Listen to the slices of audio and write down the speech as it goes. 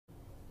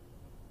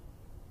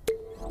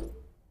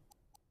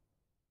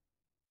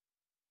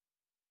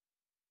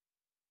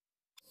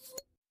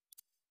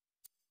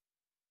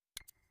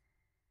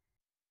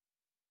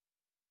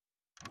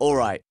All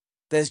right,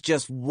 there's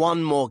just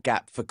one more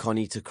gap for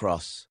Connie to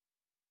cross.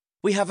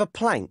 We have a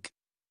plank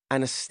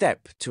and a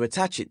step to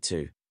attach it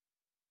to.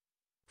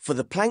 For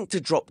the plank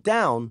to drop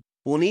down,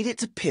 we'll need it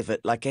to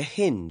pivot like a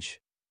hinge,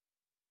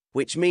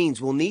 which means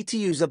we'll need to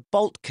use a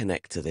bolt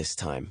connector this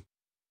time.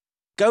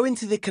 Go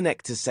into the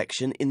connectors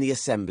section in the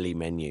assembly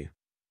menu.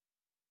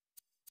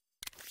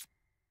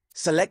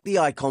 Select the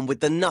icon with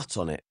the nut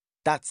on it.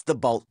 That's the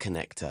bolt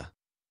connector.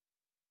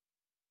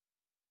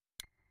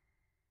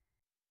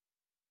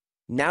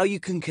 Now you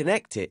can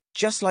connect it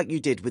just like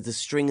you did with the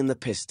string and the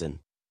piston.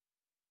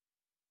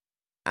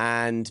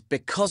 And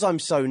because I'm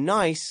so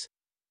nice,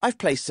 I've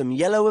placed some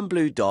yellow and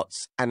blue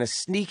dots and a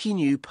sneaky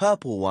new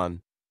purple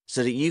one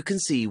so that you can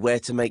see where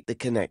to make the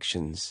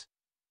connections.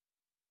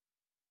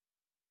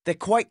 They're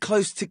quite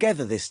close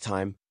together this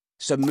time,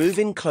 so move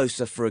in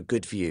closer for a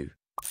good view.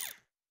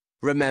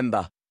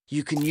 Remember,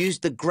 you can use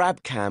the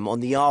grab cam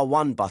on the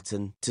R1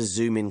 button to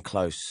zoom in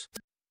close.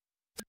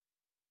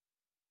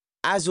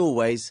 As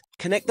always,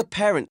 connect the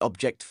parent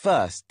object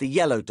first, the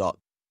yellow dot.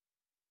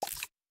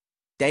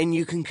 Then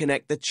you can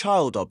connect the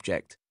child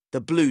object,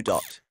 the blue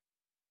dot.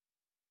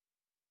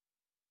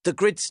 The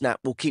grid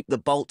snap will keep the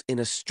bolt in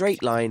a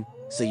straight line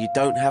so you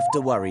don't have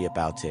to worry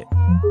about it.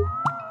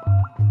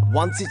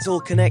 Once it's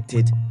all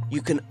connected,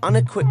 you can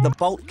unequip the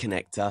bolt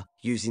connector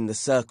using the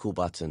circle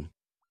button.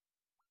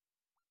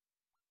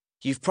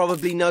 You've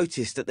probably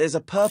noticed that there's a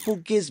purple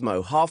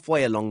gizmo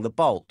halfway along the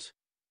bolt.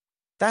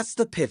 That's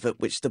the pivot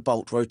which the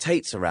bolt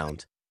rotates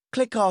around.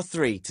 Click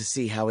R3 to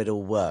see how it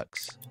all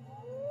works.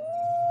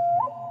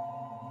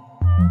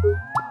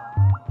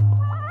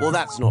 Well,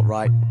 that's not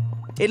right.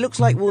 It looks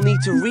like we'll need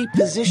to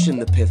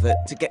reposition the pivot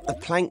to get the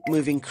plank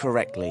moving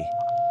correctly.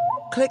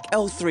 Click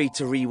L3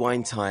 to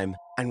rewind time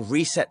and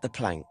reset the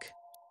plank.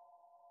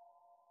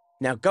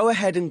 Now go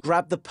ahead and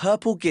grab the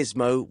purple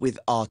gizmo with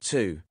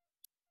R2.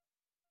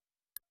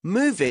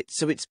 Move it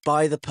so it's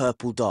by the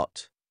purple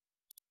dot.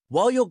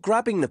 While you're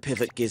grabbing the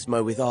pivot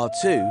gizmo with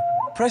R2,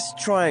 press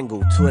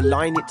triangle to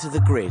align it to the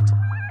grid.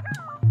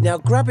 Now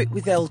grab it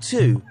with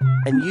L2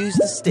 and use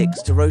the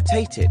sticks to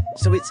rotate it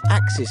so its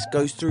axis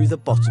goes through the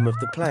bottom of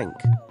the plank.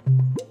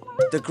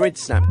 The grid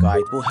snap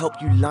guide will help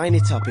you line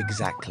it up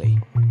exactly.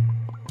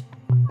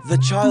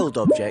 The child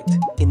object,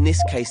 in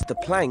this case the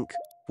plank,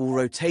 will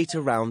rotate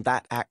around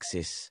that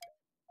axis.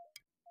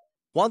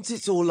 Once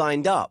it's all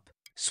lined up,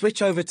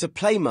 switch over to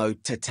play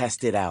mode to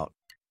test it out.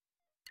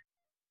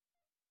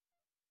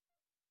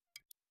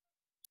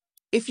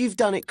 If you've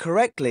done it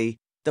correctly,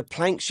 the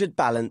plank should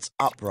balance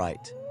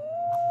upright.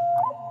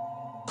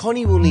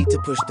 Connie will need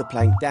to push the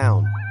plank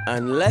down,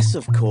 unless,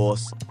 of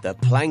course, the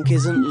plank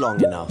isn't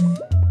long enough.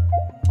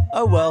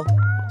 Oh well,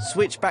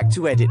 switch back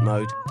to edit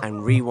mode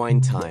and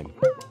rewind time.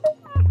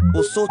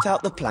 We'll sort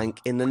out the plank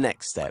in the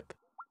next step.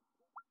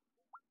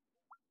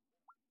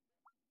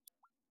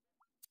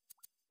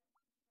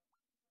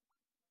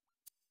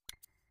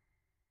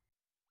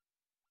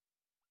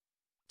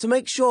 To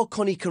make sure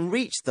Connie can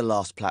reach the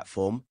last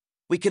platform,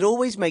 we could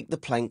always make the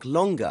plank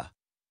longer,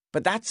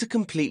 but that's a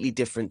completely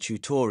different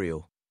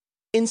tutorial.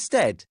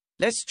 Instead,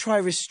 let's try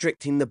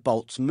restricting the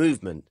bolt's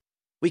movement.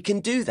 We can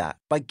do that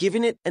by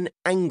giving it an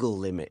angle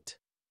limit.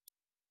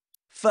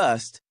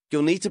 First,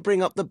 you'll need to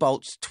bring up the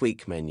bolt's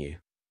tweak menu.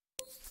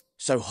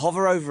 So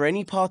hover over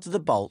any part of the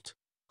bolt,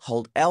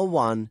 hold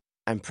L1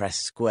 and press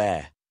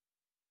square.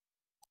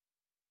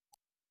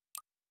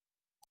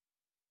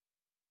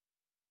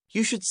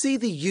 You should see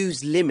the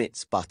Use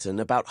Limits button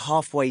about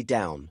halfway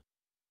down.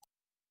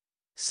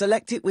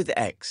 Select it with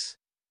X.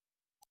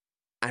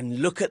 And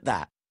look at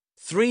that.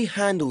 3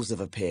 handles have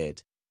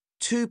appeared,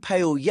 2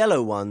 pale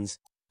yellow ones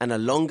and a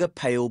longer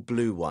pale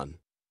blue one.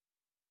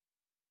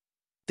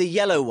 The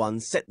yellow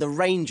ones set the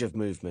range of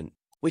movement,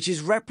 which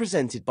is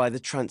represented by the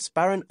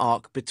transparent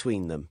arc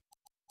between them.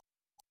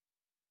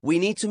 We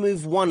need to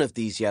move one of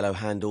these yellow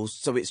handles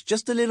so it's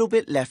just a little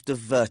bit left of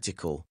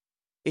vertical.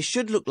 It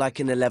should look like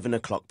an 11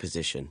 o'clock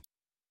position.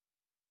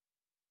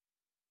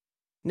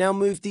 Now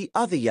move the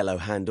other yellow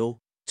handle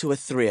to a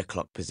 3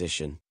 o'clock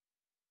position.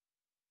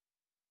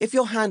 If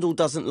your handle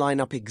doesn't line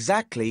up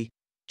exactly,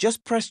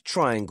 just press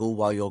triangle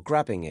while you're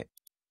grabbing it.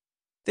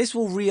 This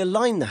will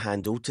realign the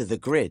handle to the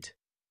grid.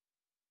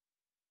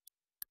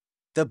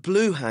 The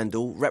blue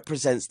handle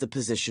represents the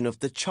position of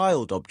the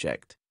child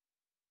object,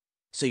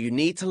 so you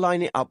need to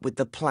line it up with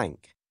the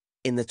plank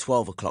in the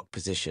 12 o'clock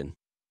position.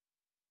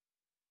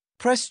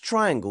 Press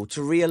triangle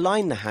to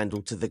realign the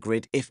handle to the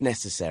grid if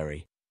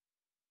necessary.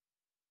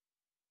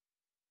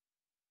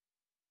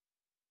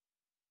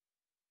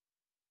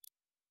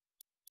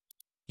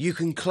 You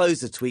can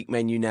close the tweak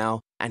menu now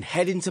and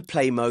head into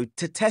play mode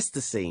to test the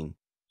scene.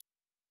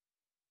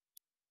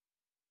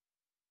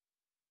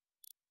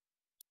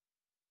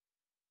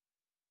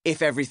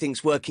 If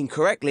everything's working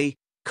correctly,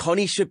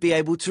 Connie should be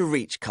able to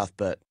reach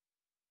Cuthbert.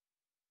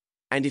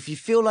 And if you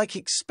feel like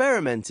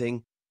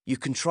experimenting, you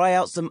can try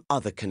out some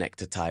other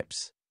connector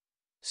types.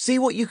 See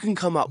what you can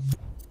come up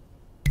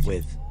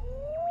with.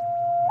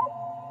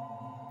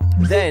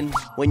 Then,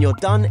 when you're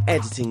done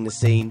editing the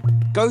scene,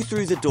 go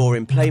through the door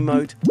in play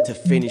mode to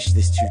finish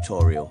this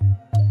tutorial.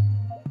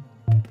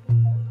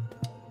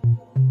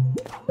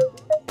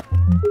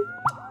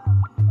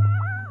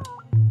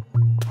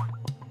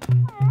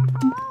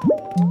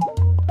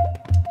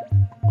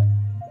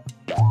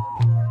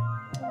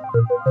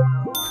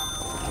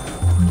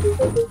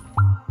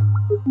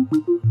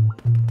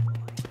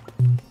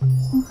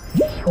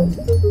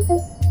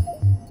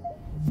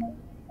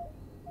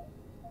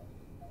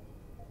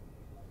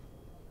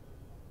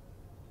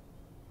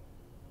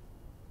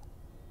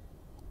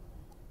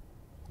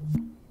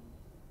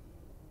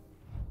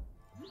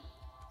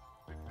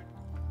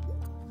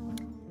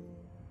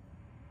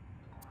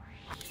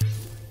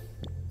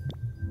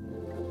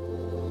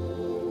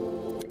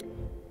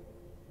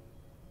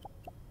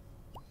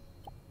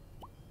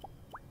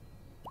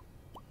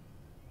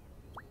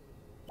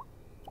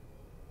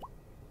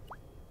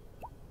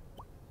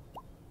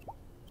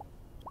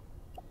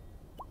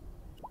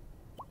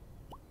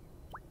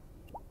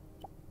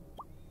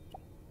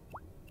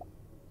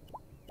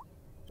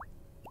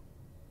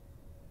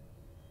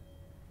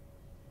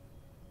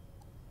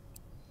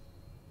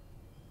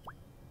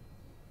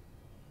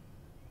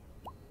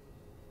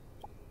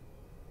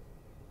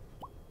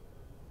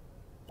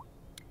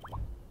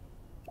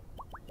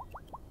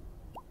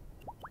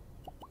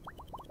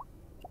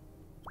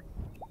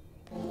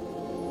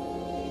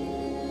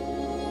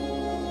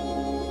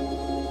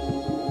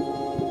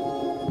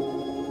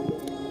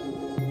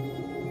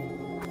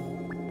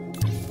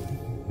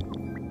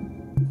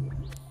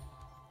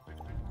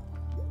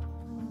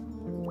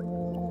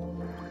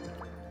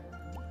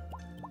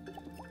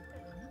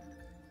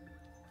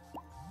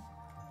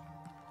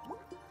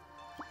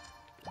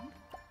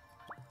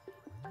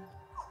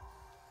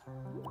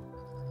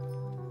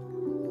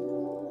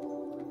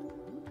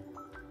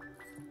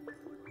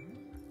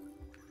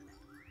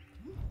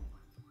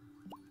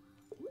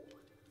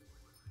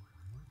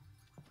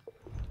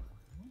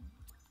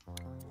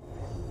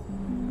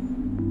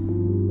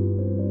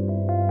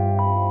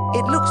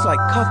 It looks like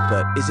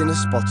Cuthbert is in a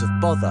spot of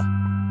bother.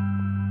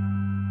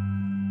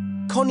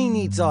 Connie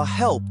needs our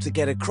help to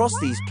get across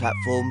these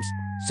platforms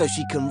so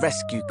she can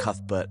rescue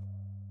Cuthbert.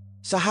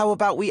 So how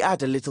about we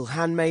add a little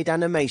handmade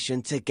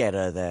animation to get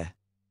her there?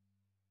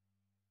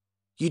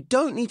 You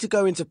don't need to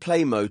go into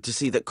play mode to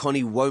see that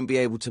Connie won't be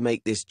able to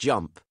make this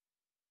jump.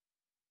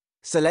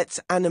 So let's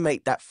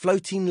animate that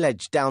floating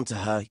ledge down to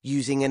her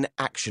using an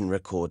action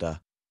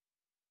recorder.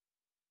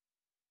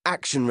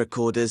 Action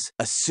recorders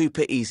are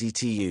super easy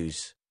to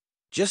use.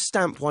 Just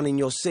stamp one in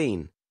your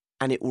scene,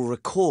 and it will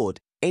record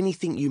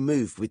anything you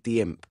move with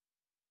the imp.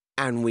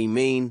 And we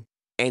mean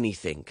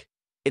anything.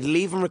 It'll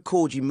even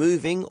record you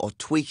moving or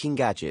tweaking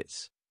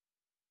gadgets.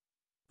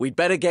 We'd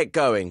better get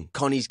going.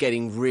 Connie's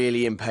getting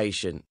really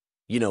impatient.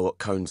 You know what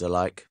cones are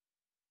like.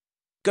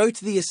 Go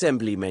to the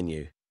assembly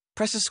menu.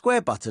 Press a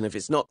square button if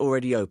it's not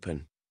already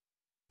open.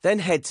 Then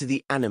head to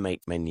the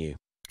animate menu.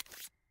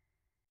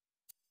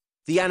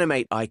 The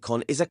animate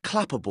icon is a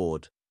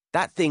clapperboard.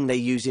 That thing they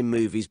use in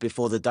movies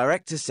before the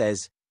director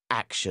says,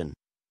 action.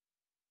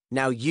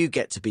 Now you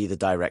get to be the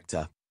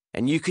director,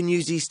 and you can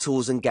use these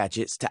tools and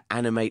gadgets to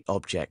animate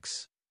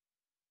objects.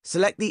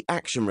 Select the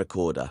action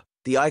recorder,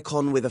 the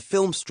icon with a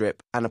film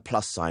strip and a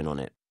plus sign on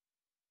it.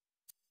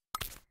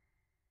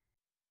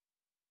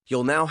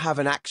 You'll now have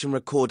an action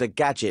recorder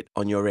gadget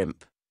on your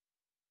imp.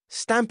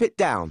 Stamp it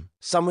down,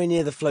 somewhere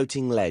near the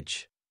floating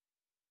ledge.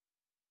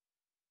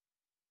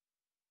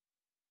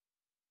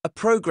 A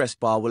progress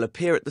bar will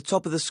appear at the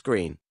top of the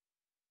screen,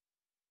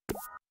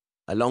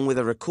 along with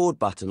a record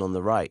button on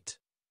the right.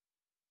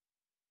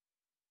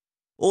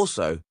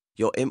 Also,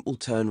 your imp will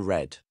turn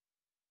red.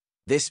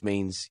 This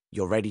means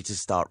you're ready to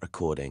start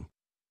recording.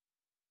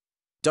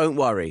 Don't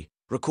worry,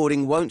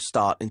 recording won't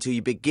start until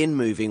you begin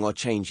moving or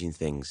changing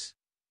things.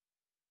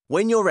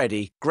 When you're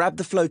ready, grab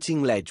the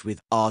floating ledge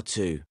with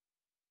R2.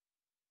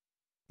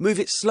 Move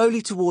it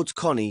slowly towards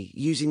Connie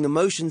using the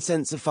motion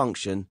sensor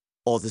function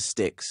or the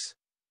sticks.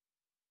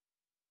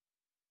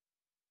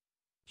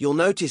 You'll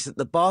notice that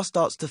the bar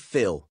starts to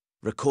fill,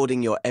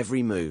 recording your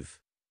every move.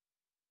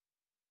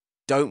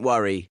 Don't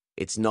worry,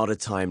 it's not a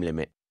time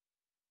limit.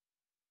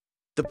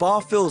 The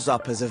bar fills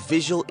up as a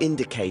visual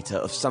indicator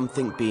of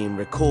something being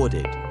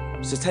recorded,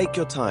 so take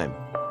your time.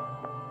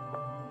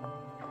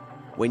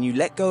 When you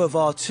let go of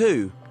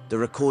R2, the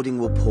recording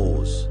will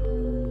pause.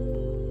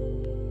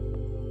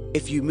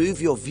 If you move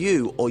your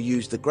view or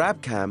use the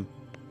grab cam,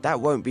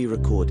 that won't be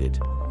recorded.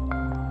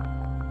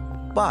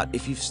 But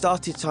if you've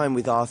started time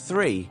with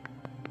R3,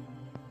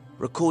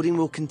 recording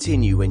will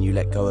continue when you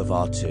let go of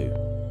R2.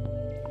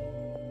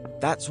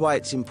 That's why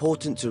it's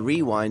important to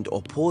rewind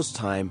or pause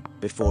time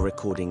before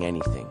recording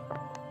anything.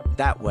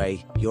 That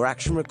way, your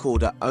action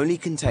recorder only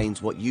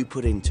contains what you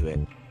put into it.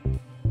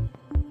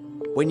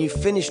 When you've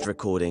finished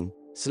recording,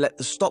 select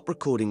the Stop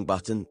Recording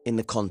button in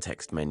the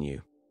context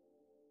menu.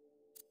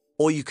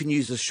 Or you can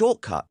use the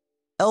shortcut,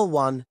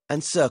 L1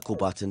 and circle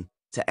button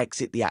to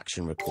exit the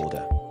action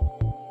recorder.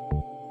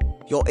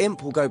 Your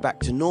imp will go back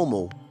to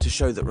normal to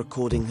show that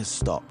recording has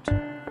stopped.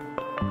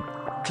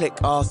 Click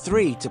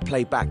R3 to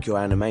play back your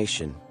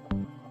animation.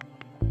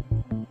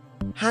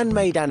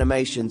 Handmade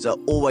animations are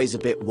always a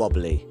bit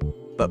wobbly,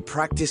 but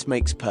practice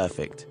makes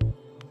perfect.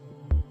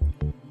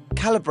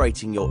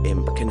 Calibrating your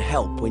imp can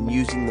help when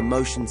using the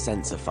motion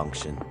sensor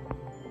function.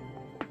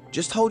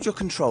 Just hold your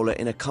controller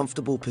in a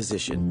comfortable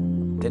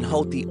position, then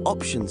hold the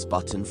Options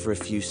button for a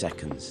few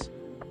seconds.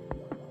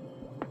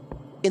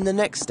 In the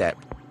next step,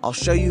 I'll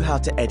show you how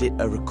to edit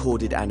a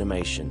recorded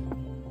animation.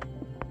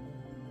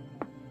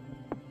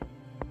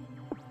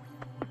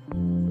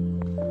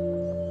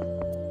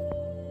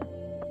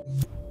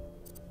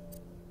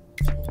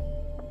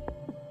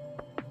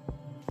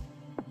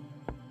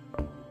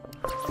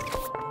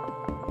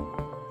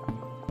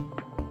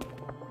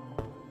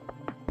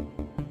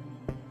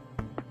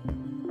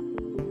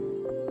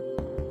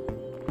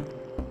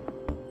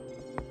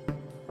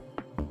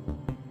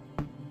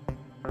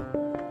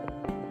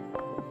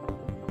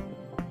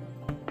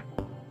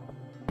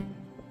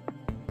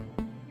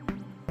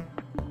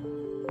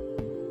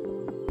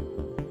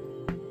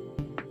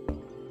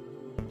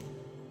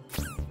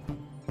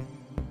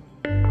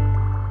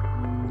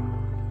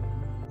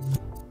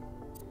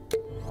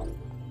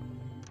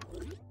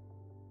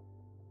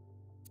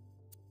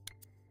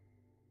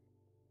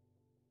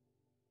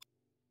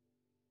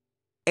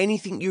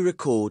 Anything you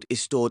record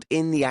is stored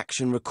in the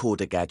Action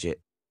Recorder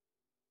gadget.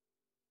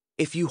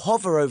 If you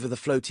hover over the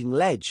floating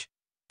ledge,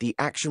 the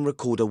Action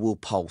Recorder will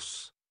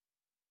pulse.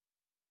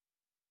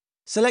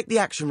 Select the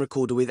Action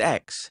Recorder with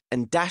X,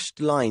 and dashed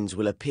lines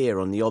will appear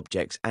on the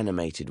objects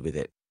animated with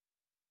it.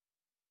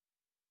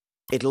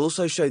 It'll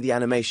also show the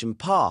animation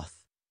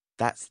path.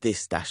 That's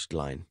this dashed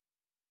line.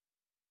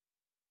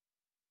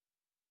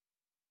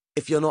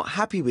 If you're not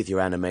happy with your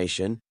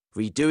animation,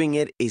 redoing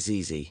it is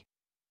easy.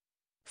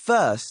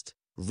 First,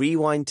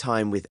 rewind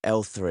time with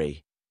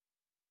L3.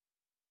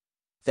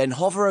 Then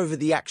hover over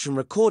the Action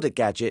Recorder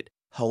gadget,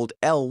 hold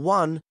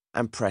L1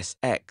 and press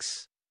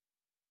X.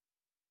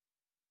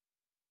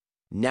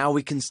 Now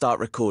we can start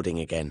recording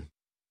again.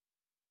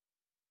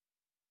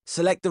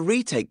 Select the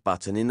Retake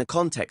button in the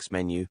context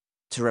menu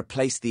to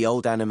replace the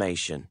old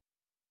animation.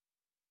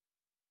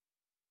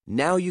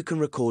 Now you can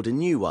record a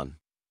new one.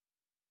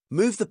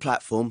 Move the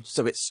platform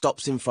so it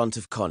stops in front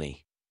of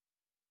Connie.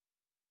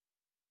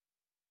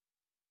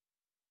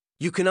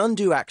 You can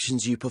undo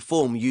actions you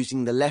perform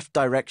using the left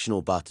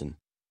directional button,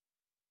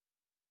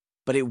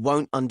 but it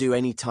won't undo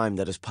any time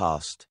that has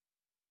passed.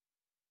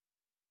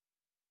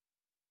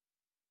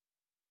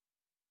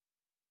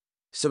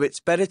 So it's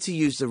better to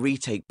use the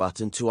Retake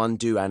button to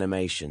undo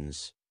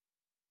animations.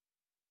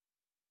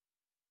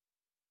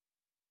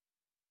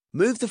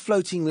 Move the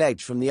floating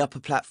ledge from the upper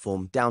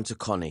platform down to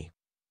Connie.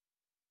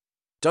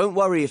 Don't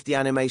worry if the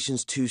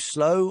animation's too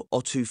slow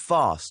or too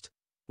fast.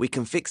 We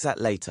can fix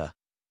that later.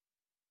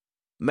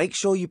 Make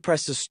sure you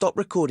press the Stop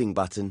Recording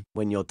button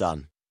when you're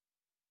done.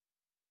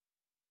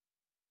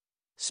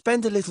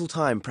 Spend a little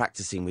time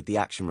practicing with the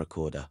Action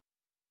Recorder.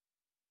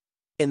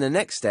 In the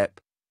next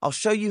step, I'll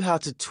show you how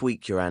to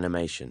tweak your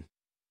animation.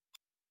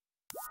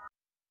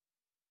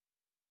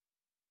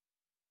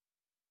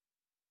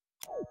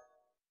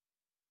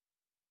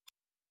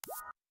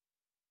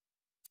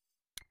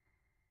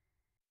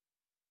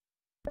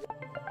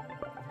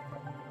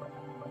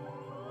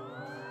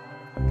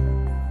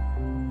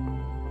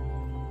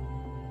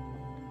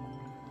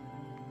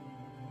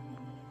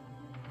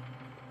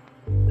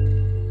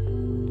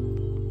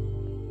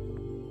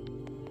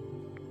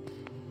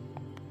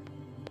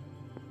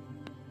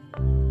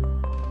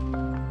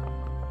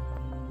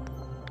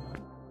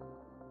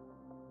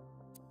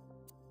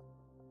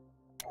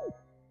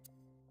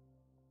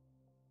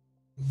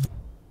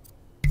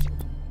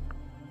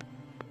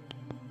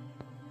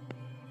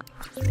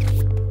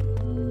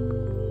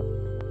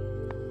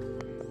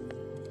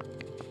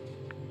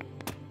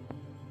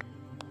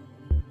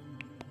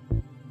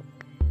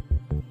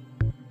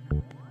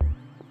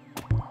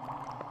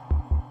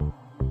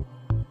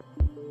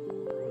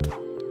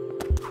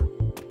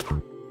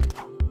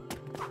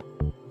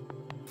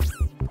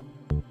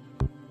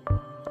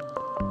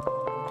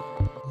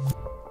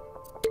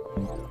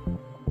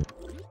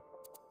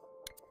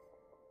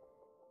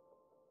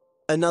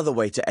 Another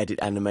way to edit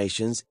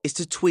animations is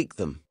to tweak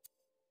them.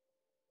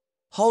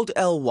 Hold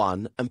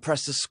L1 and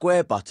press the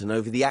square button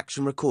over the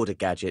Action Recorder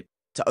gadget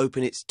to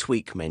open its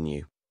Tweak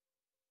menu.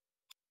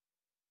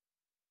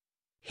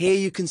 Here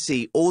you can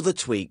see all the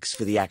tweaks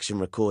for the Action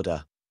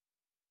Recorder.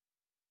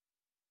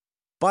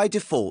 By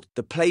default,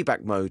 the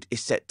playback mode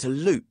is set to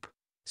loop,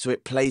 so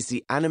it plays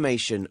the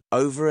animation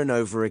over and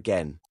over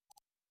again.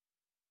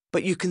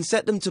 But you can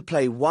set them to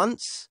play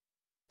once,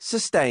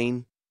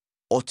 sustain,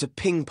 or to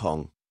ping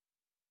pong.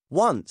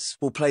 Once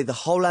will play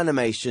the whole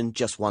animation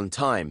just one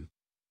time.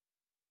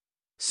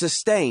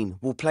 Sustain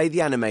will play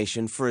the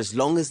animation for as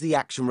long as the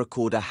Action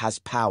Recorder has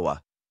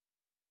power.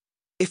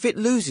 If it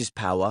loses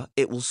power,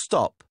 it will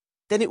stop.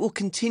 Then it will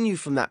continue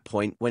from that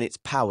point when it's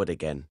powered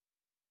again.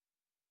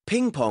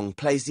 Ping pong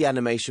plays the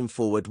animation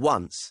forward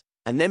once,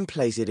 and then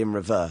plays it in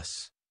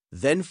reverse.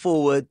 Then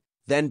forward,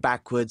 then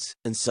backwards,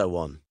 and so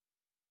on.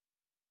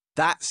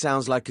 That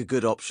sounds like a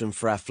good option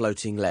for our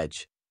floating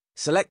ledge.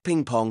 Select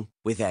ping pong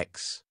with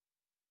X.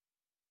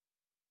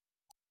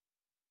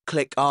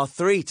 Click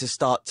R3 to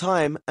start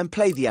time and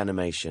play the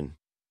animation.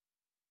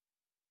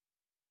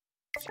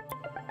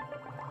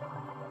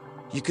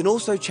 You can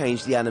also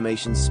change the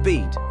animation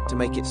speed to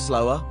make it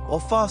slower or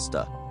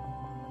faster.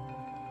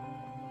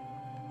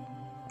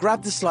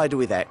 Grab the slider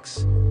with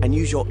X and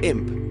use your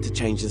imp to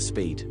change the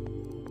speed.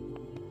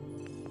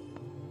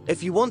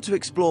 If you want to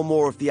explore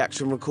more of the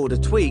action recorder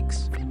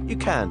tweaks, you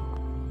can.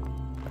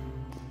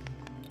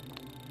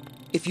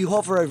 If you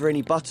hover over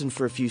any button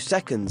for a few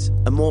seconds,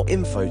 a more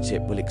info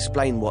tip will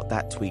explain what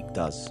that tweak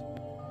does.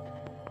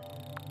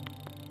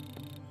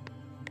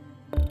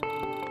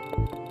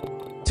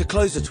 To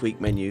close the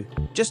tweak menu,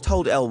 just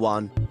hold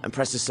L1 and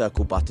press the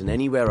circle button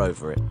anywhere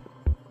over it.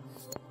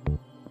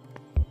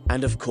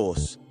 And of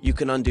course, you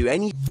can undo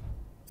any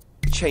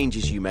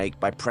changes you make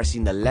by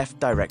pressing the left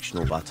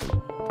directional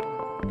button.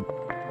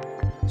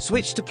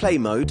 Switch to play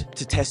mode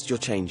to test your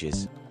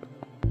changes.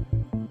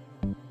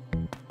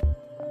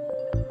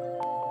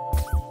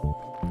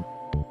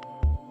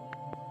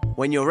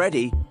 When you're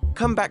ready,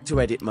 come back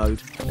to edit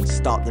mode and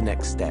start the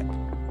next step.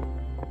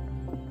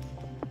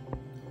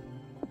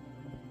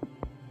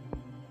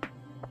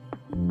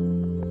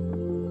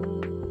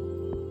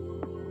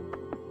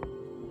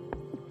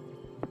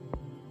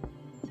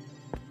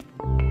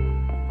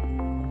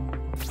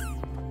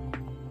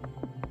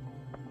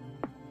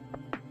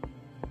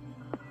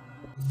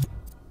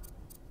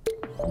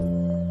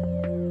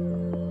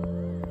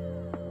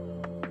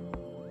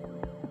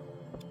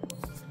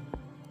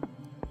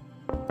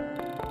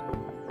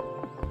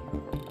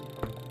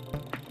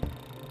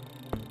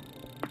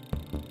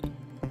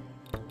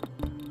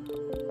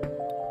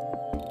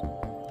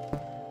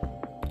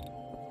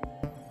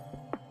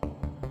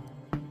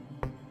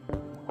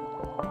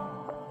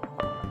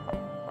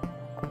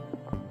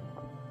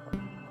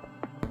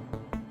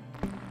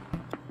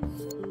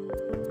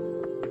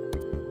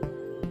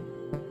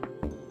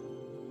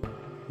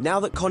 Now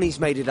that Connie's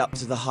made it up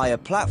to the higher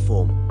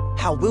platform,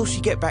 how will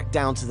she get back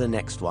down to the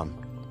next one?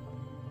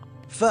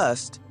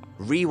 First,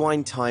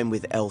 rewind time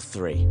with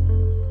L3.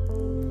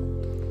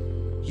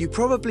 You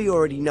probably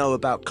already know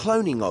about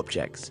cloning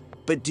objects,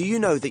 but do you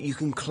know that you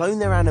can clone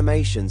their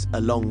animations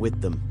along with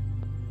them?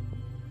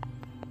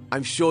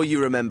 I'm sure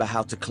you remember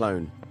how to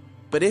clone,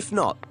 but if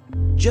not,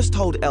 just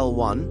hold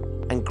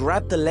L1 and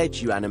grab the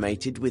ledge you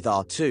animated with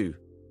R2.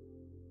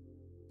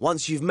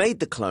 Once you've made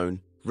the clone,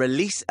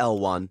 release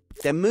L1,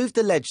 then move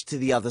the ledge to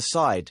the other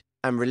side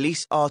and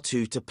release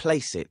R2 to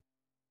place it.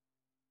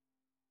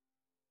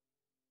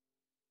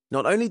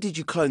 Not only did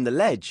you clone the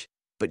ledge,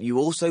 but you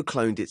also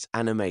cloned its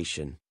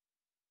animation.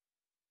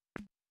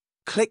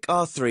 Click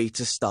R3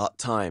 to start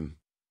time.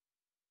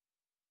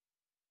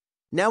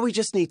 Now we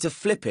just need to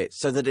flip it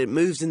so that it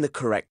moves in the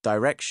correct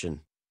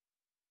direction.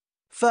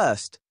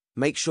 First,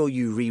 make sure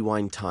you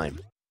rewind time.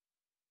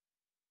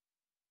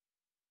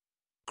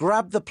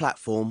 Grab the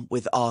platform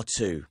with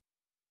R2.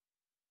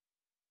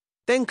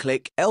 Then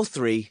click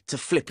L3 to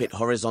flip it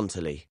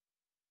horizontally.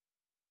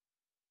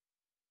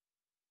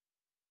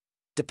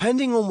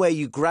 Depending on where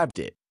you grabbed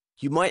it,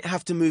 you might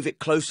have to move it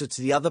closer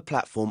to the other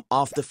platform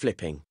after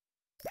flipping.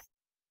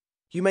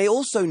 You may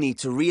also need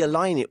to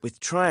realign it with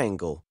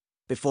triangle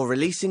before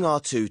releasing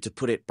R2 to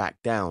put it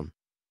back down.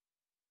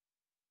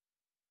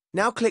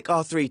 Now click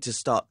R3 to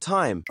start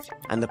time,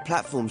 and the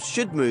platforms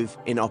should move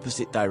in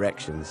opposite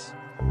directions.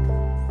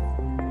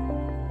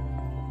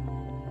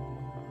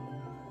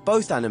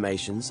 Both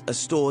animations are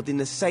stored in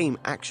the same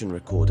action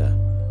recorder.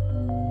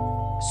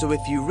 So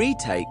if you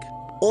retake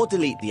or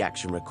delete the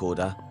action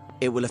recorder,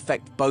 it will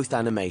affect both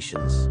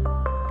animations.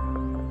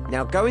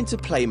 Now go into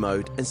play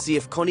mode and see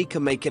if Connie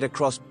can make it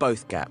across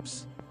both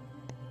gaps.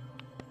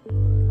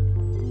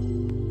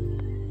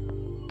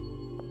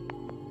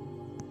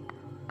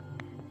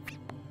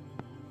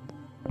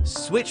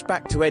 Switch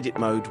back to edit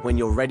mode when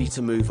you're ready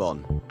to move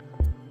on.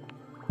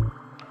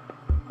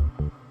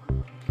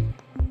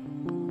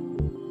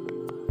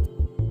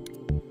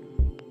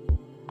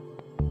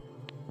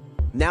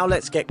 Now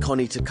let's get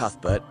Connie to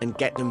Cuthbert and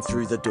get them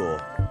through the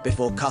door,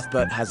 before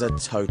Cuthbert has a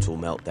total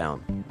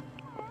meltdown.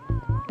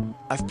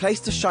 I've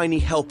placed a shiny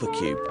helper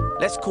cube,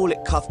 let's call it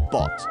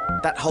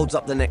Cuthbot, that holds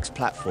up the next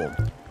platform,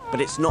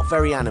 but it's not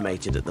very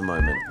animated at the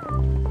moment.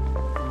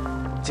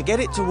 To get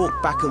it to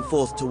walk back and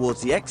forth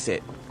towards the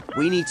exit,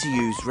 we need to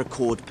use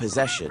Record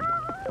Possession.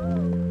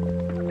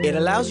 It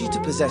allows you to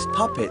possess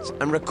puppets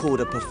and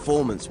record a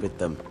performance with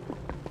them.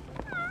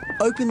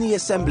 Open the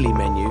Assembly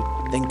menu,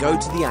 then go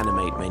to the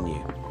Animate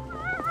menu.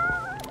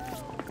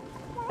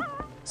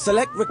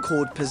 Select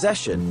Record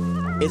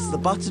Possession. It's the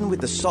button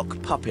with the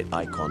sock puppet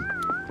icon.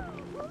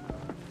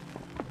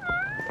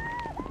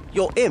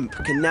 Your imp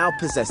can now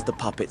possess the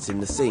puppets in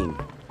the scene.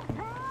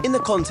 In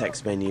the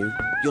context menu,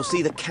 you'll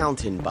see the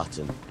count-in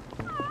button.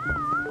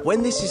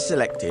 When this is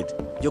selected,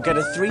 you'll get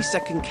a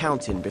 3-second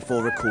count-in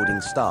before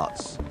recording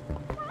starts.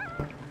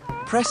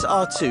 Press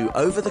R2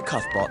 over the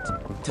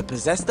Cuthbot to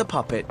possess the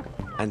puppet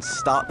and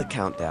start the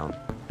countdown.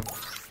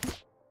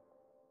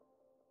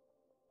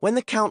 When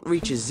the count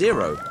reaches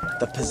 0,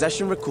 the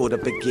possession recorder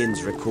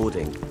begins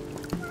recording.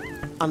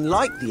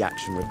 Unlike the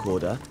action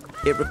recorder,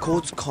 it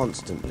records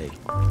constantly.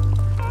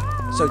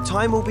 So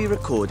time will be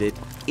recorded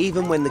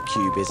even when the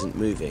cube isn't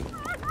moving.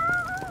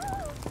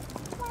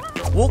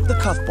 Walk the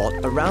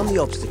cuffbot around the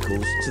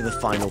obstacles to the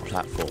final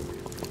platform.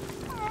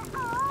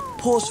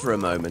 Pause for a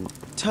moment,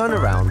 turn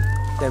around,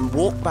 then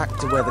walk back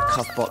to where the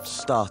cuffbot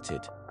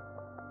started.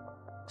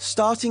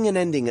 Starting and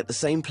ending at the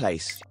same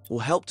place will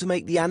help to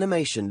make the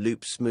animation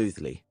loop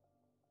smoothly.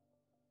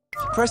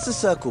 Press the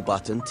circle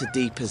button to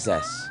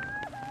depossess.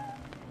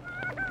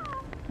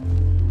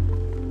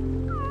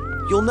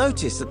 You'll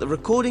notice that the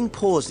recording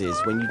pauses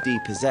when you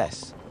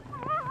depossess.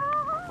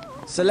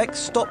 Select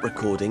Stop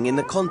Recording in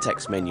the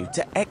context menu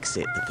to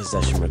exit the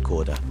possession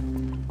recorder.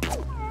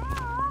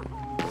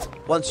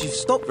 Once you've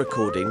stopped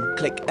recording,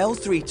 click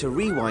L3 to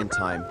rewind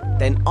time,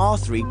 then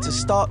R3 to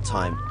start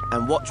time,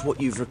 and watch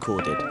what you've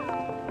recorded.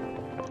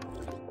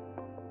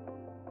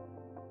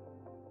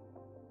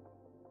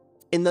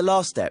 In the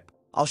last step,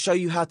 I'll show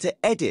you how to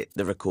edit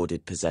the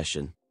recorded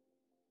possession.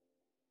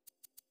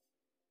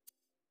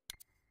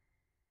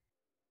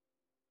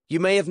 You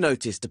may have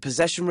noticed a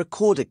possession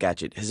recorder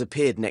gadget has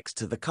appeared next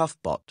to the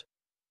cuffbot.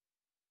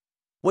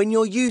 When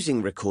you're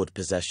using Record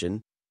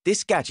Possession,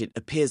 this gadget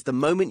appears the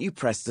moment you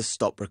press the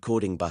Stop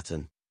Recording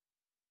button.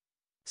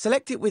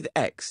 Select it with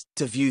X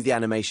to view the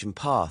animation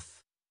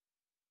path.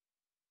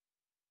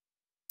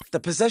 The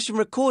Possession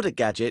Recorder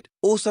gadget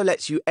also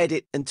lets you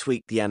edit and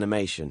tweak the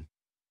animation.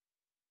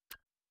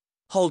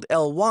 Hold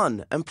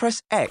L1 and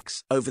press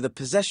X over the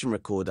possession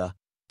recorder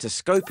to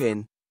scope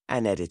in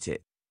and edit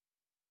it.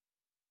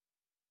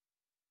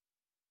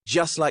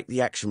 Just like the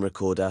action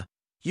recorder,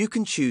 you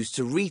can choose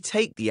to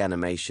retake the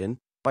animation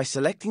by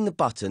selecting the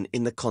button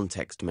in the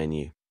context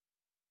menu.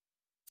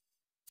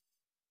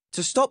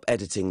 To stop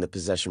editing the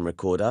possession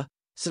recorder,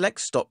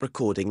 select Stop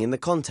Recording in the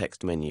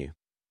context menu.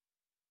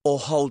 Or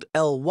hold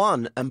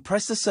L1 and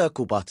press the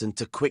circle button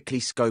to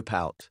quickly scope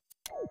out.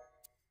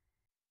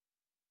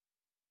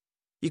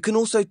 You can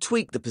also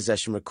tweak the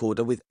possession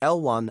recorder with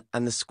L1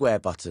 and the square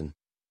button.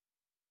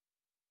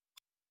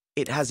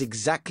 It has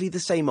exactly the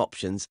same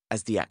options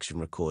as the action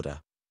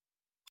recorder.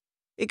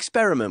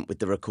 Experiment with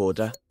the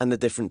recorder and the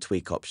different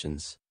tweak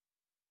options.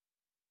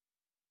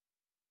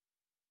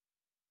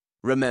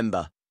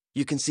 Remember,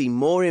 you can see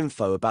more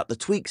info about the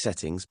tweak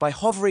settings by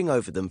hovering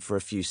over them for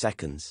a few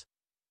seconds.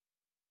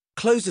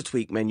 Close the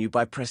tweak menu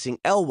by pressing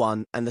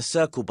L1 and the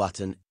circle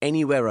button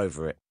anywhere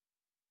over it.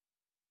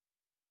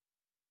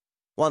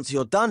 Once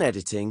you're done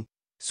editing,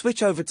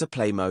 switch over to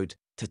play mode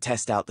to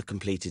test out the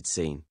completed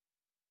scene.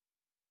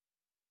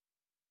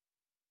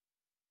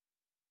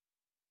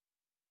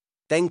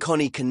 Then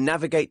Connie can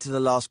navigate to the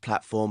last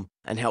platform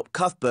and help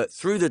Cuthbert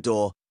through the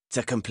door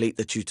to complete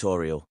the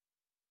tutorial.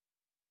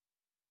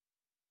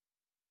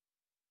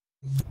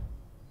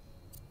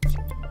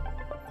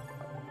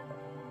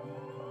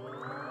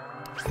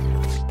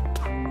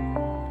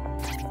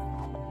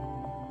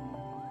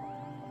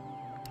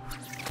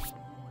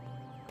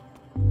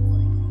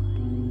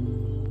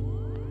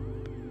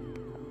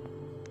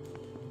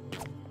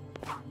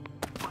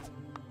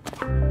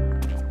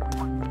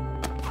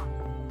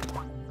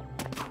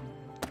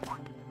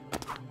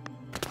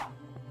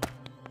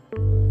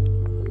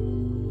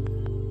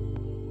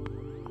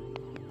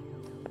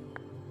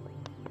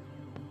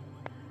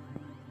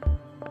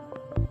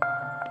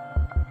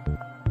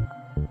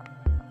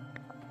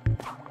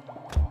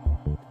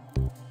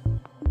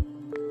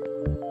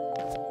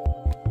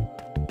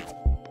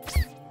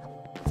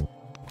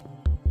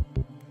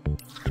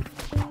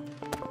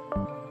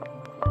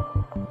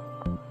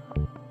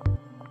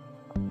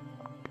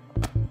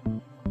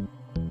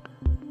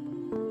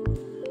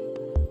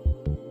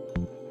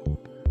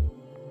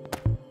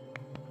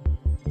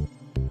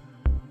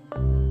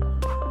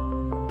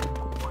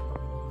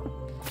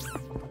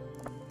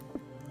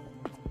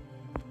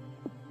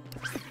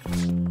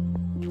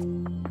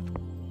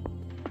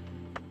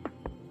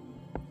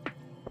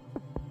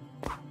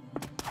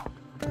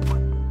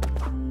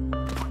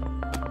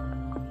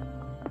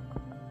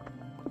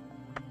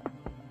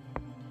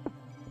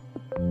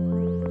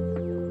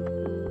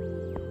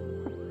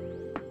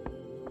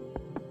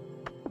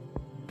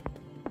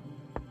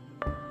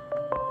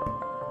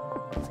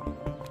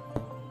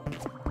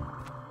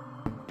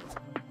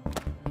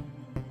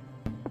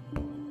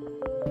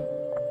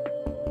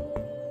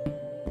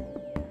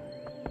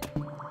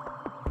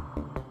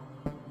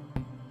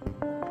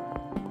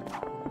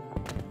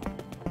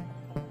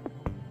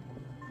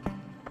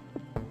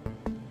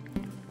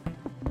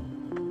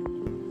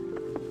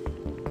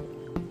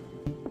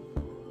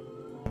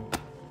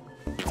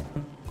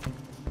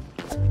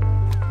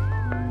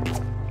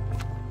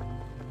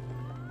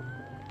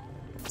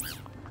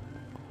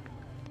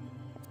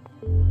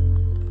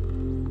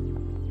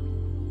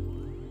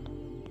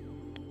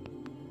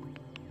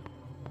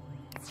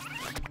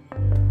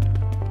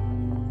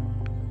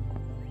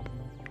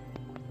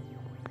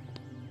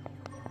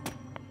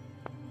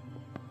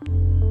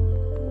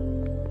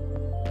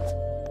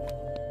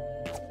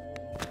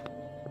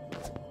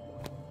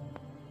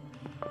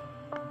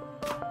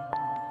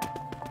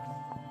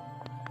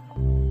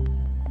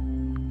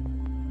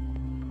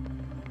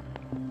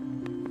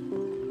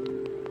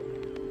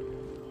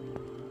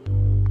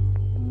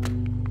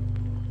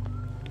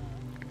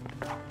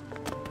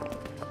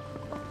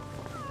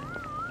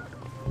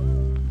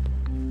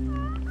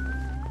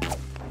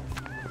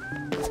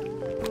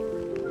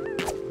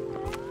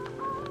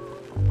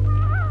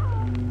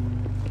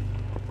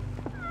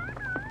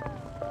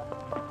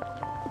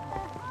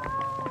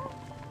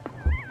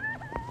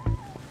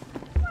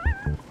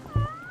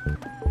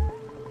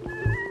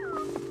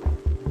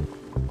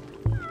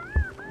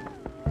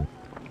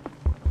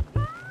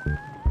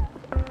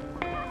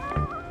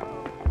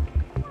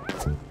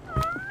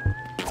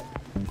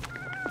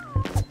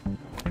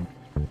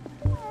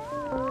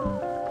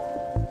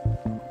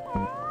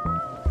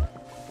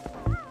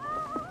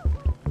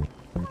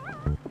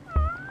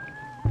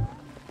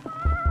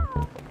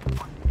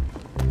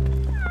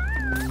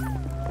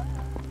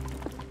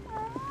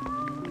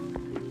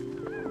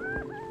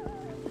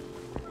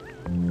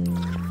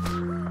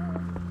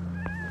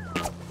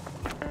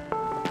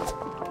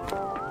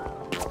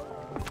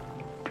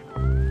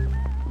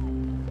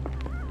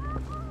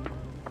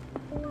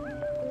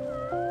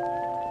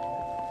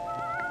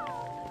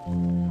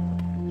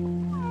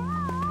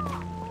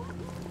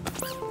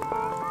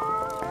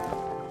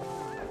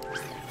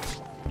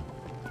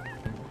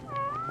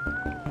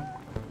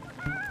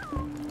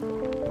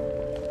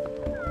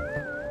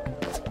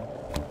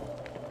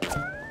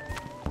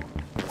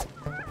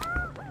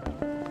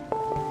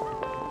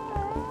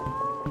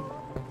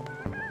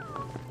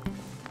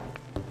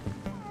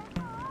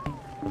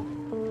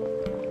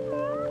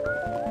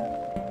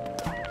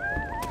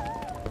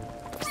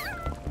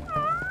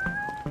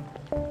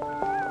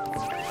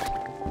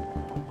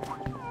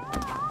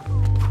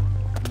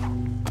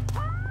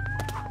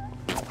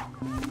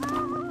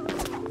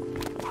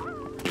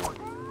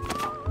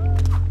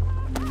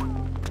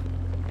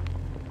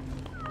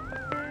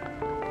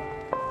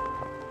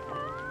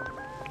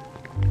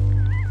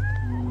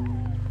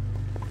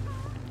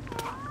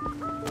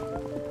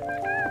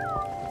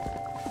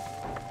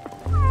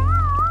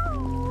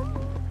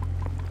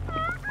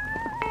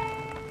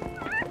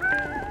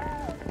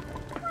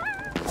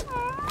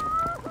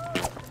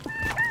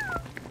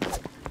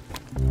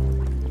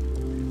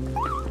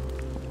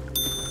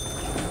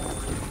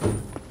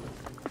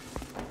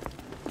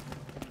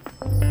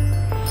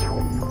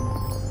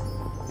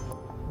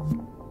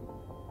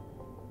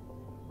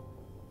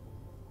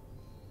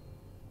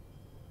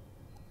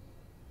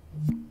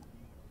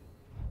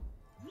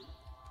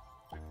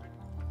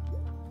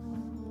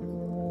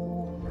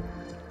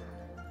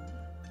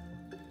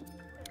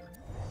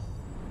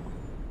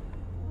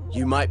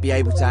 You might be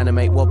able to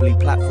animate wobbly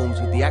platforms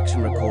with the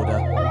action recorder,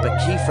 but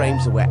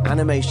keyframes are where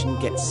animation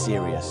gets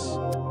serious.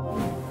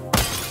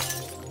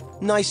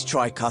 Nice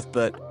try,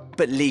 Cuthbert,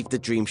 but leave the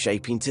dream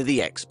shaping to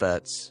the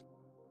experts.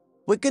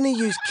 We're going to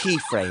use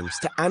keyframes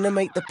to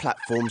animate the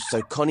platforms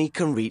so Connie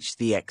can reach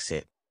the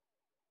exit.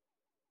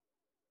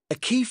 A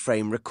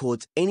keyframe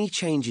records any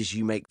changes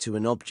you make to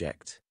an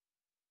object,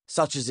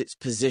 such as its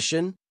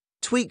position,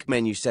 tweak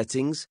menu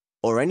settings,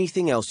 or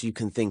anything else you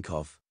can think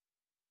of.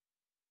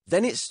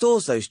 Then it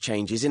stores those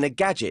changes in a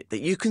gadget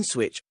that you can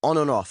switch on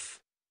and off.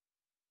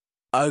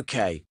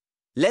 OK,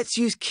 let's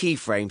use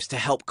keyframes to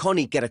help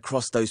Connie get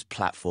across those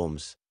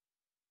platforms.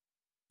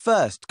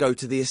 First, go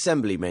to the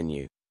assembly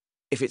menu.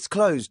 If it's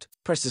closed,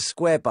 press the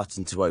square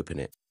button to open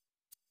it.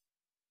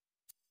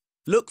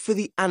 Look for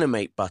the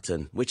Animate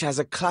button, which has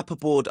a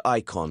clapperboard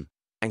icon,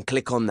 and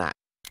click on that.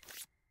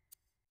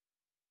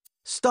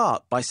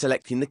 Start by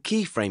selecting the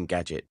keyframe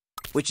gadget,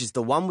 which is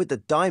the one with the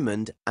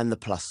diamond and the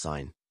plus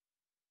sign.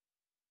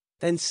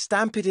 Then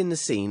stamp it in the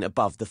scene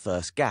above the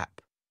first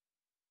gap.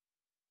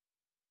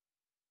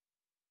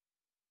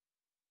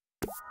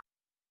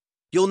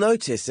 You'll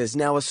notice there's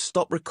now a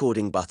Stop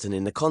Recording button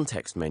in the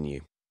context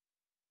menu,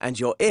 and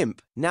your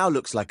imp now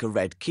looks like a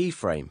red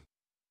keyframe.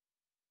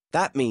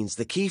 That means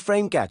the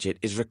keyframe gadget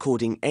is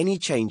recording any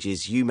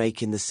changes you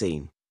make in the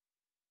scene.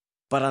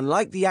 But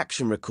unlike the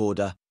action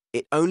recorder,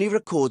 it only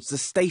records the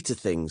state of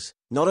things,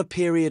 not a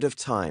period of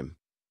time.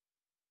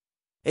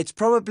 It's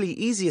probably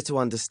easier to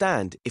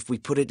understand if we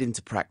put it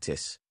into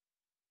practice.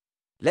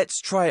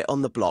 Let's try it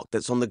on the block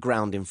that's on the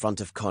ground in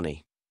front of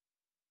Connie.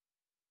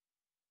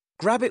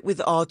 Grab it with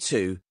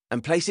R2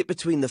 and place it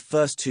between the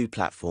first two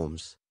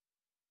platforms.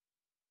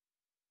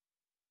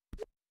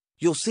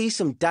 You'll see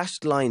some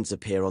dashed lines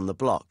appear on the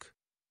block.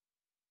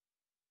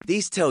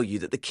 These tell you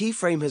that the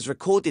keyframe has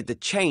recorded the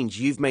change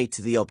you've made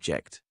to the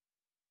object.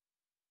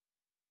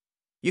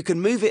 You can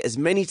move it as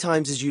many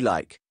times as you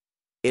like.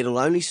 It'll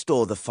only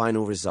store the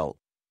final result.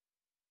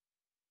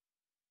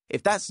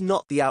 If that's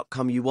not the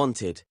outcome you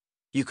wanted,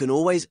 you can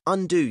always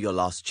undo your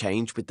last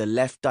change with the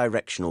left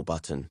directional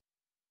button.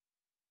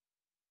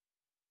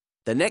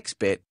 The next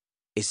bit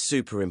is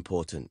super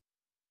important.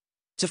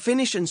 To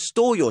finish and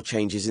store your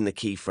changes in the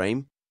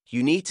keyframe,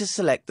 you need to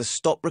select the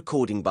Stop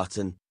Recording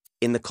button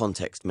in the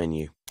context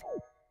menu.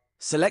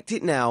 Select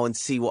it now and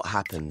see what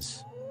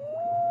happens.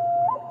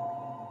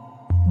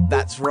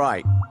 That's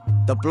right.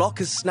 The block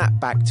has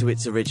snapped back to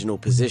its original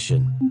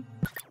position.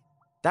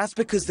 That's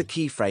because the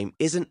keyframe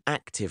isn't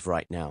active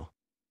right now.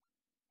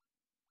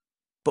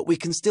 But we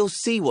can still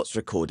see what's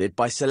recorded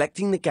by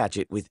selecting the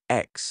gadget with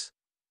X.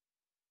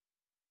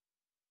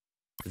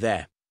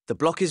 There, the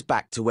block is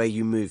back to where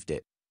you moved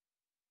it.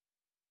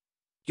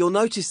 You'll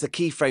notice the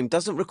keyframe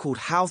doesn't record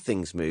how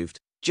things moved,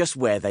 just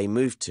where they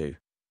moved to.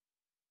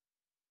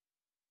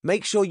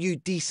 Make sure you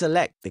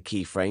deselect the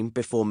keyframe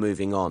before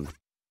moving on.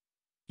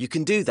 You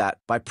can do that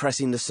by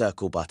pressing the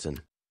circle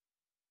button.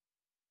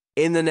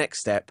 In the next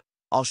step,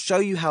 I'll show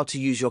you how to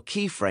use your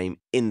keyframe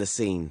in the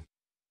scene.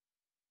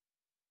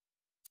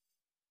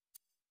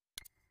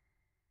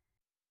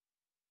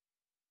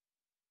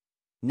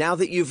 Now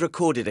that you've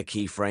recorded a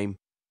keyframe,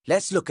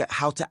 let's look at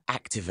how to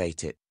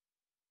activate it.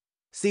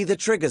 See the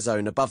trigger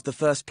zone above the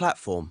first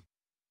platform?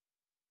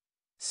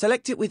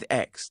 Select it with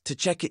X to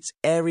check its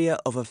area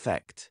of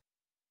effect.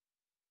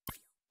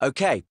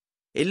 OK,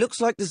 it looks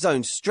like the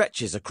zone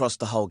stretches across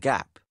the whole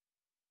gap.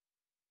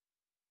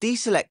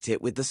 Deselect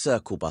it with the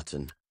circle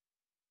button.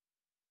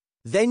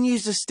 Then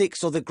use the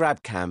sticks or the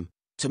grab cam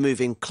to move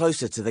in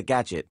closer to the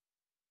gadget.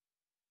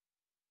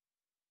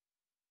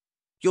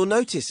 You'll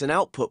notice an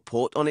output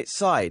port on its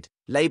side,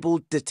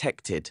 labelled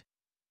Detected.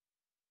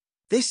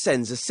 This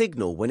sends a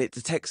signal when it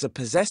detects a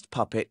possessed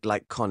puppet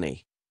like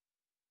Connie.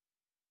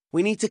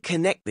 We need to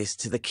connect this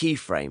to the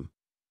keyframe,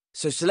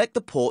 so select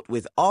the port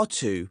with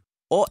R2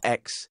 or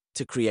X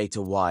to create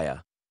a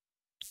wire.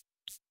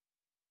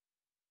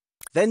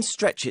 Then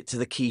stretch it to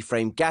the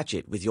keyframe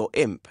gadget with your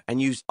imp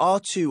and use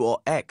R2 or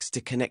X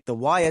to connect the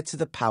wire to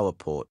the power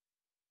port.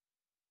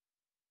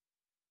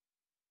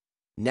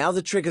 Now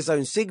the trigger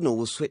zone signal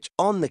will switch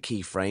on the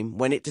keyframe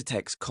when it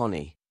detects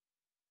Connie.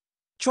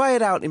 Try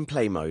it out in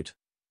play mode.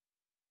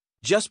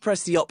 Just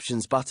press the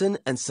Options button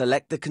and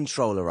select the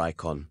controller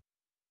icon.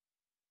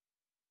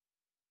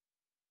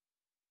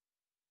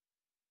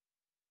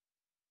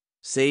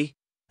 See,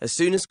 as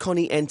soon as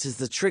Connie enters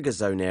the trigger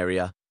zone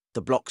area,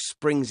 the block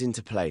springs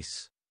into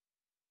place.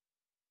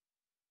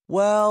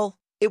 Well,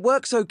 it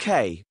works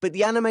okay, but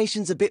the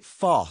animation's a bit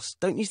fast,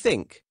 don't you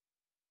think?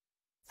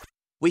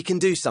 We can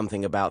do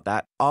something about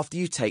that after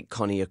you take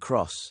Connie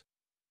across.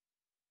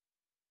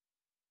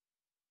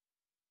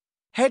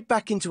 Head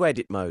back into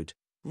edit mode,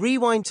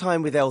 rewind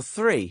time with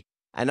L3,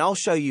 and I'll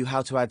show you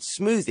how to add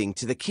smoothing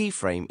to the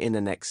keyframe in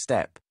the next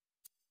step.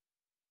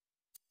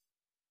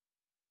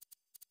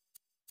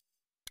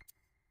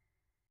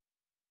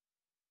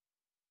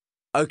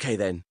 OK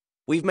then,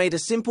 we've made a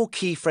simple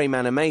keyframe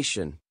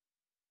animation.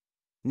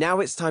 Now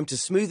it's time to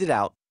smooth it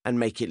out and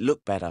make it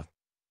look better.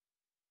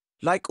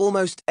 Like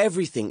almost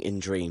everything in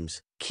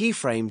Dreams,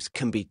 keyframes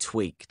can be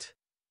tweaked.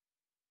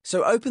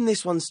 So open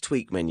this one's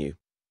tweak menu.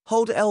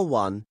 Hold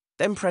L1,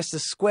 then press the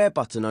square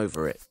button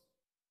over it.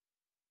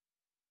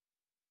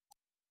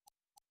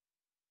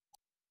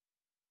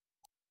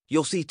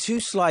 You'll see two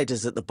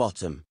sliders at the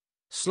bottom,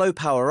 slow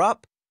power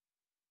up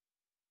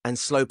and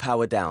slow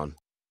power down.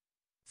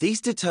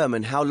 These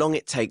determine how long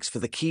it takes for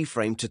the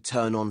keyframe to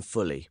turn on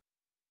fully.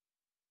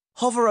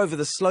 Hover over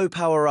the slow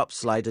power up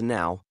slider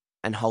now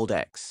and hold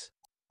X.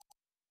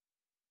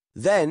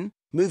 Then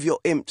move your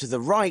IMP to the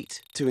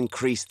right to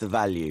increase the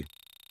value.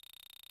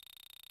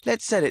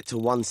 Let's set it to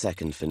 1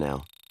 second for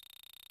now.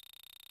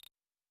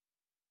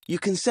 You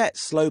can set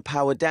slow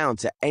power down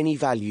to any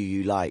value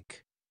you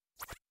like.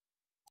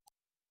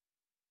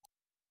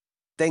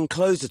 Then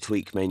close the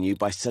tweak menu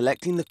by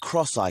selecting the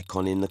cross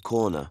icon in the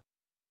corner.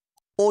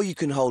 Or you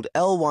can hold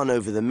L1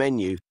 over the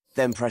menu,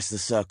 then press the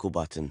circle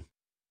button.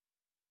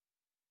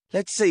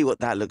 Let's see what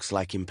that looks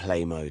like in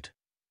play mode.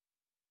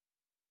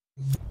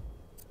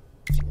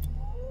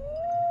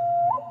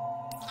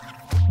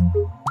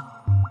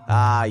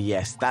 Ah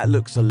yes, that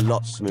looks a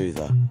lot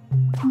smoother.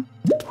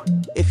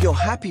 If you're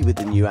happy with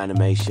the new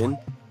animation,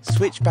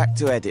 switch back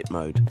to edit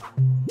mode.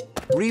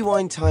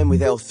 Rewind time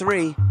with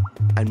L3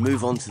 and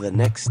move on to the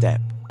next step.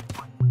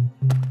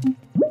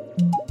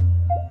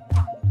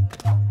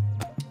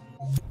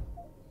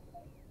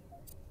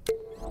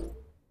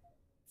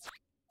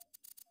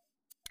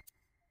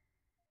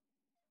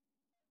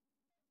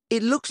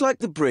 It looks like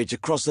the bridge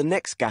across the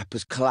next gap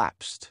has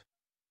collapsed.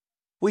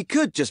 We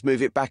could just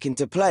move it back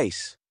into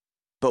place,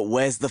 but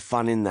where's the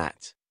fun in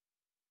that?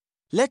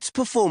 Let's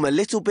perform a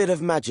little bit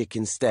of magic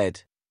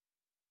instead.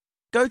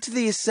 Go to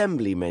the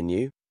Assembly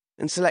menu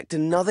and select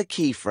another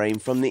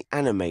keyframe from the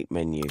Animate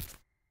menu.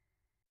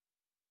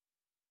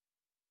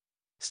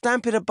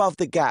 Stamp it above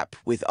the gap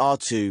with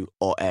R2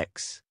 or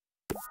X.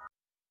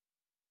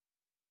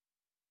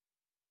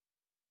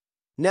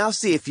 Now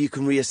see if you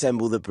can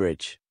reassemble the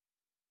bridge.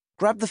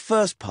 Grab the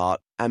first part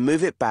and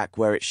move it back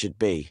where it should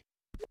be.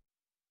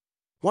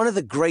 One of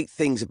the great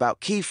things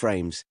about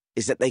keyframes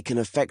is that they can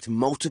affect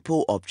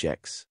multiple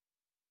objects.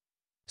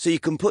 So you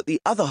can put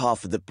the other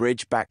half of the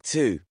bridge back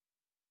too.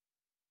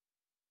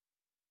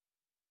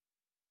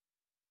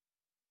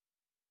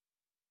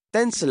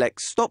 Then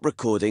select Stop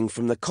Recording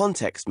from the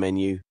Context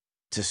menu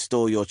to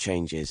store your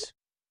changes.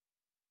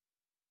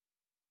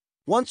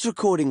 Once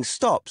recording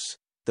stops,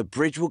 the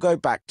bridge will go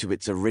back to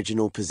its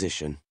original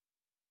position.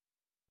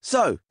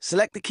 So,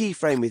 select the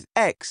keyframe with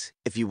X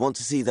if you want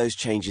to see those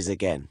changes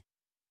again.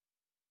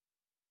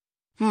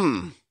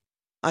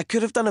 I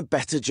could have done a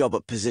better job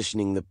at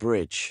positioning the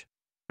bridge.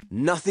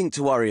 Nothing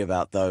to worry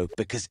about though,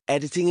 because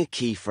editing a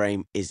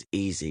keyframe is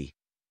easy.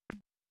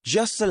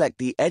 Just select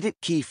the Edit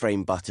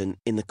Keyframe button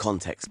in the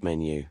Context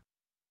menu.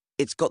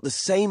 It's got the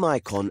same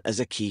icon as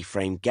a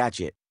keyframe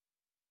gadget.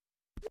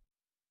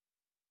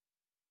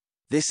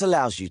 This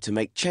allows you to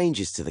make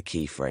changes to the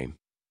keyframe.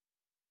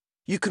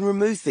 You can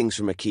remove things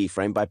from a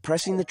keyframe by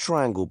pressing the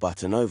triangle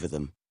button over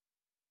them.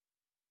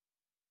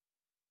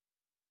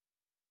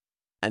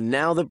 And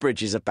now the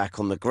bridges are back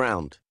on the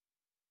ground.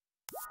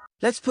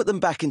 Let's put them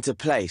back into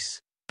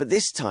place, but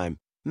this time,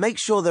 make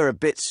sure they're a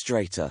bit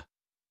straighter.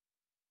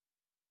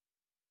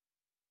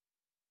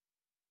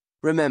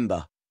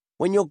 Remember,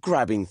 when you're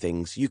grabbing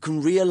things, you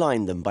can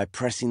realign them by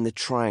pressing the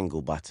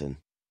triangle button.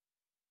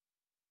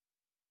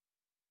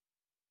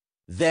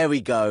 There we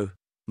go.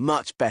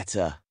 Much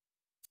better.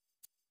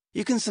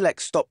 You can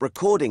select Stop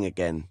Recording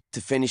again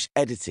to finish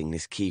editing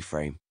this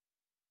keyframe.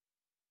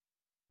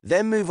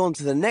 Then move on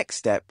to the next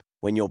step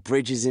when your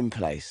bridge is in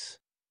place.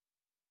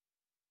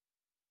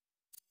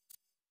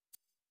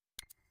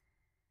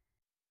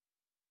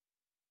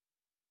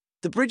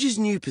 The bridge's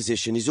new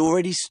position is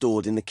already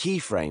stored in the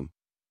keyframe,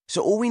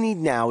 so all we need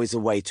now is a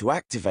way to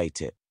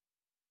activate it.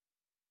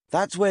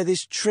 That's where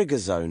this trigger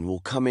zone will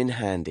come in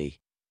handy.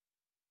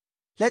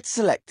 Let's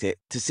select it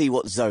to see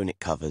what zone it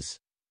covers.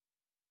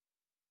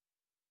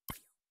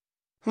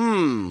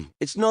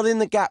 It's not in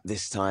the gap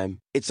this time.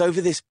 It's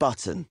over this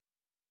button.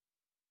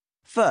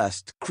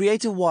 First,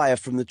 create a wire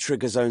from the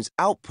trigger zone's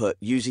output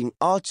using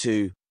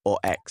R2 or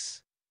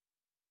X.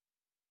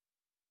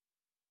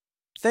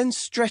 Then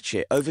stretch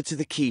it over to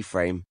the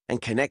keyframe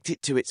and connect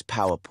it to its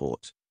power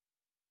port.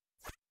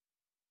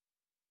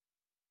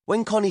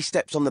 When Connie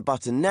steps on the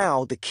button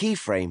now, the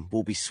keyframe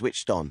will be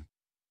switched on.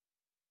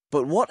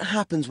 But what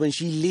happens when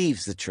she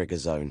leaves the trigger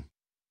zone?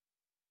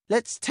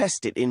 Let's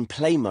test it in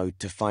play mode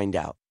to find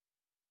out.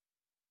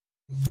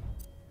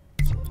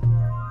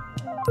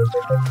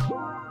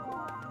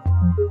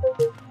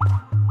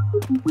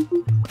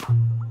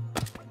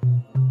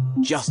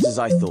 Just as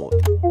I thought,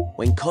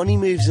 when Connie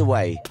moves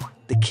away,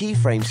 the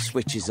keyframe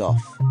switches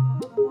off.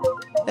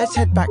 Let's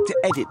head back to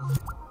edit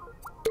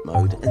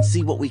mode and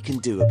see what we can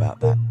do about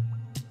that.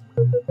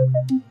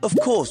 Of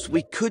course,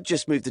 we could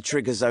just move the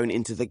trigger zone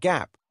into the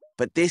gap,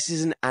 but this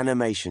is an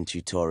animation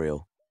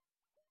tutorial.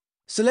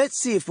 So let's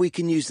see if we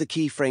can use the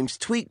keyframe's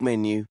tweak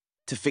menu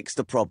to fix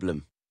the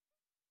problem.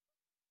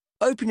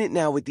 Open it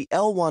now with the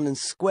L1 and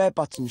square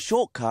button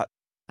shortcut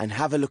and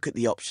have a look at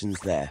the options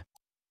there.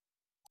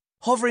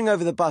 Hovering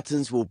over the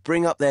buttons will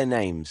bring up their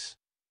names.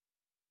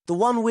 The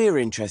one we're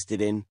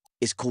interested in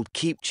is called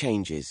Keep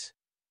Changes.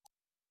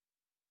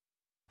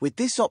 With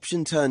this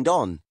option turned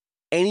on,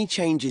 any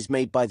changes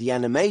made by the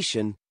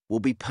animation will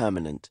be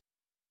permanent.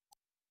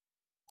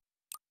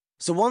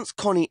 So once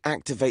Connie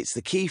activates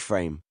the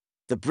keyframe,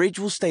 the bridge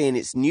will stay in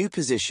its new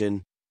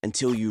position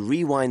until you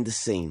rewind the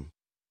scene.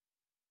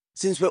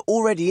 Since we're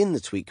already in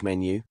the tweak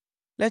menu,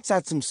 let's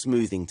add some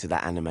smoothing to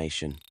that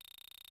animation.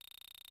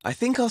 I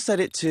think I'll set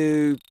it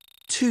to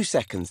 2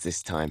 seconds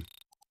this time.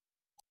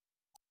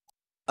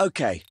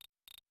 OK,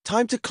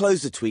 time to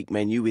close the tweak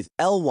menu with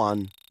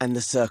L1 and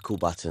the circle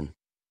button.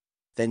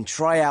 Then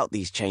try out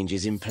these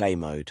changes in play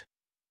mode.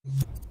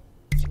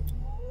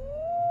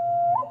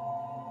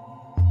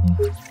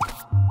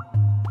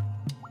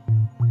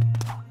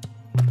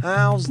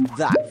 How's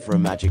that for a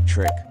magic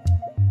trick?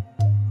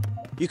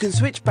 You can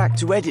switch back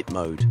to edit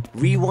mode,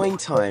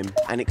 rewind time,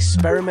 and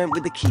experiment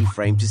with the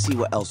keyframe to see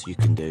what else you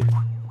can do.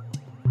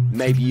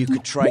 Maybe you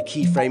could try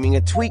keyframing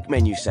a tweak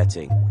menu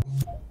setting,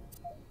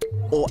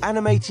 or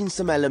animating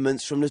some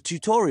elements from the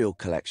tutorial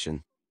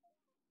collection.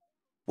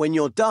 When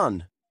you're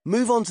done,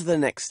 move on to the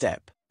next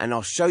step, and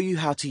I'll show you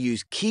how to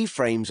use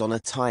keyframes on a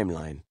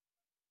timeline.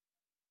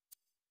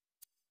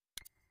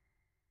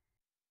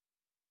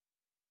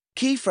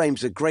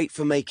 Keyframes are great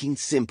for making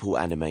simple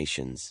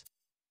animations.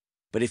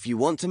 But if you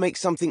want to make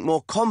something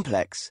more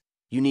complex,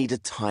 you need a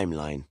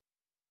timeline.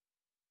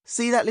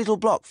 See that little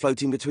block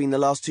floating between the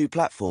last two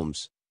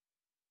platforms?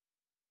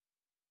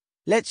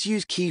 Let's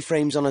use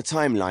keyframes on a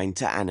timeline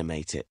to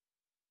animate it.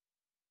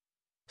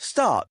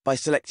 Start by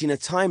selecting a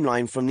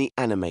timeline from the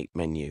Animate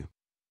menu.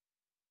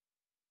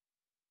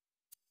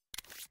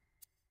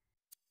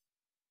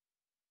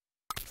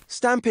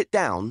 Stamp it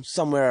down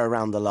somewhere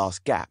around the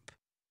last gap.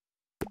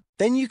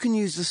 Then you can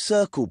use the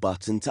circle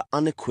button to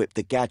unequip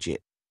the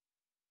gadget.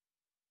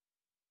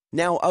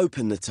 Now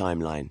open the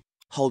timeline,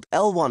 hold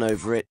L1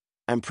 over it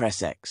and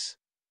press X.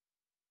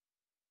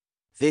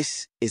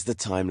 This is the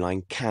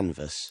timeline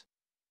canvas.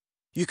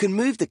 You can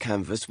move the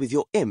canvas with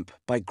your imp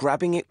by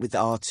grabbing it with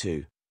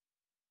R2.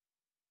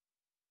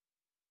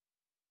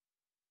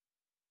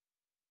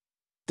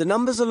 The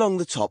numbers along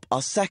the top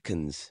are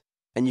seconds,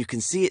 and you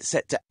can see it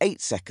set to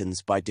 8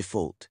 seconds by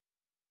default.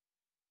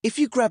 If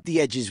you grab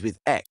the edges with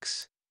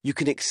X, you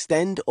can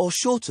extend or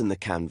shorten the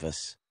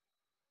canvas.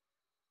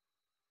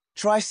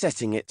 Try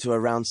setting it to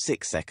around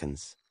 6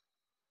 seconds.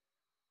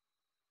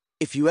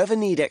 If you ever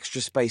need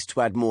extra space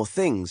to add more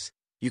things,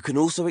 you can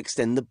also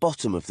extend the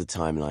bottom of the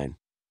timeline.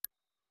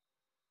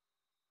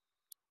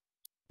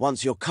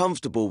 Once you're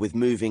comfortable with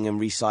moving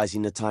and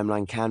resizing the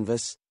timeline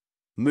canvas,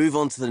 move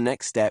on to the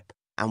next step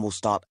and we'll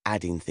start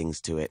adding things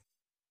to it.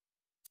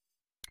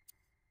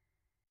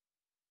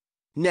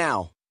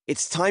 Now,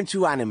 it's time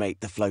to animate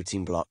the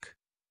floating block.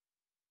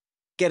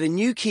 Get a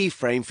new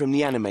keyframe from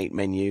the Animate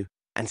menu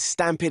and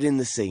stamp it in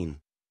the scene.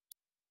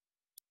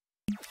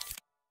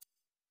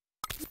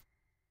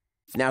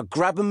 Now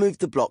grab and move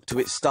the block to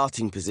its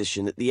starting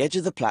position at the edge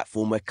of the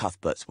platform where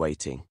Cuthbert's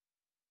waiting.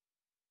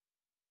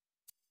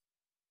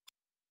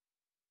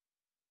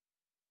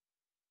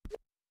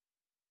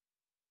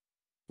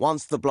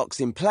 Once the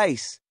block's in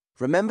place,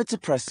 remember to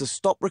press the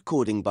Stop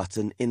Recording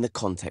button in the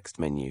Context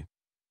menu.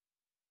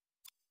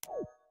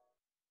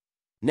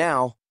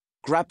 Now,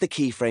 grab the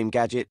keyframe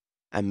gadget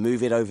and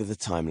move it over the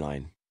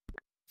timeline.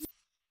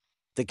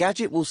 The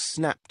gadget will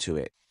snap to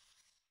it.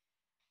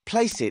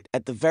 Place it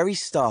at the very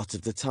start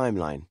of the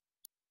timeline.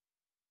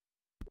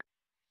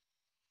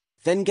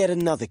 Then get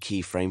another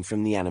keyframe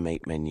from the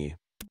Animate menu.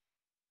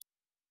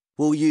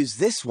 We'll use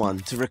this one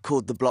to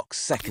record the block's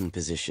second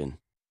position.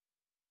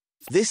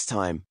 This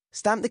time,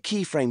 stamp the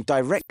keyframe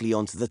directly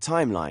onto the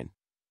timeline.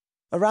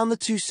 Around the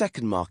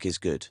 2-second mark is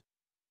good,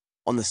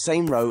 on the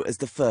same row as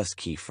the first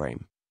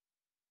keyframe.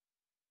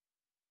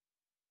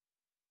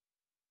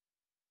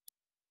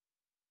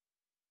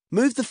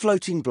 Move the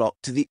floating block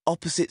to the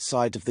opposite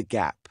side of the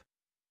gap.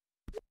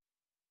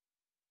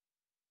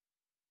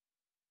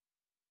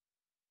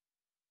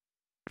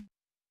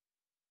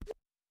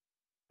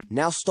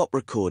 Now stop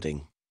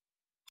recording.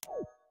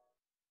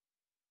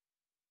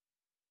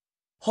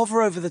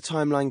 Hover over the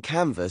timeline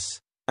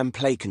canvas and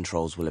play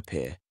controls will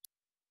appear.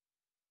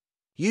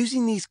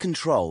 Using these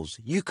controls,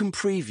 you can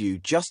preview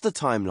just the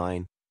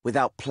timeline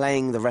without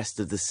playing the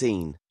rest of the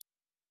scene.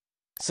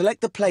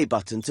 Select the play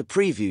button to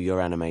preview your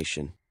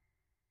animation.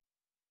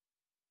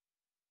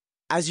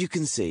 As you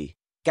can see,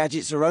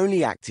 gadgets are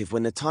only active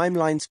when the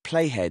timeline's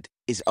playhead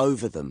is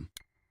over them.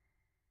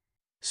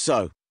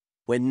 So,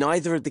 when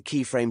neither of the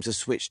keyframes are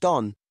switched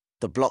on,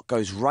 the block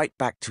goes right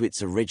back to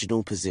its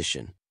original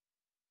position.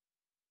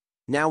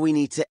 Now we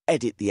need to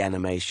edit the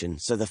animation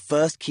so the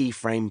first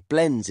keyframe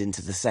blends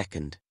into the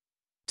second.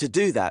 To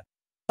do that,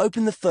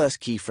 open the first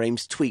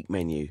keyframe's tweak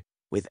menu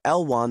with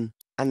L1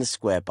 and the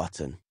square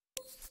button.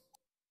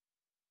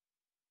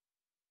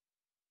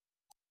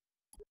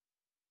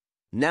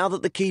 Now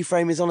that the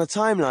keyframe is on a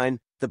timeline,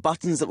 the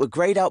buttons that were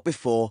grayed out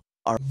before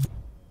are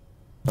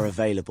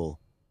available.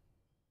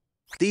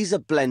 These are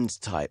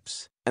blend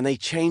types, and they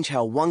change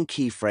how one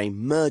keyframe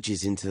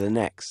merges into the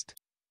next.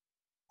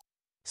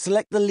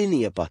 Select the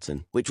linear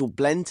button, which will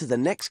blend to the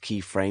next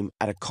keyframe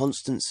at a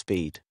constant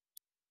speed.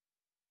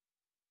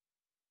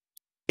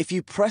 If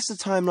you press the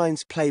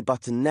timeline's play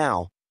button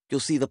now, you'll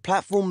see the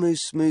platform move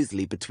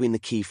smoothly between the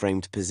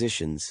keyframed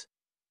positions.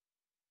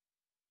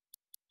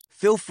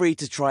 Feel free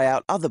to try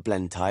out other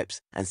blend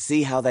types and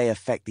see how they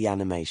affect the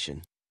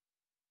animation.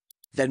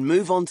 Then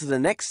move on to the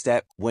next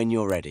step when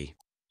you're ready.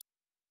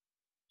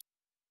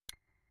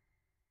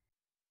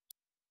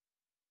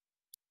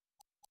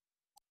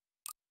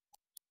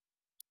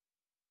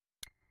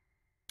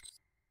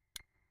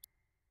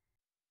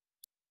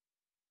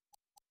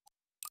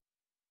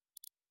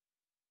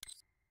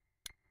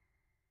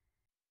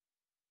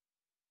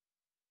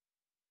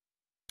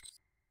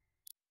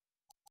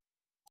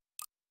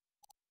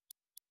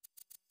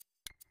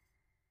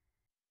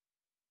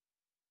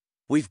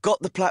 We've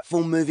got the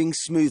platform moving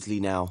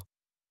smoothly now,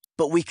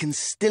 but we can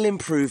still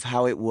improve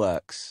how it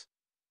works.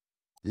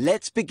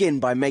 Let's begin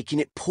by making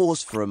it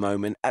pause for a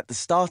moment at the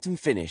start and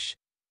finish,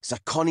 so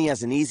Connie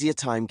has an easier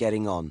time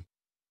getting on.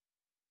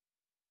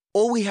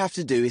 All we have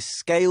to do is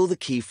scale the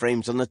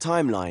keyframes on the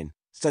timeline,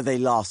 so they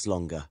last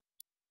longer.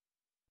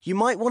 You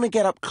might want to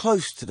get up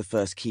close to the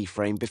first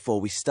keyframe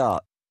before we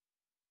start.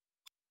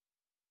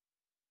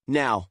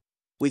 Now,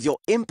 with your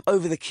imp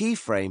over the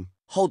keyframe,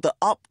 hold the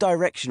up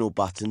directional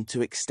button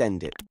to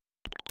extend it.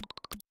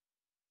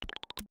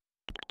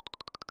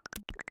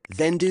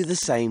 Then do the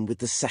same with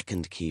the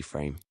second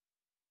keyframe.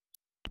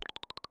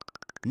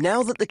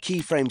 Now that the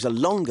keyframes are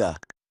longer,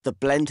 the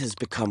blend has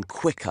become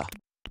quicker.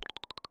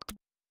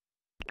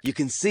 You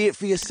can see it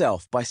for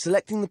yourself by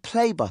selecting the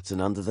play button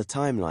under the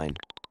timeline.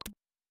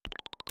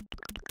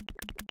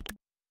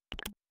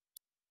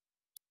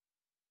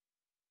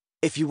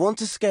 If you want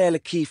to scale a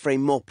keyframe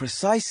more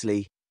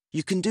precisely,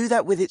 you can do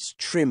that with its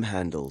trim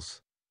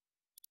handles.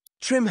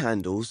 Trim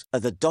handles are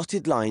the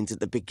dotted lines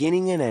at the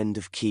beginning and end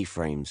of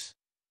keyframes.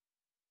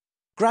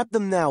 Grab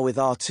them now with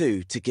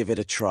R2 to give it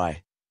a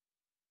try.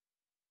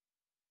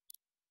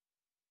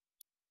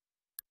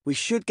 We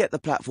should get the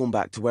platform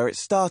back to where it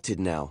started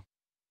now,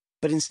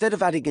 but instead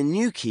of adding a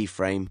new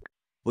keyframe,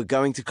 we're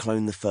going to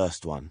clone the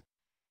first one.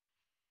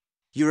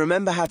 You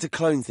remember how to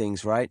clone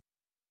things, right?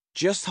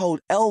 Just hold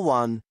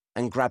L1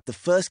 and grab the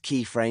first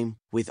keyframe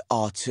with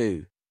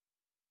R2.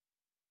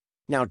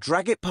 Now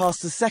drag it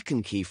past the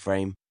second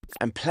keyframe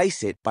and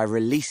place it by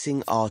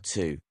releasing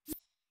R2.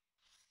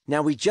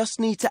 Now we just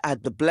need to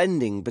add the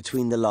blending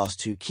between the last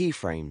two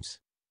keyframes.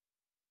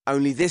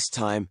 Only this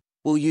time,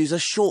 we'll use a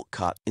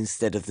shortcut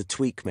instead of the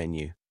tweak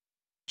menu.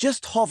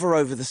 Just hover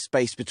over the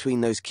space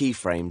between those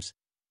keyframes,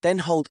 then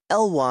hold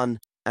L1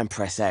 and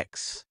press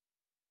X.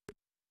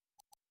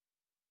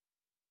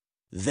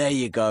 There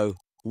you go,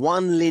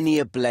 one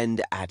linear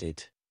blend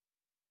added.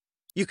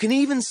 You can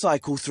even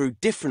cycle through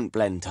different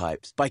blend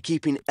types by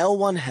keeping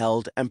L1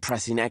 held and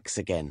pressing X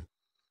again.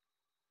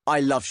 I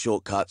love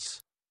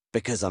shortcuts,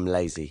 because I'm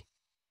lazy.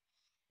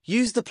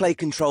 Use the play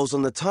controls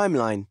on the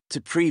timeline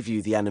to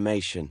preview the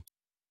animation.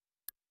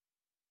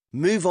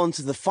 Move on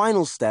to the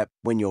final step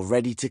when you're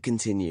ready to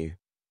continue.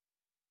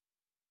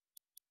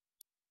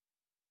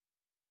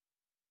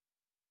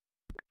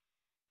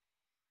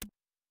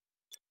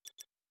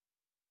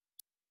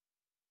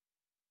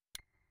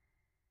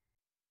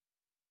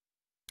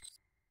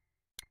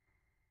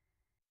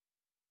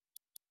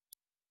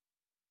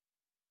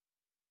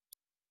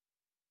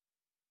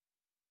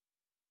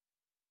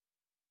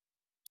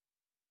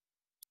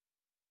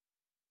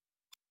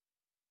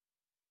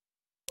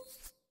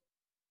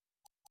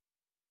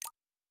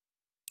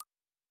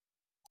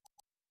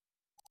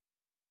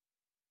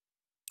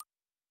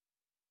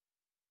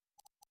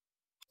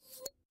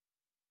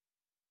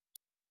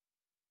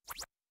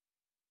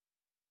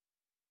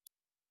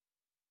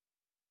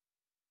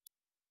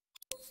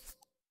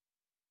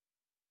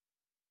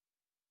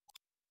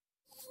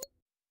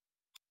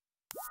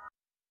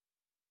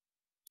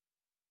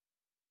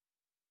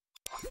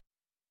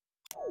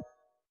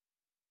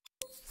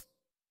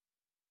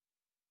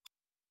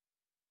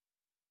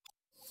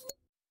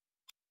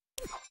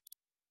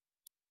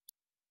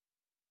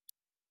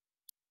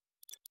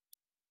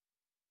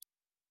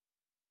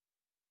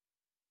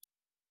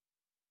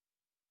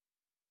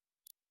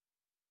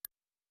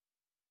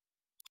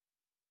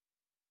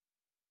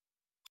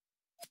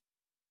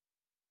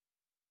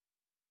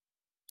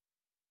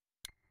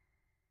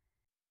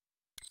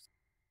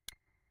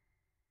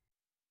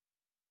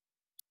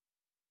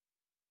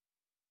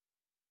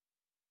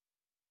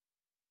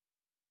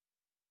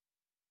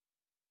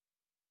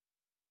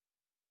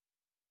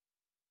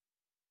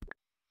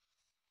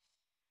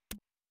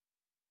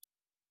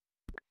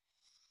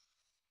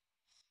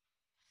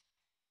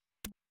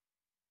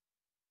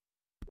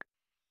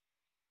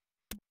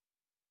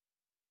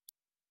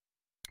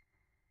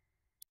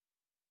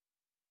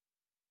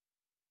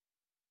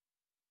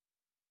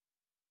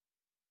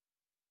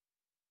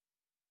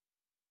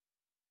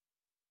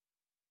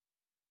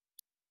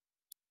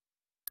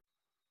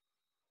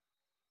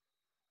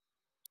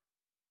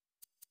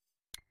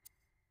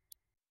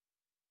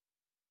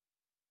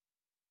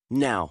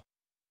 Now,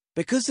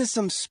 because there's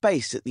some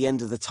space at the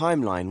end of the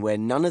timeline where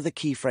none of the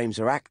keyframes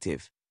are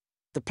active,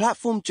 the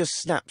platform just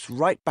snaps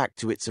right back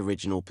to its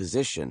original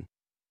position.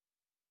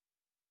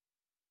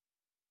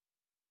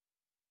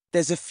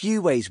 There's a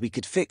few ways we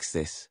could fix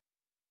this.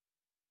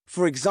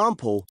 For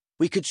example,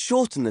 we could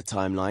shorten the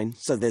timeline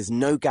so there's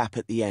no gap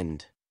at the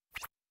end.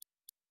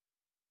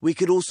 We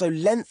could also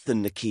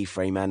lengthen the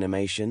keyframe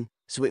animation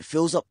so it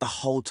fills up the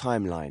whole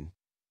timeline.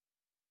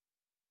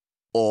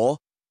 Or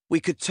we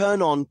could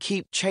turn on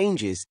Keep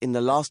Changes in the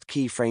last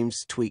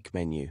keyframes tweak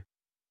menu.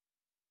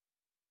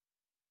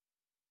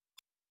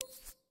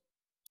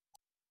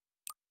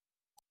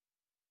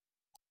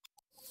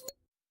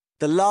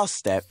 The last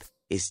step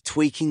is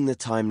tweaking the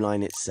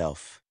timeline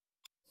itself.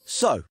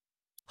 So,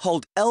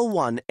 hold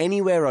L1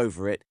 anywhere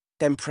over it,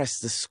 then press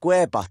the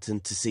square button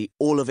to see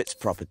all of its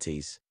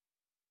properties.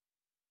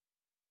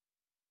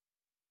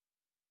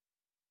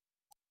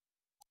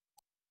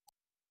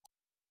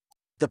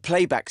 The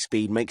playback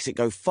speed makes it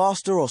go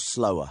faster or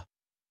slower.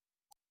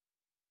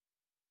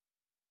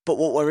 But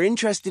what we're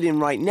interested in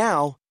right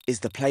now is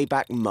the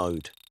playback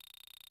mode.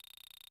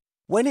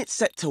 When it's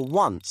set to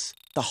once,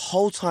 the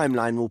whole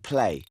timeline will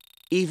play,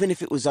 even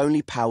if it was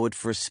only powered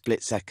for a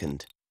split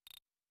second.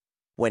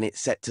 When it's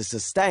set to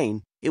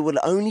sustain, it will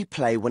only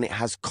play when it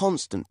has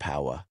constant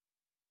power.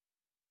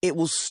 It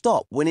will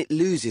stop when it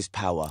loses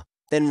power,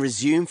 then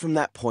resume from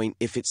that point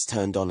if it's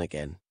turned on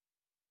again.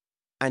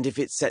 And if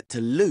it's set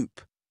to loop,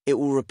 it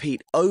will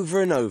repeat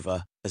over and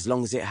over as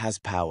long as it has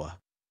power.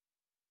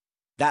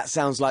 That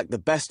sounds like the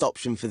best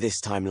option for this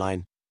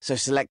timeline, so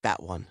select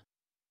that one.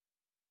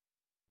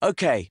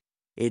 Okay,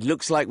 it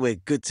looks like we're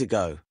good to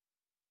go.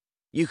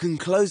 You can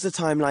close the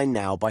timeline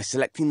now by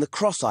selecting the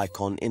cross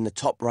icon in the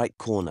top right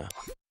corner.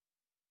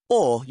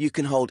 Or you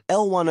can hold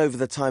L1 over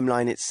the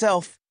timeline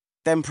itself,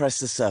 then press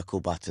the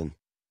circle button.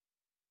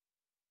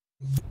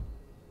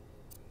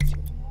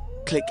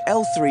 Click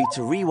L3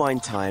 to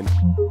rewind time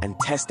and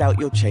test out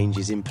your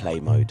changes in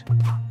play mode.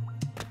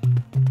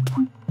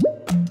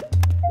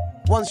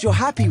 Once you're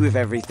happy with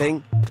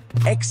everything,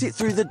 exit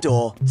through the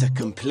door to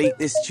complete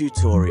this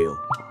tutorial.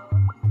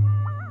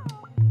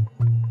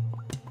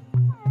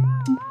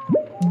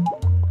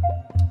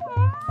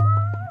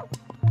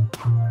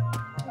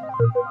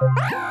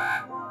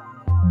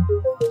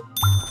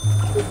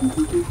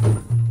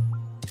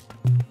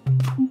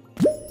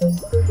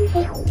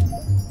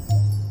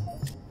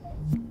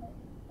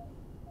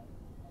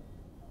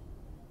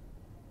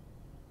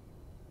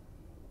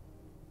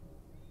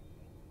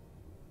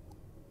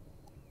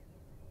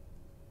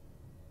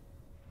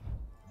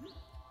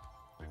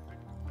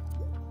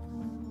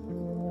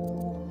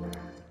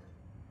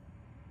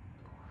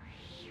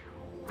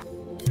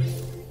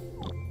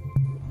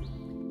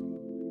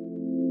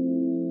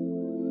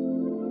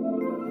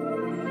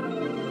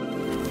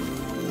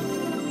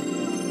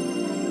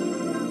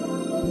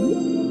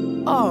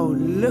 Oh,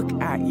 look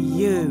at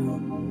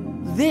you.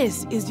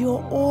 This is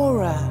your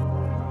aura.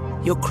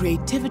 Your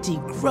creativity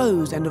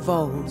grows and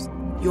evolves.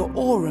 Your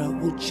aura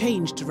will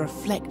change to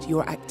reflect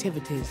your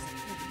activities.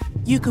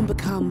 You can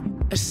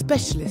become a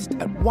specialist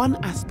at one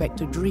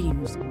aspect of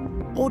dreams,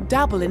 or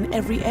dabble in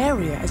every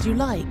area as you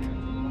like.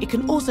 It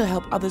can also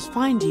help others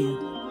find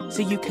you,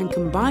 so you can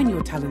combine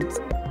your talents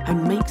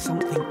and make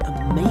something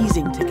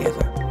amazing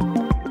together.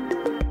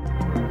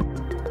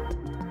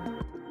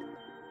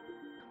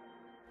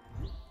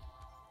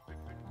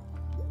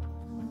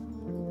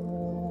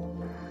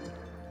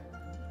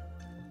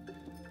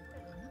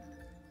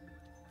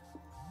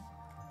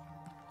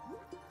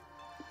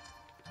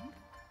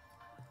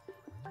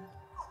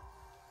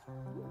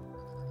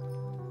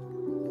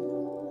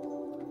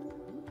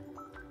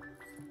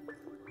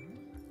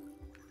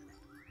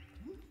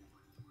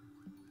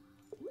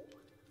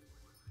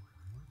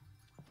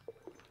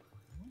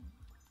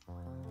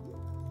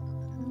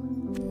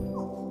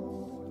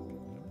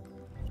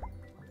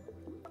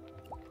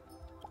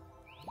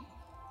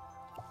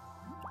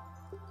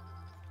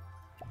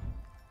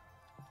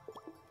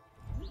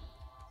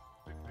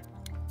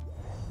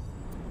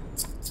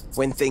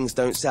 When things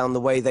don't sound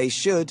the way they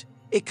should,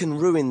 it can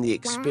ruin the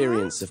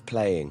experience of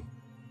playing.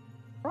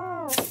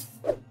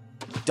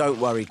 Don't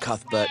worry,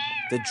 Cuthbert.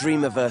 The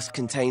Dreamiverse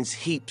contains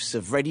heaps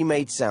of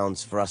ready-made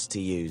sounds for us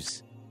to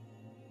use.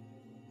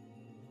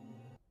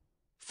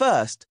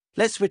 First,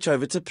 let's switch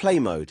over to play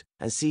mode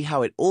and see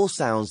how it all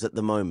sounds at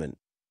the moment.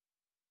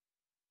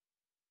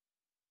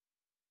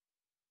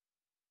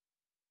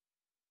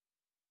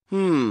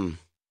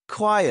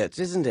 Quiet,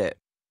 isn't it?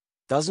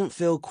 Doesn't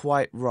feel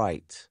quite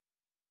right.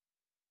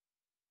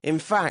 In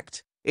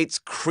fact, it's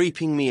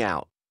creeping me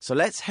out, so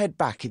let's head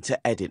back into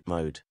edit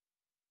mode.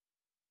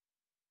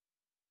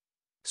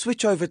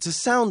 Switch over to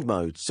sound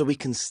mode so we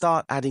can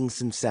start adding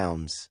some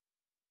sounds.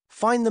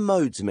 Find the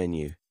modes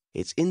menu.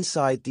 It's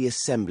inside the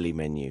assembly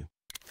menu.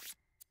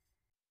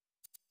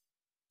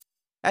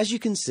 As you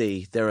can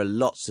see, there are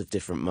lots of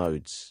different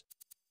modes.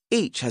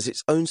 Each has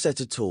its own set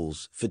of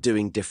tools for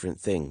doing different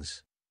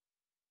things.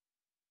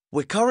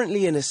 We're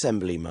currently in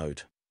assembly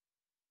mode.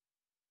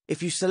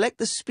 If you select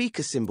the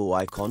speaker symbol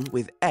icon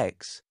with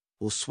X,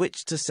 we'll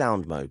switch to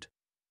sound mode.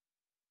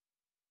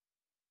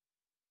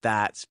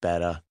 That's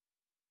better.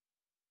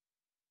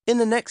 In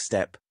the next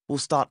step, we'll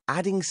start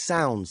adding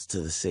sounds to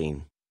the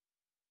scene.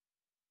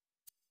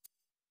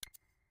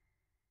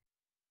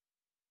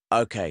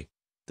 Okay,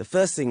 the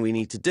first thing we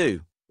need to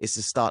do is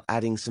to start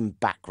adding some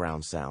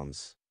background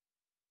sounds.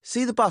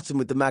 See the button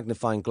with the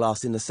magnifying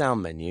glass in the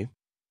sound menu?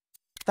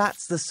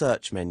 That's the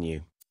search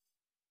menu.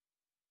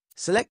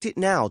 Select it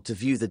now to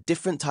view the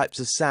different types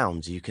of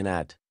sounds you can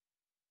add.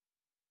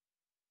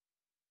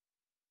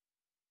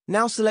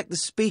 Now select the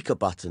speaker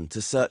button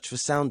to search for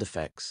sound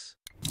effects.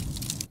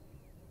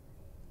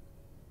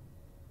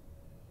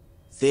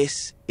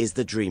 This is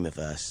the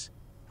Dreamiverse,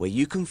 where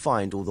you can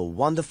find all the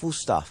wonderful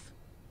stuff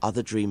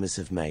other dreamers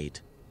have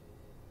made.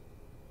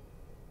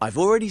 I've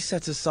already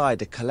set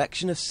aside a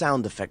collection of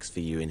sound effects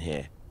for you in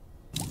here.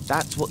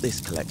 That's what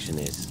this collection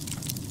is.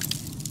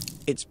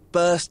 It's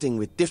bursting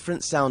with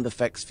different sound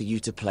effects for you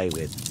to play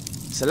with.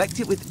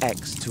 Select it with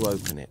X to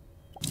open it.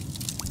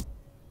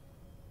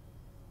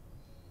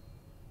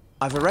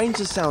 I've arranged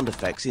the sound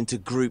effects into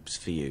groups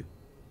for you.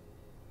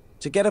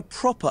 To get a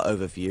proper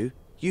overview,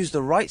 use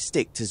the right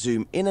stick to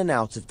zoom in and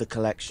out of the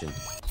collection.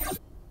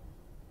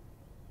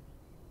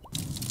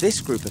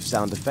 This group of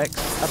sound effects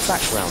are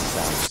background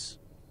sounds.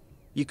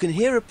 You can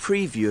hear a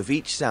preview of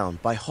each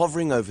sound by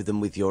hovering over them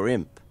with your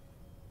imp.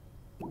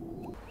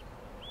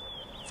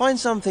 Find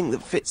something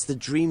that fits the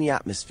dreamy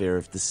atmosphere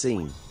of the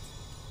scene.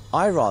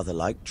 I rather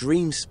like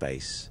dream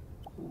space.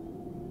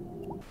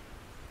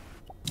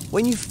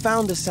 When you've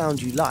found a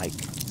sound you like,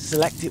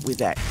 select it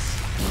with X.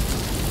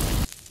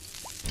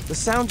 The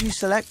sound you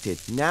selected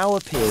now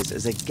appears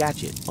as a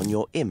gadget on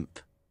your imp.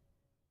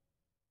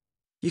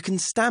 You can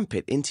stamp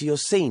it into your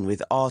scene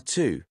with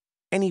R2,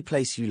 any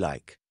place you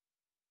like.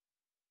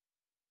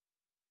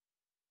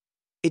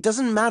 It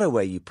doesn't matter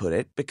where you put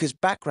it because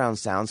background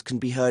sounds can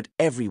be heard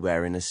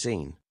everywhere in a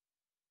scene.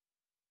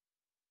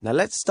 Now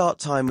let's start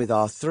time with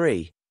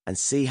R3 and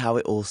see how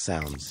it all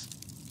sounds.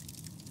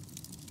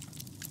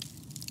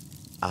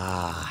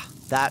 Ah,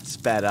 that's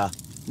better.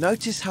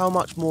 Notice how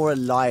much more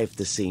alive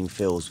the scene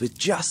feels with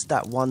just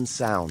that one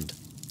sound.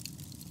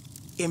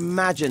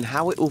 Imagine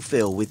how it will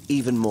feel with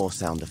even more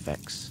sound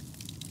effects.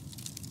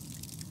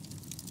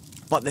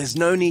 But there's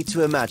no need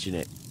to imagine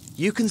it.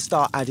 You can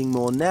start adding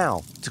more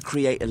now to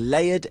create a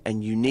layered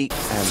and unique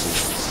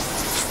ambience.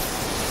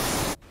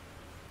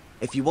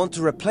 If you want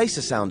to replace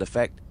a sound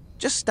effect,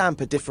 just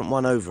stamp a different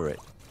one over it.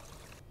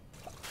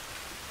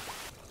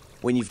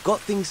 When you've got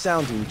things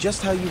sounding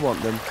just how you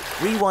want them,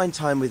 rewind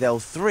time with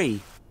L3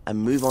 and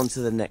move on to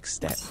the next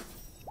step.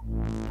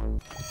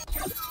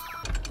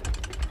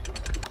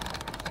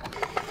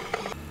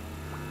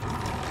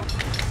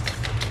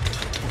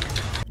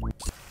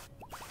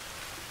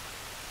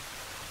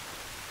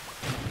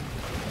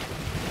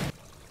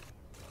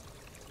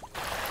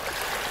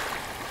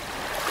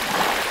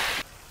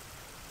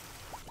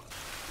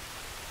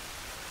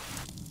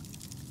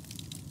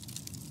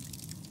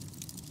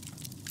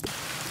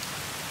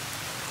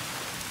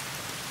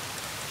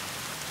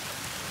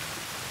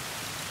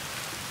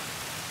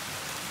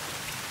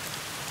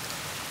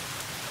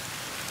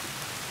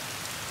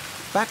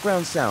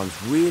 Background sounds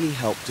really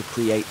help to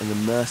create an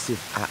immersive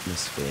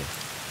atmosphere.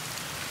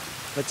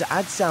 But to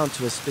add sound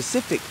to a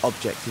specific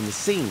object in the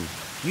scene,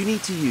 you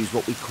need to use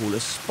what we call a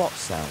spot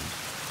sound.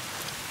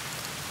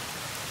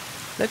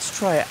 Let's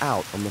try it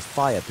out on the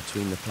fire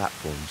between the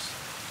platforms.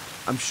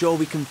 I'm sure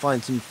we can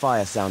find some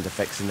fire sound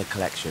effects in the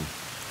collection.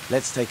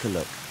 Let's take a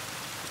look.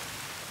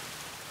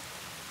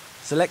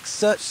 Select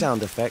Search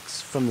Sound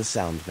Effects from the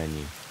sound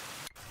menu.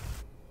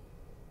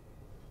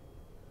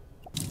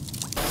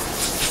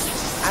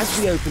 As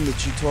we open the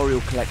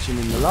tutorial collection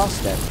in the last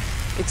step,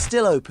 it's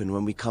still open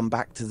when we come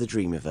back to the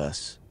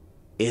Dreamiverse.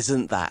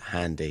 Isn't that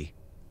handy?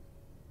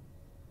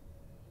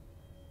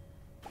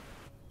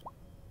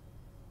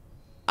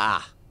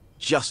 Ah,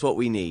 just what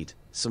we need,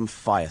 some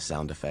fire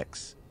sound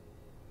effects.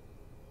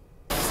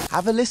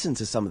 Have a listen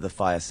to some of the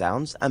fire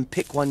sounds and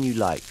pick one you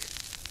like.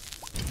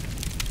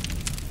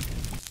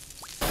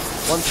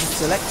 Once you've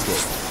selected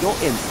it, your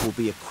imp will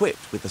be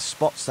equipped with a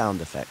spot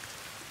sound effect.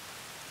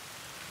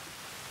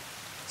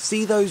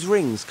 See those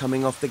rings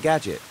coming off the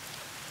gadget?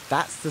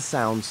 That's the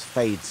sound's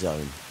fade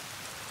zone.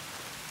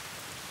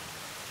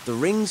 The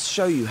rings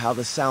show you how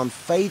the sound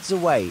fades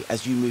away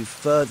as you move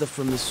further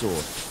from the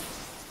source.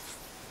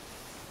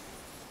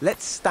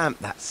 Let's stamp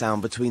that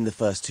sound between the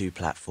first two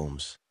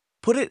platforms.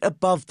 Put it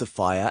above the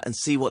fire and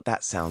see what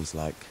that sounds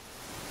like.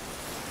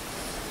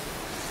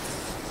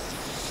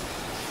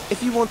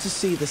 If you want to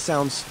see the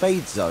sound's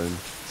fade zone,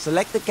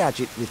 select the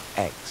gadget with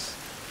X.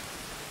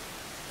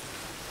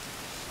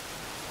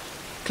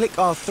 Click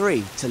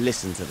R3 to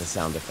listen to the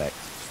sound effect.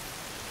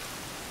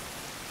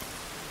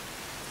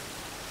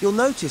 You'll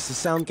notice the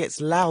sound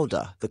gets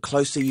louder the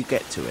closer you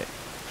get to it.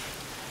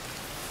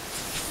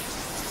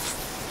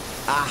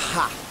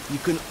 Aha! You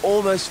can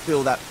almost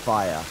feel that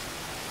fire.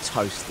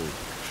 Toasty.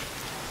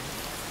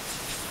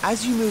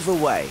 As you move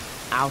away,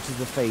 out of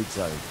the fade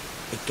zone,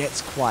 it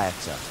gets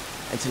quieter.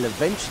 until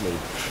eventually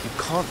you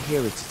can't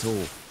hear it at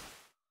all.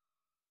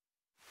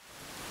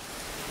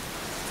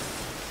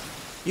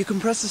 You can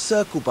press the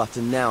circle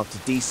button now to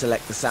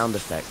deselect the sound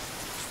effect.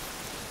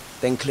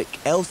 Then click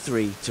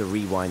L3 to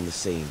rewind the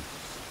scene.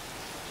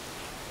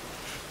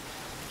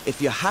 If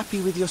you're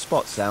happy with your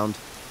spot sound,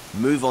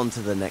 move on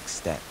to the next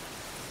step.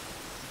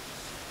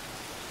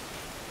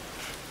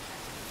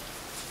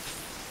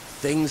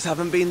 Things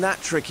haven't been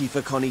that tricky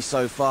for Connie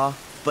so far,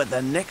 but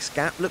the next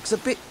gap looks a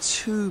bit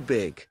too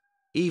big,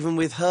 even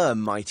with her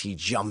mighty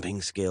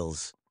jumping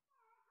skills.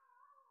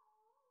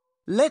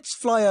 Let's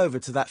fly over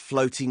to that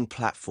floating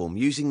platform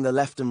using the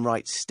left and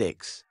right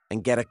sticks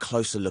and get a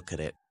closer look at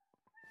it.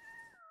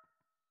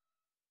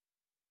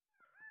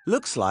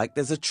 Looks like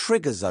there's a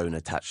trigger zone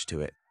attached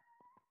to it.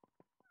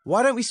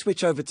 Why don't we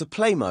switch over to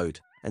play mode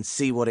and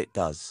see what it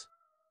does?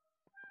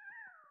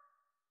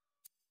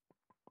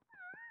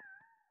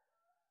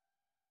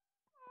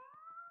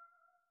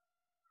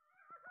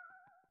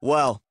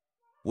 Well,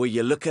 will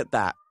you look at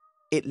that?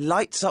 It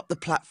lights up the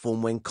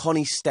platform when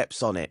Connie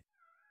steps on it.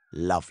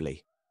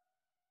 Lovely.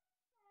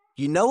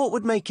 You know what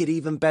would make it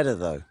even better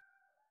though?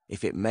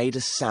 If it made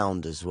a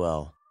sound as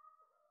well.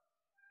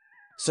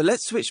 So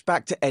let's switch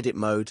back to edit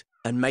mode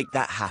and make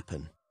that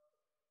happen.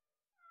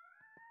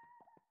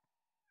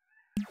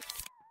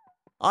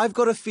 I've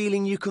got a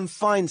feeling you can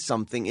find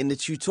something in the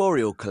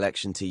tutorial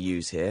collection to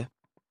use here.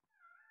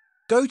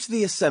 Go to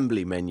the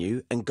assembly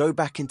menu and go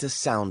back into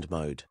sound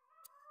mode.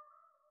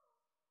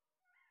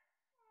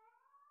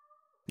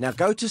 Now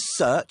go to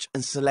search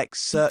and select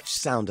search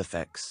sound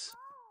effects.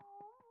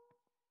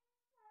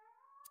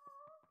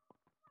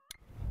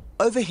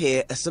 Over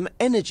here are some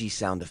energy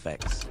sound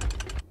effects.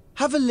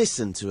 Have a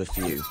listen to a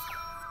few.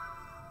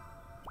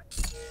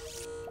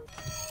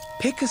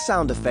 Pick a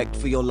sound effect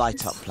for your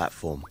light-up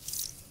platform.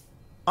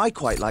 I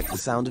quite like the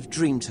sound of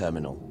Dream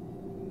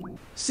Terminal.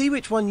 See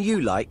which one you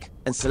like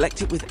and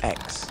select it with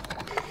X.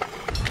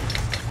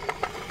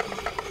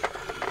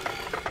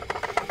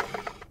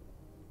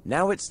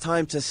 Now it's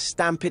time to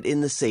stamp it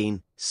in the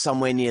scene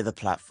somewhere near the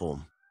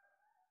platform.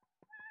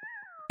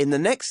 In the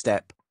next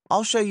step,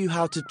 I'll show you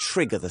how to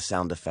trigger the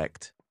sound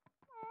effect.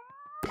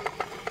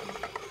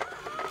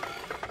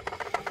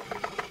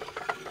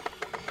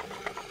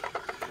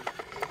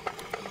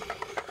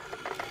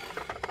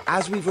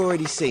 As we've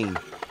already seen,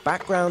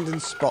 background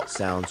and spot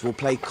sounds will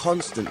play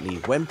constantly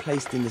when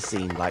placed in the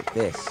scene like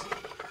this.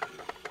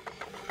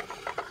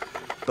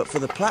 But for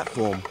the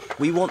platform,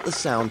 we want the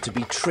sound to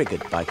be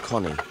triggered by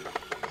Connie.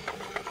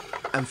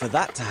 And for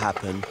that to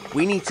happen,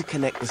 we need to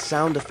connect the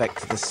sound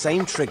effect to the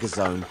same trigger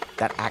zone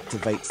that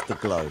activates the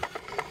glow.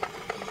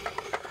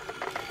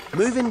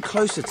 Move in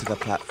closer to the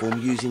platform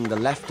using the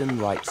left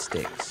and right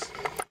sticks.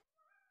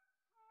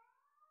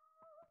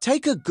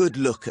 Take a good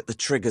look at the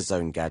trigger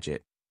zone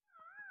gadget.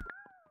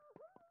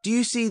 Do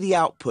you see the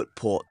output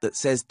port that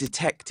says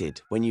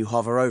detected when you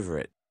hover over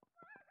it?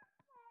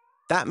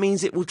 That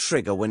means it will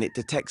trigger when it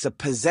detects a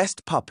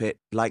possessed puppet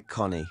like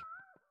Connie.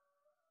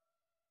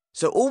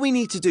 So all we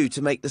need to do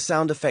to make the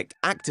sound effect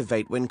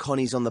activate when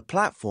Connie's on the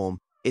platform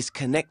is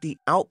connect the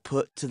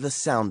output to the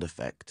sound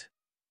effect.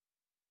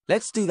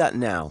 Let's do that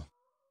now.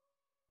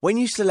 When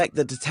you select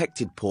the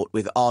detected port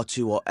with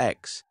R2 or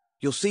X,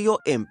 you'll see your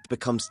imp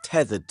becomes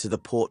tethered to the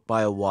port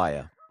by a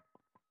wire.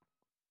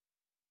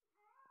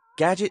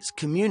 Gadgets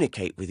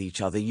communicate with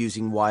each other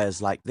using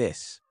wires like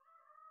this.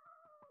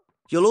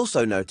 You'll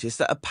also notice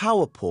that a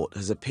power port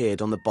has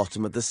appeared on the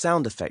bottom of the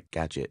sound effect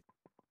gadget.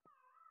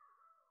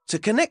 To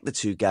connect the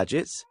two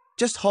gadgets,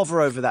 just hover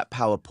over that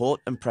power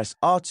port and press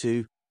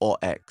R2 or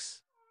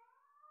X.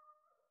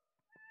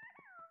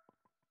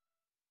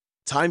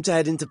 Time to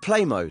head into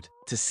play mode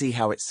to see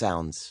how it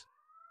sounds.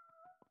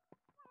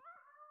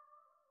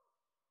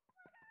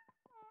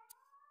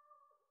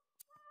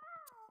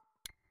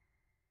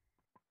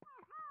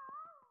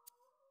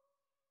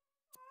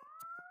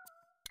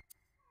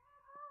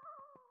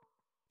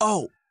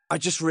 Oh, I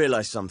just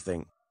realized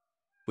something.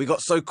 We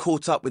got so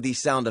caught up with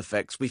these sound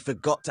effects, we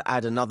forgot to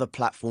add another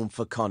platform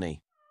for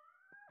Connie.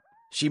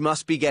 She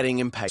must be getting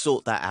impatient.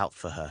 Sort that out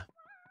for her.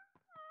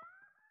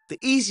 The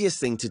easiest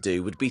thing to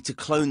do would be to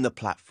clone the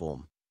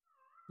platform.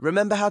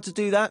 Remember how to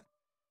do that?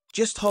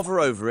 Just hover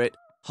over it,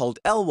 hold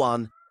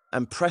L1,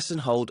 and press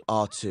and hold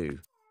R2.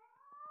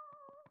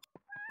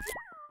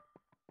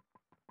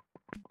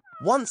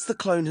 Once the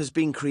clone has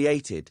been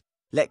created,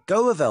 let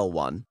go of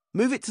L1,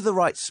 move it to the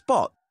right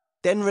spot,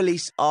 then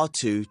release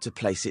R2 to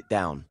place it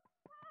down.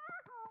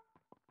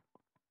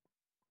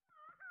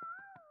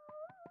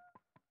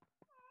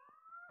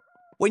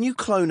 When you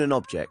clone an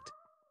object,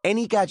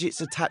 any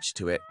gadgets attached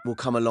to it will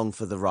come along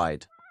for the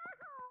ride.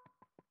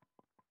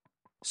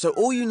 So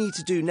all you need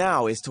to do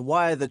now is to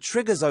wire the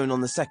trigger zone on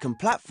the second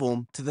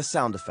platform to the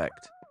sound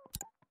effect.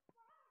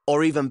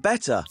 Or even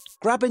better,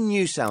 grab a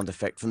new sound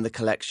effect from the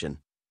collection,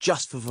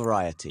 just for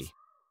variety.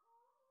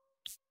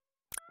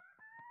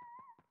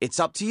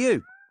 It's up to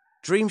you.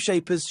 Dream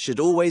shapers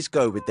should always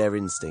go with their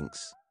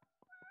instincts.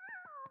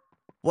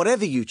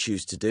 Whatever you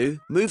choose to do,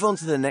 move on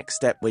to the next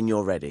step when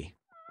you're ready.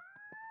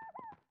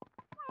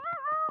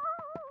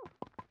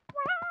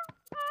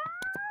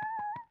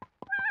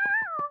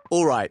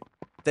 All right,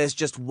 there's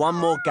just one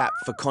more gap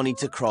for Connie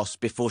to cross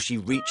before she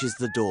reaches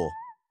the door.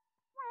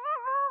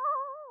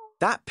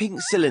 That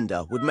pink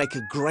cylinder would make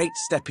a great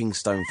stepping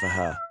stone for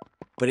her,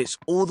 but it's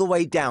all the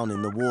way down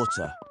in the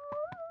water.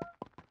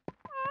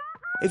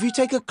 If you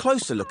take a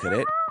closer look at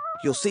it,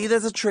 you'll see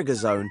there's a trigger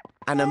zone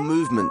and a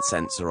movement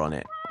sensor on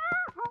it.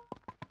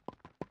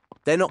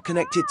 They're not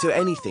connected to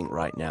anything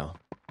right now.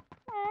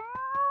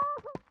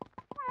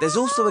 There's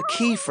also a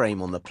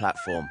keyframe on the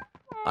platform.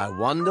 I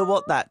wonder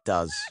what that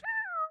does.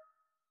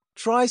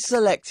 Try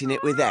selecting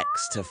it with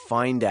X to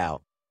find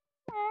out.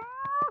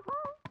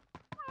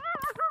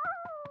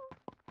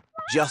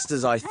 Just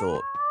as I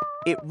thought,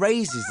 it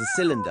raises the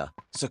cylinder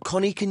so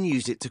Connie can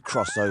use it to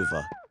cross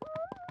over.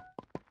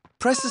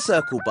 Press the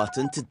circle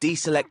button to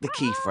deselect the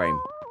keyframe.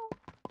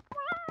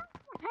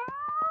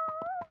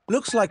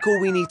 Looks like all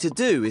we need to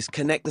do is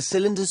connect the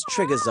cylinder's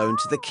trigger zone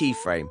to the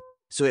keyframe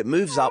so it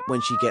moves up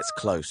when she gets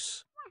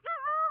close.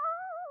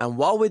 And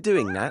while we're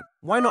doing that,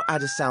 why not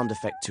add a sound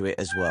effect to it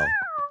as well?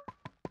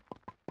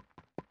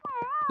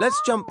 Let's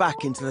jump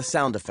back into the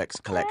sound effects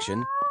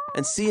collection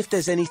and see if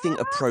there's anything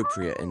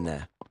appropriate in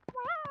there.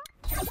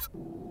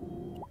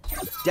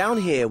 Down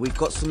here we've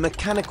got some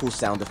mechanical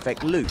sound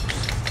effect loops.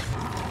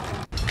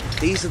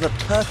 These are the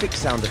perfect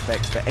sound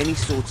effects for any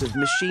sort of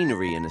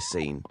machinery in a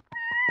scene.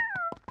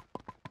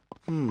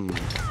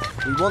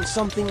 We want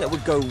something that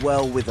would go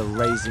well with a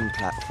raising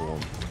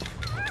platform.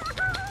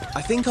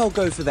 I think I'll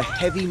go for the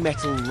heavy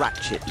metal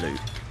ratchet loop.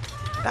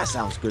 That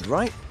sounds good,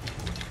 right?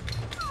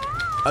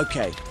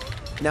 Okay,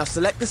 now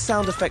select the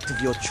sound effect of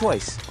your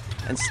choice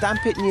and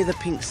stamp it near the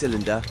pink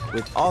cylinder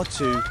with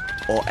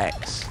R2 or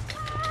X.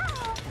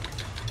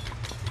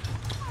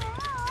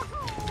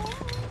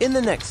 In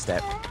the next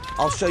step,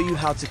 I'll show you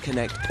how to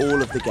connect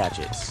all of the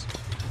gadgets.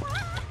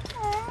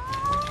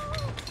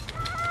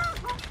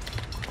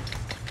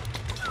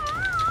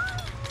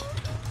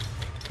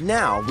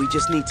 Now we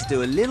just need to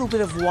do a little bit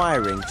of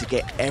wiring to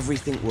get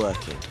everything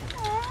working.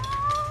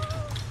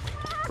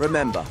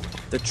 Remember,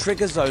 the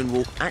trigger zone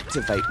will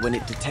activate when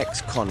it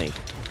detects Connie,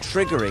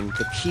 triggering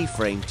the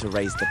keyframe to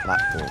raise the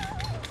platform.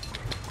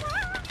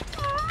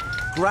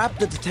 Grab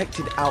the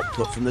detected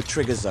output from the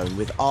trigger zone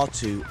with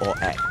R2 or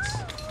X.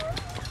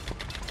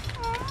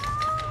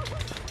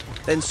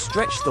 Then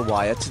stretch the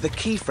wire to the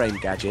keyframe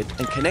gadget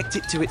and connect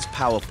it to its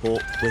power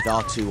port with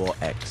R2 or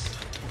X.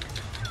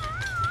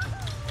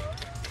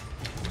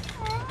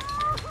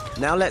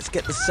 Now let's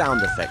get the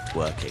sound effect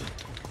working.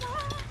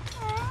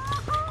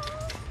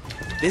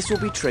 This will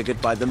be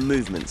triggered by the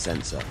movement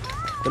sensor.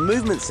 The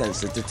movement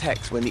sensor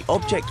detects when the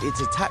object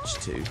it's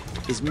attached to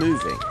is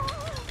moving.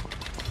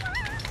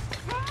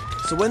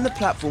 So when the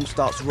platform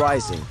starts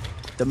rising,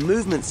 the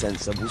movement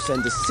sensor will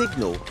send a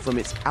signal from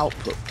its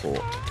output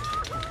port.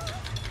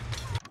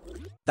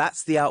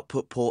 That's the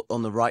output port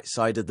on the right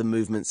side of the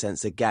movement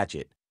sensor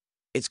gadget.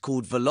 It's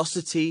called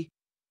velocity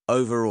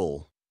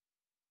overall.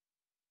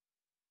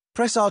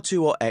 Press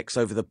R2 or X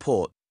over the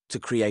port to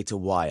create a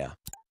wire.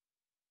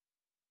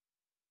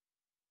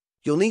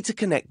 You'll need to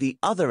connect the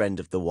other end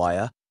of the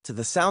wire to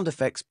the sound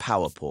effects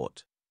power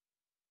port.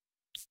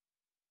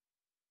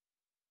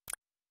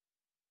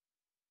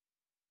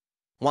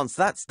 Once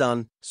that's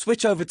done,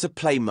 switch over to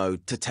play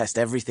mode to test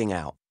everything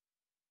out.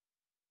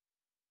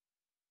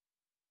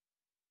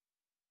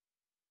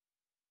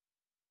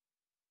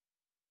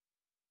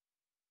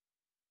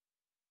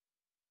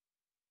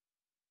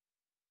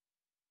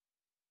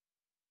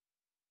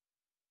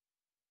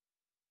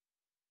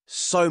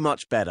 So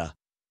much better.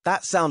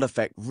 That sound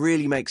effect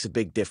really makes a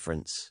big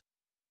difference.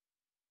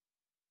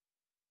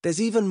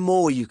 There's even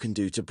more you can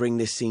do to bring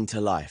this scene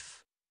to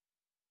life.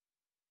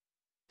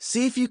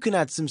 See if you can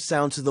add some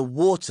sound to the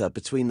water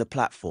between the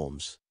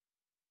platforms.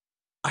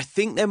 I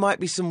think there might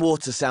be some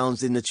water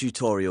sounds in the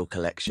tutorial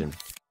collection.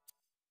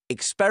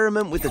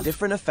 Experiment with the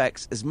different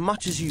effects as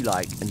much as you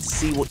like and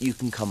see what you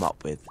can come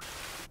up with.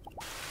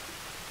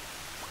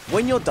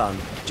 When you're done,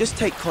 just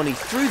take Connie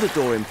through the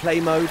door in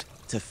play mode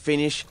to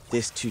finish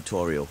this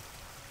tutorial.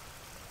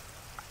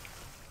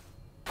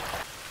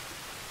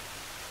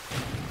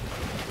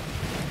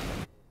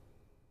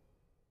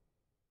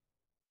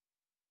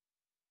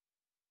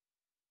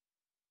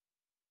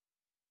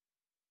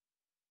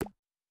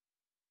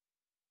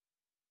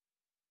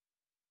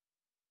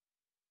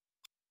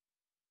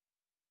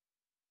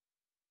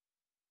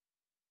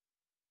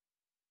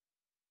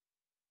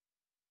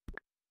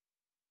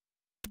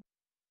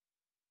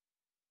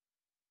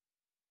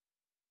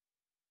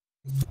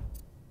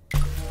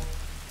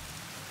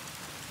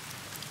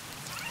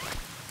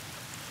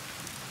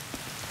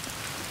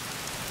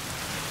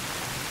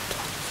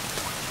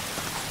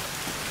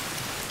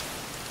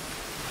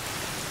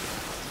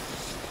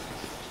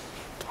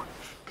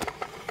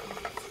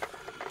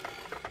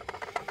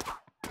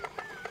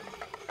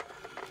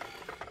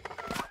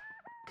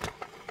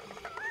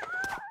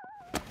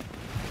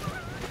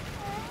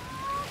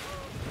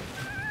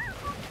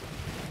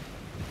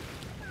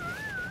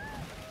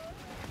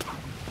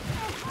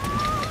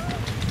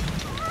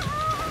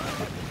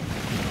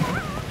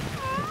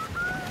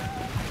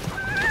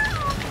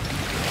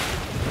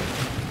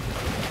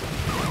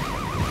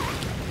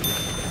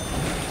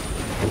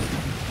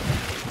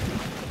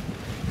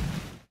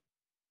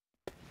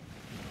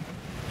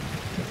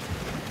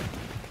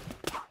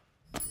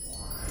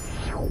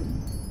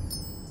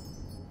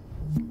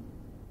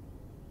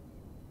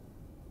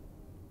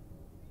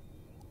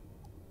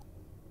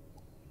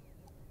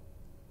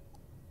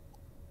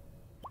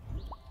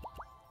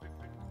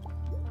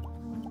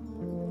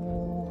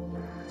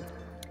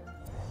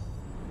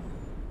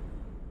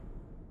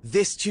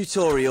 This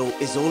tutorial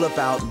is all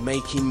about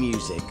making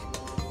music.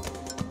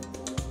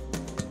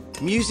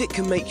 Music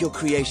can make your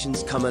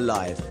creations come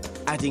alive,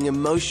 adding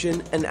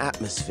emotion and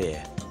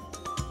atmosphere.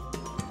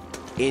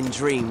 In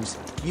Dreams,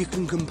 you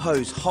can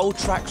compose whole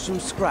tracks from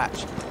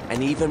scratch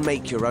and even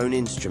make your own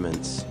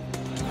instruments.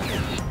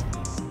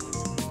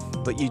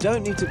 But you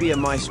don't need to be a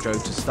maestro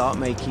to start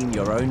making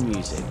your own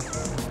music.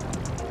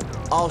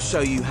 I'll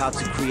show you how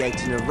to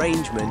create an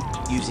arrangement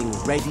using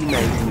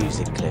ready-made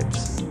music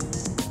clips.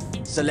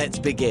 So let's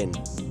begin.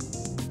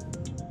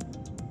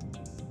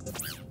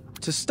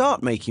 To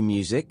start making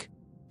music,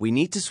 we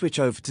need to switch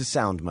over to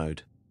sound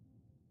mode.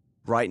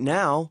 Right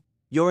now,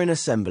 you're in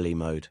assembly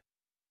mode.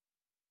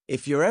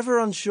 If you're ever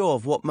unsure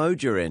of what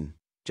mode you're in,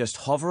 just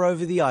hover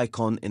over the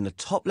icon in the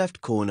top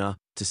left corner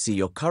to see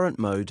your current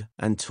mode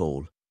and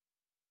tool.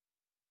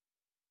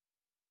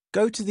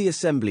 Go to the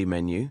Assembly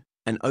menu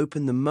and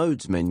open the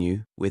Modes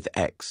menu with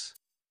X.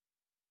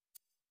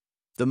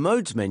 The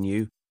Modes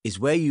menu is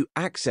where you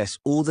access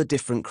all the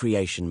different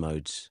creation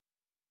modes.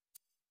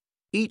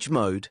 Each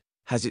mode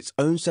has its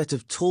own set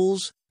of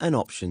tools and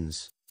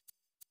options.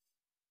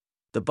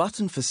 The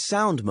button for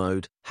Sound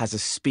mode has a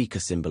speaker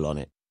symbol on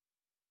it.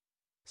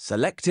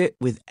 Select it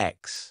with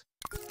X.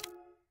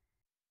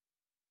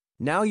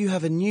 Now you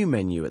have a new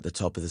menu at the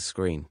top of the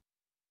screen.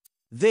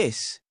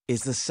 This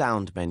is the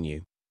Sound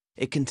menu.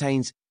 It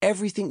contains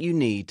everything you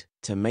need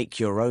to make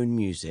your own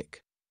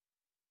music.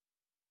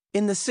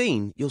 In the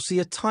scene, you'll see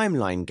a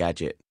timeline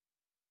gadget.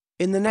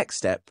 In the next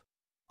step,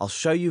 I'll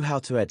show you how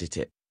to edit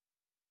it.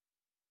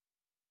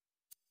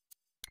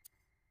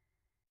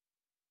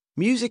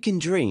 Music in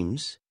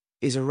Dreams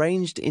is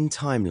arranged in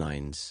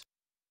timelines.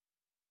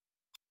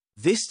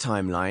 This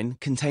timeline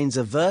contains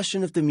a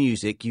version of the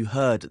music you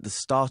heard at the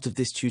start of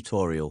this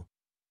tutorial.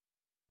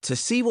 To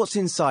see what's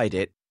inside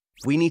it,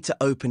 we need to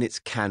open its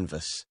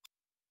canvas.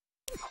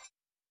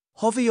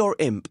 Hover your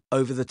imp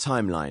over the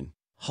timeline,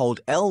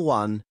 hold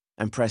L1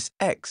 and press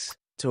X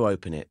to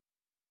open it.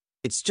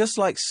 It's just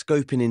like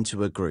scoping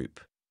into a group.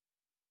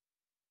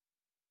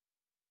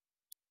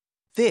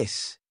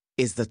 This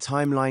is the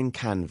timeline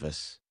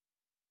canvas.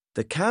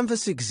 The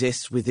canvas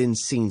exists within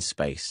scene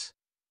space,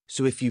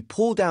 so if you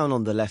pull down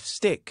on the left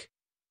stick,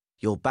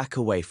 you'll back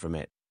away from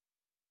it.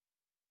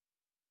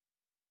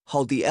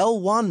 Hold the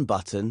L1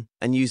 button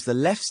and use the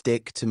left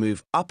stick to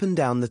move up and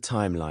down the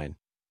timeline.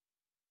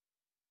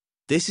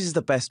 This is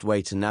the best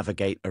way to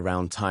navigate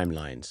around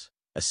timelines,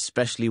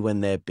 especially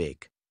when they're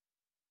big.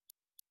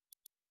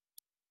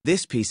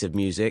 This piece of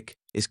music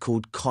is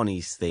called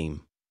Connie's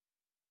theme.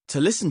 To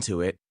listen to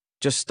it,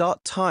 just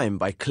start time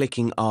by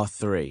clicking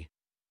R3.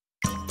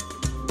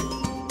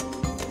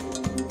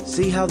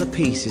 See how the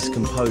piece is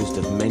composed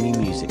of many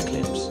music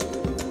clips.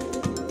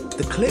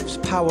 The clips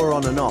power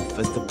on and off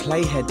as the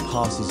playhead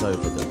passes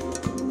over them.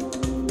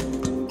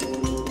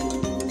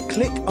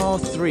 Click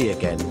R3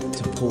 again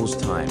to pause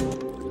time.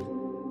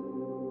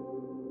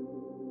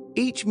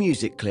 Each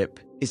music clip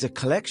is a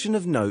collection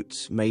of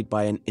notes made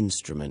by an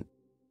instrument.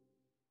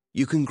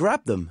 You can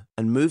grab them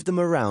and move them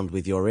around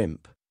with your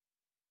imp.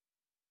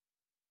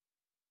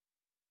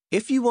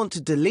 If you want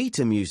to delete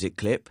a music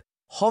clip,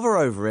 hover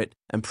over it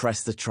and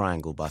press the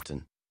triangle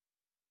button.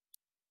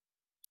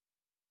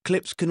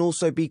 Clips can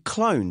also be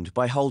cloned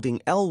by holding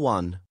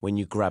L1 when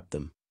you grab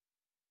them.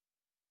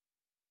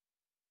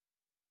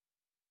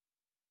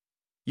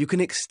 You can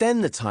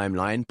extend the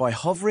timeline by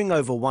hovering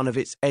over one of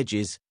its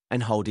edges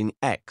and holding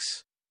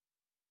X.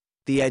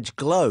 The edge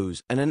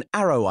glows and an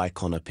arrow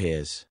icon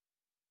appears.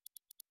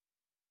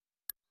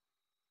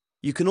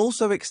 You can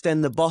also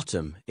extend the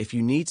bottom if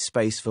you need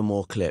space for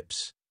more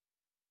clips.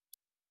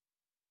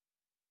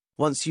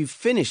 Once you've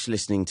finished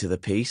listening to the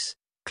piece,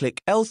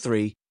 click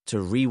L3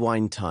 to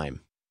rewind time.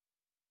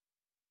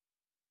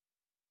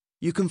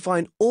 You can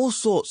find all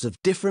sorts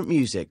of different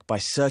music by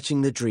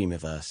searching the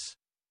Dreamiverse.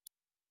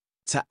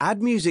 To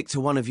add music to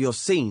one of your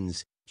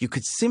scenes, you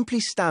could simply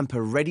stamp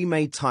a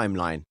ready-made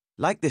timeline,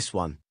 like this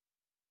one.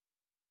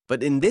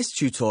 But in this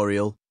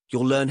tutorial,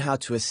 you'll learn how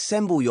to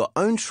assemble your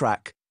own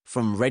track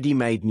from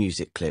ready-made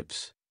music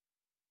clips.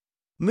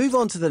 Move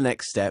on to the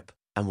next step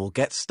and we'll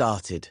get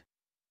started.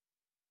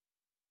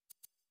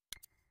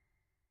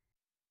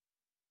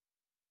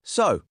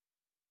 So,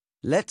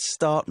 let's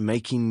start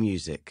making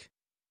music.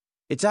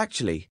 It's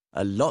actually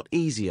a lot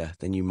easier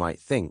than you might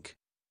think.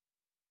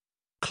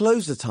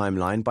 Close the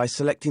timeline by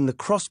selecting the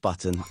cross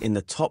button in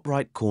the top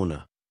right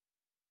corner.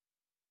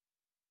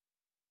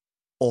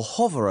 Or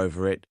hover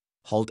over it,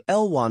 hold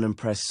L1 and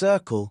press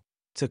circle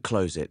to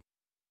close it.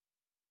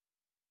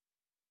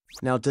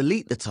 Now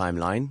delete the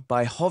timeline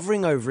by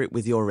hovering over it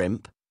with your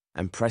imp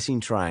and pressing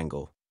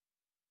triangle.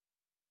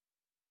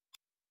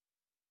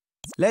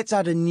 Let's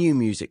add a new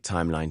music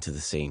timeline to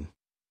the scene.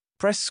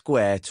 Press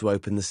square to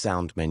open the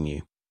sound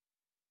menu.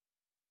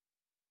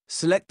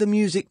 Select the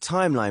music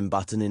timeline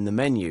button in the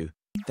menu,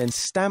 then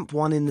stamp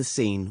one in the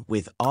scene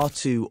with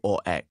R2 or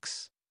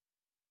X.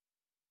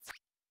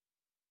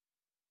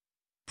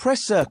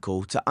 Press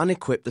circle to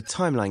unequip the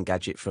timeline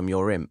gadget from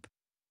your imp.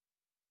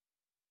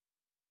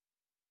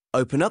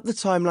 Open up the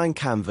timeline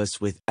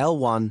canvas with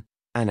L1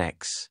 and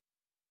X.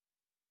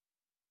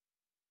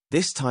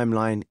 This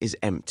timeline is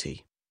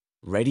empty,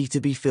 ready to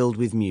be filled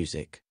with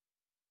music.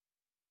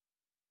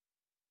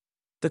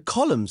 The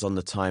columns on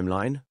the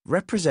timeline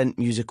represent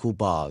musical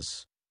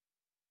bars.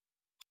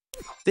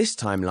 This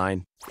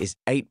timeline is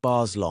 8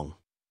 bars long.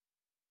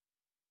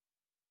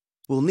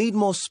 We'll need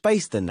more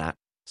space than that,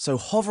 so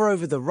hover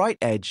over the right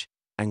edge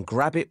and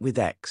grab it with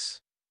X.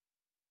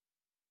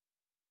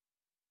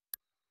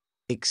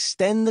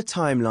 Extend the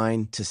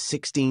timeline to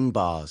 16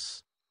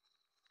 bars.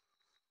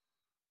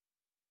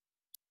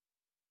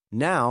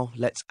 Now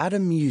let's add a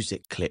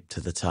music clip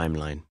to the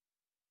timeline.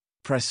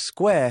 Press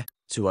square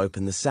to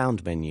open the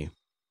sound menu.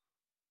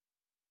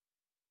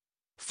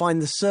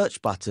 Find the search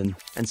button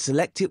and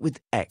select it with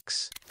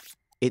X.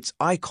 Its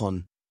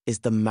icon is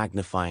the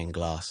magnifying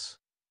glass.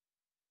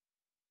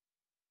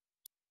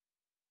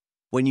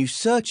 When you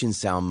search in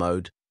sound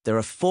mode, there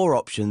are 4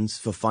 options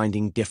for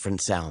finding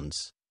different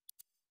sounds.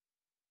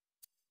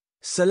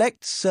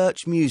 Select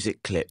Search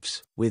Music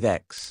Clips with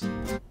X.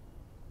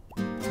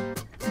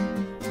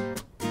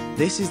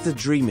 This is the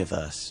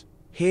Dreamiverse.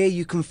 Here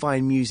you can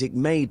find music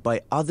made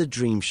by other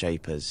dream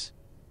shapers.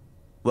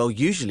 Well,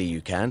 usually you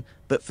can,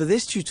 but for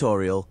this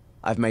tutorial,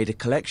 I've made a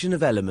collection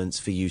of elements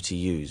for you to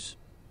use.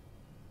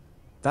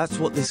 That's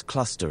what this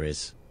cluster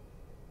is.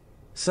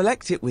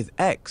 Select it with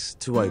X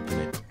to open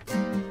it.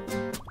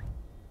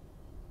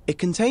 It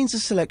contains a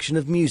selection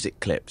of music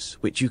clips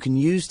which you can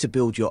use to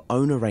build your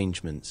own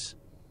arrangements.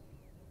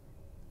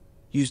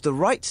 Use the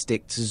right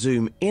stick to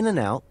zoom in and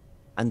out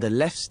and the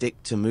left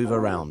stick to move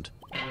around.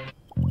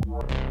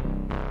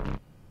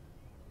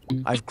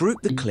 I've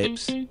grouped the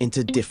clips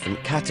into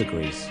different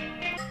categories.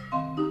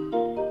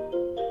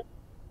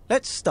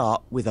 Let's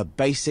start with a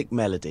basic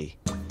melody.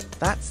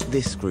 That's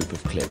this group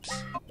of clips.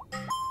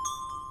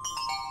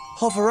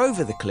 Hover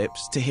over the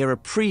clips to hear a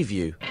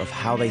preview of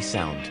how they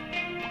sound.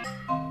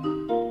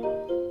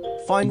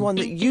 Find one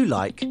that you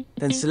like,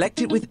 then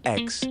select it with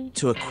X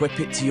to equip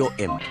it to your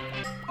imp.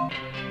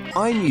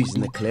 I'm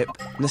using the clip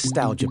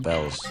Nostalgia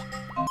Bells.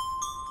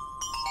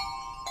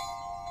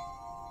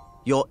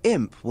 Your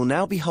imp will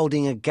now be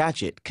holding a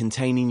gadget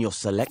containing your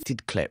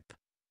selected clip.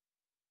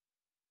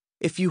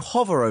 If you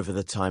hover over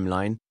the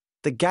timeline,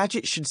 the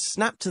gadget should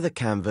snap to the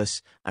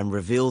canvas and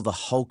reveal the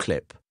whole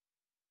clip.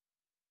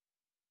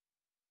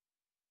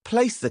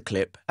 Place the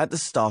clip at the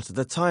start of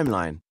the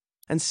timeline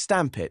and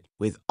stamp it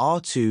with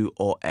R2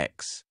 or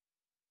X.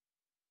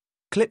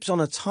 Clips on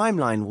a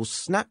timeline will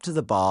snap to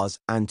the bars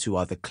and to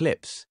other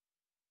clips.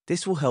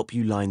 This will help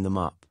you line them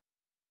up.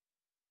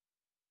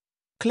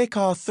 Click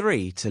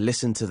R3 to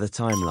listen to the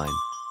timeline.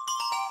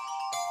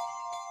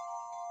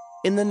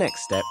 In the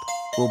next step,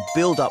 we'll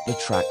build up the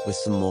track with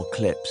some more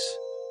clips.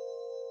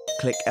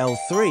 Click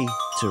L3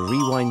 to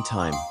rewind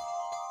time.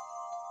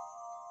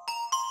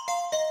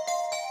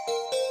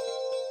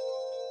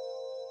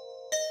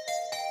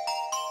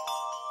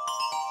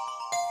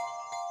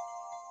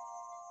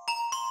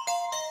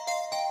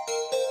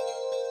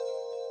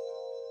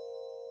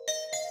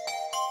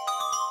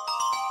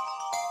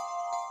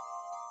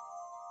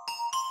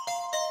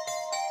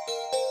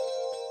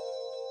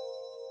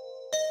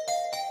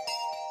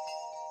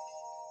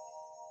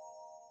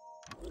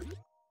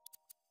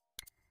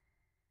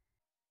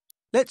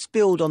 Let's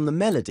build on the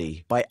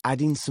melody by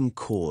adding some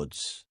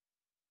chords.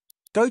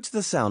 Go to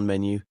the sound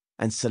menu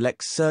and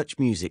select Search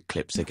Music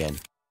Clips again.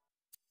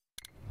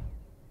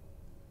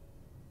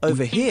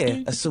 Over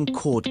here are some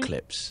chord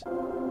clips.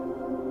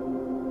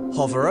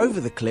 Hover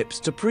over the clips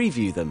to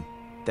preview them,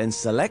 then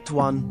select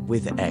one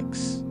with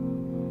X.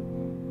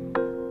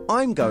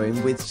 I'm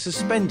going with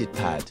Suspended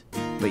Pad,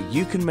 but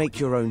you can make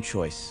your own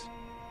choice.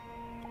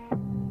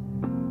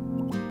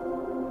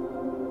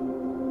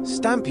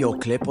 Stamp your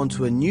clip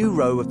onto a new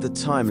row of the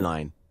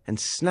timeline and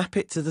snap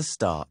it to the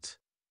start.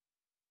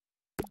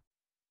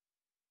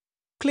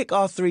 Click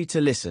R3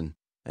 to listen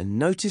and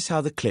notice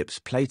how the clips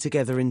play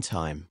together in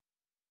time.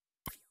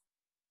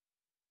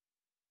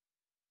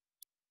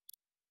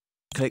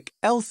 Click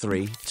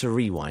L3 to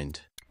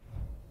rewind.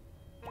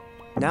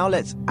 Now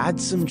let's add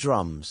some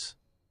drums.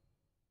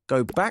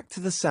 Go back to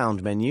the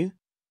sound menu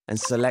and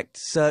select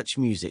Search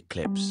Music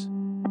Clips.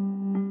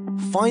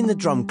 Find the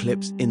drum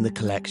clips in the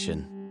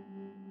collection.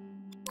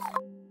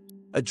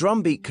 A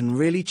drum beat can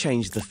really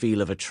change the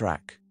feel of a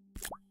track.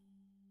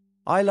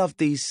 I love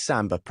these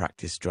samba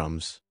practice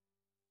drums.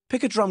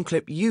 Pick a drum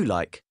clip you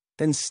like,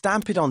 then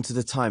stamp it onto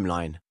the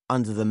timeline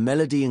under the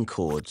melody and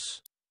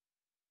chords.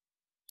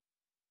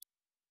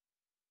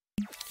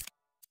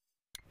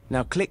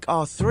 Now click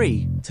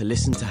R3 to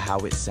listen to how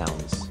it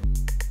sounds.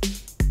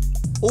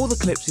 All the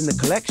clips in the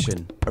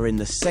collection are in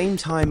the same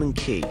time and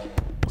key,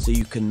 so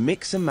you can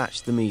mix and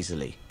match them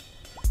easily.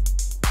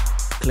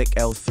 Click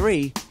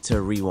L3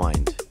 to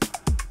rewind.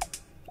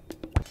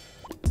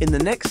 In the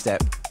next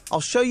step,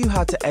 I'll show you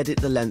how to edit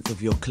the length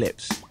of your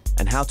clips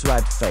and how to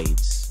add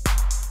fades.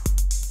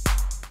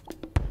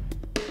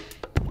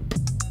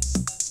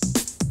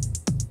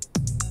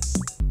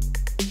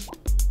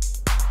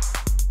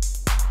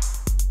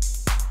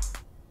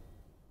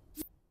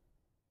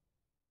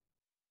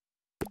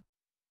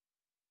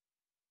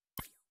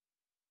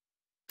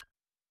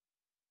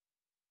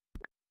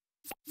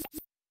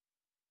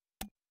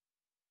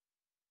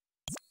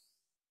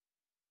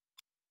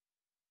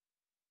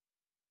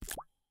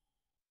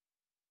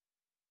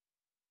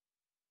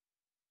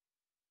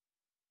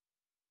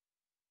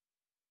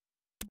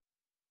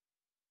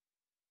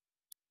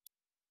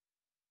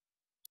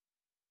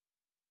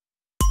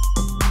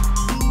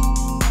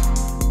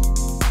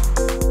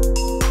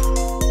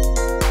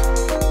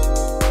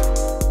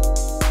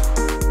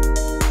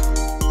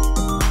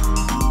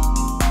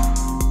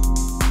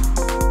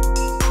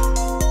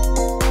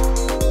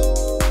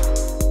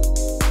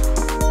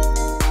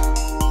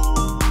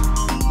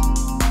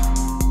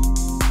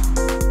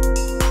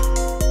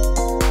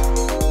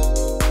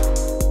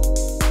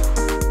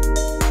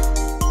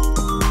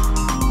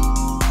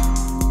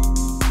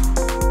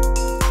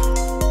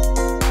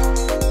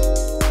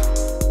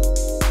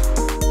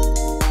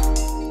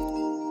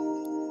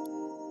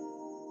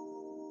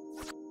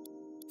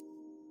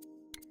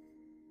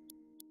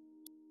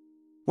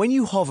 When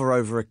you hover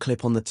over a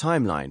clip on the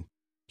timeline,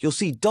 you'll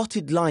see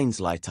dotted lines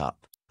light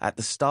up at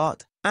the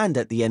start and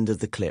at the end of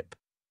the clip.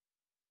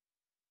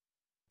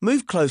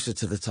 Move closer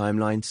to the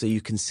timeline so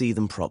you can see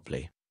them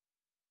properly.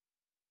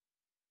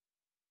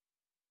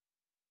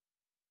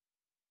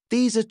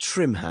 These are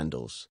trim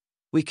handles.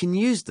 We can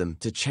use them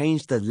to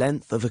change the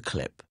length of a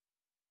clip.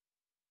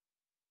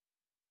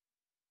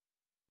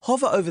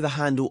 Hover over the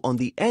handle on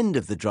the end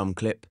of the drum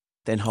clip,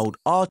 then hold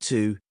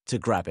R2 to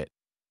grab it.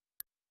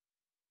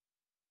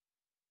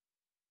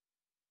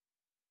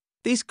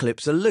 These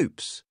clips are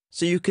loops,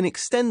 so you can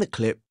extend the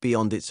clip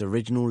beyond its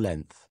original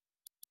length.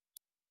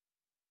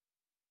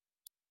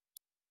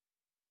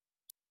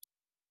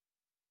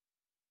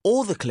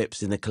 All the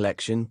clips in the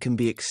collection can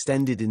be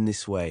extended in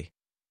this way.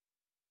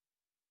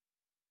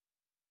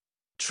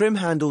 Trim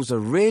handles are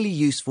really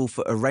useful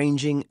for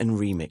arranging and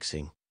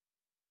remixing.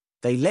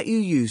 They let you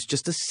use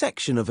just a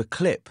section of a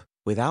clip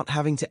without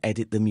having to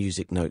edit the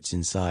music notes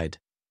inside.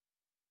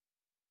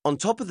 On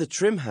top of the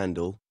trim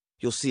handle,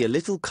 you'll see a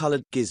little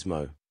coloured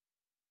gizmo.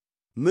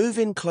 Move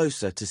in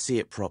closer to see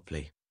it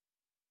properly.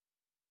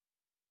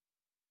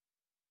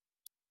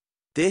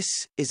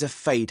 This is a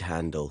fade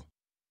handle.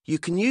 You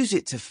can use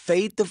it to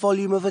fade the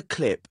volume of a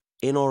clip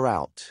in or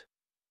out.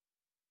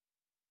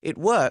 It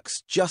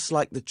works just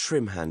like the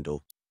trim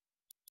handle.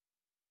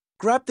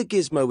 Grab the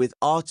gizmo with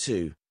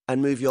R2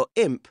 and move your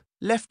imp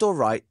left or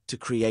right to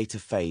create a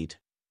fade.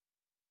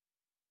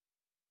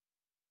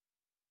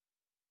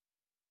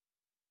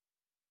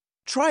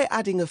 Try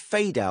adding a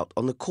fade out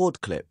on the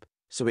chord clip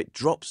so it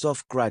drops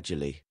off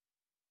gradually.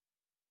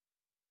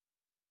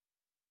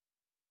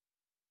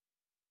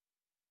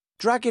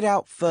 Drag it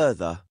out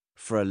further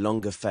for a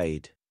longer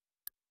fade.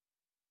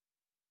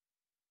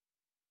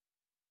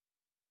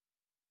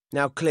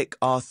 Now click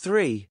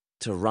R3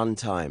 to run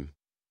time.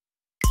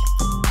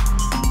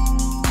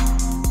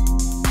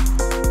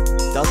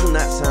 Doesn't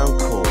that sound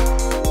cool?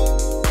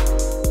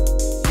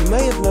 You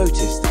may have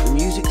noticed that the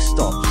music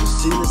stops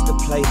as soon as the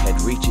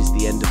playhead reaches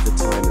the end of the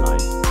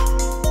timeline.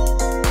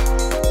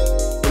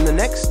 In the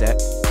next step,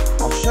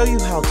 I'll show you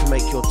how to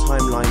make your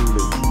timeline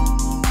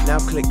loop. Now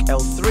click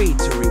L3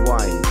 to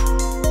rewind.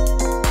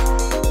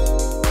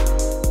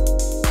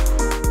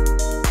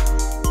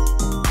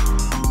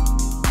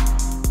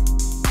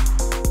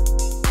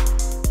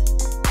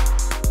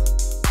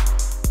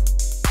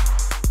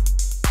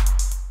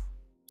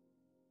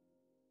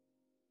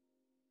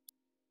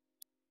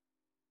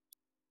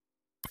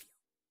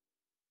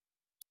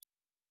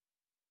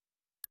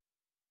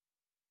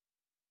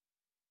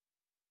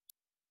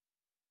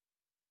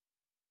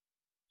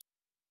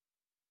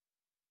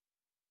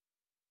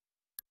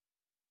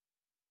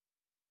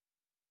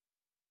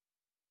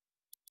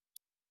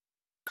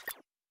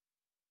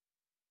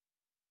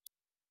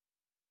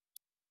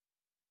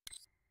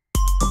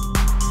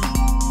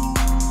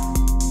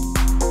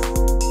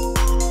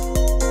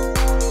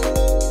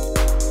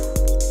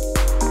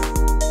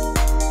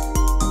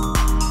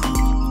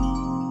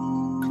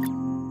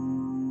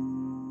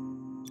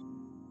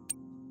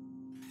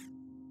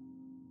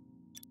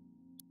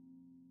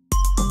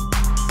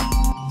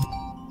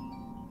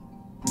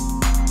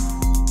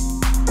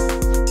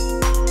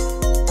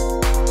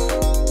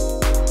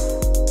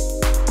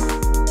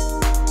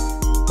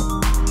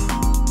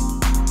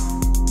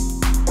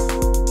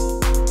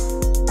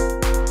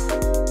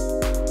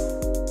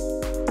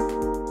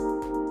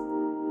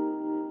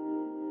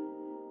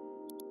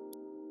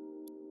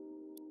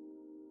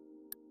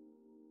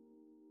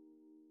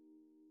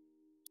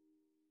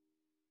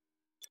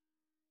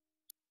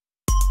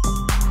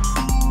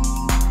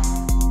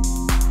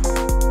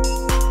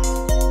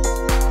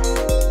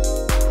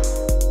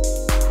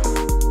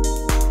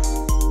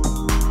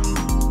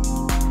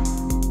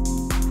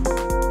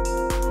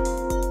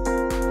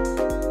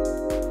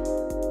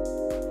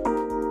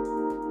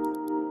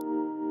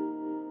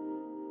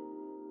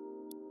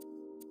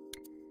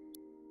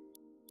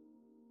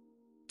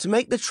 To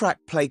make the track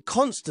play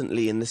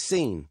constantly in the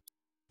scene,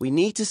 we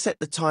need to set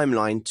the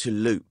timeline to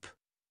loop.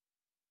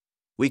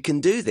 We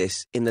can do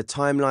this in the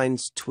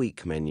Timeline's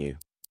Tweak menu.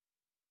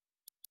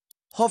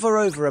 Hover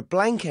over a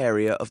blank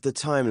area of the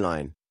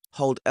timeline,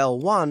 hold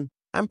L1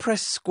 and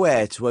press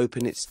square to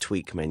open its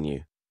Tweak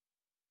menu.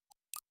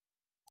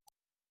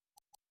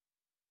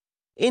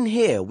 In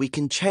here, we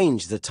can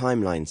change the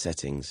timeline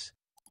settings.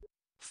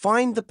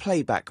 Find the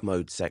playback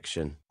mode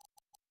section.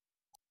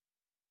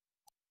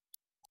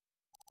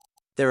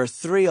 There are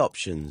three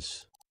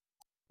options.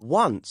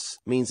 Once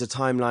means the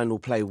timeline will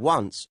play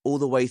once all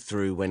the way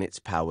through when it's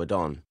powered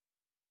on.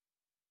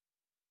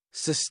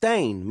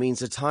 Sustain means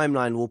the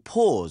timeline will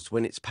pause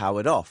when it's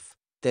powered off,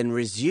 then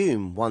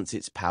resume once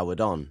it's powered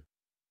on.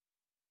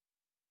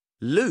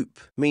 Loop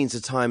means the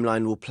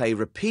timeline will play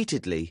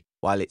repeatedly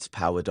while it's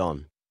powered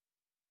on.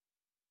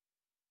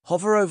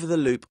 Hover over the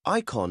loop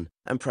icon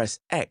and press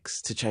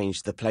X to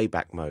change the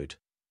playback mode.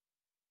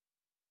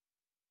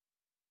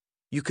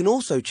 You can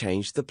also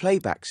change the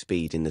playback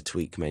speed in the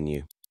Tweak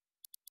menu.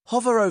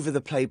 Hover over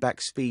the playback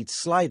speed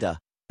slider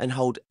and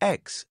hold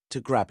X to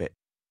grab it.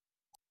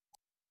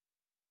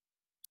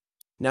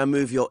 Now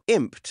move your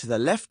imp to the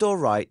left or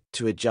right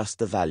to adjust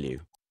the value.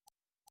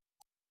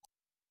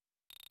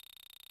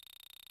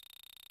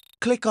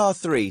 Click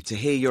R3 to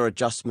hear your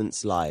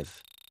adjustments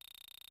live.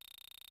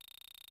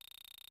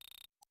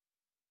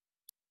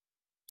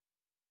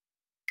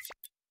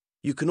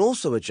 You can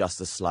also adjust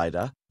the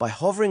slider by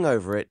hovering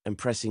over it and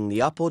pressing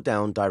the up or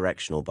down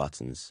directional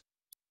buttons.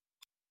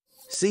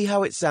 See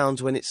how it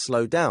sounds when it's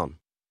slowed down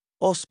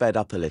or sped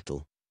up a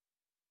little.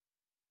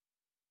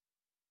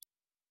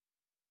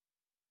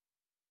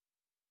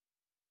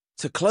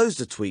 To close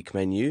the tweak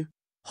menu,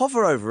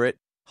 hover over it,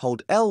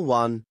 hold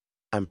L1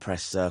 and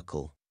press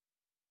circle.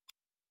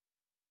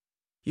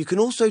 You can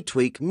also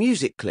tweak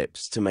music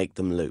clips to make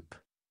them loop.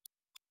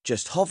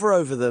 Just hover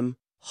over them,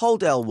 hold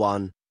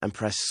L1 and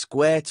press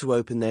square to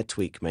open their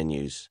tweak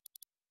menus.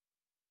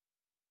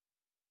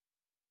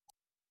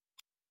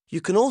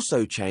 You can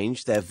also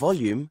change their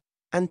volume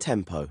and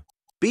tempo.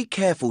 Be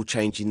careful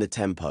changing the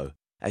tempo,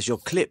 as your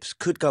clips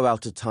could go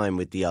out of time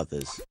with the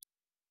others.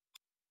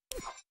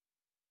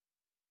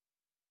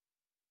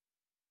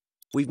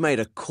 We've made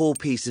a cool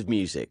piece of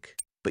music,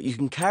 but you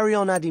can carry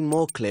on adding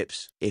more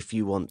clips if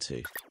you want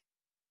to.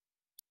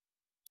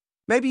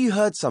 Maybe you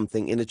heard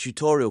something in a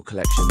tutorial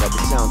collection that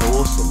would sound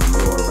awesome in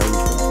your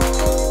arrangement.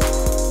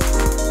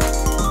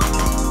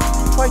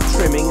 Try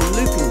trimming and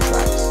looping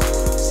tracks.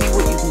 See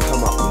what you can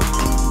come up with.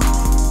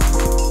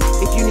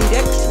 If you need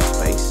extra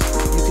space,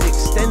 you can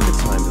extend the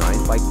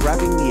timeline by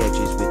grabbing the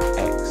edges with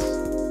X.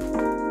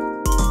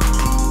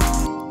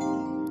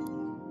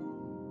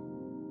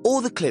 All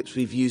the clips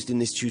we've used in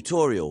this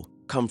tutorial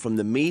come from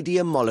the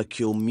Media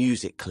Molecule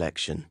Music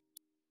Collection.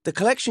 The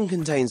collection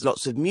contains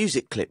lots of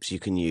music clips you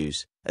can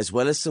use, as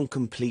well as some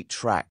complete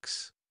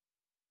tracks.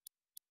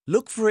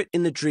 Look for it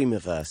in the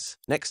Dreamiverse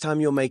next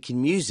time you're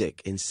making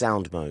music in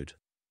sound mode.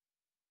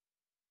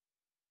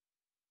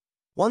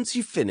 Once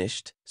you've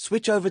finished,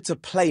 switch over to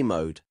play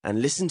mode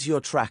and listen to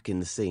your track in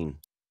the scene.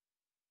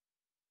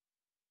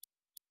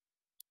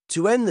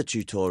 To end the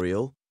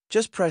tutorial,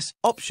 just press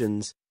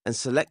Options and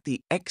select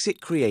the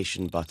Exit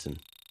Creation button.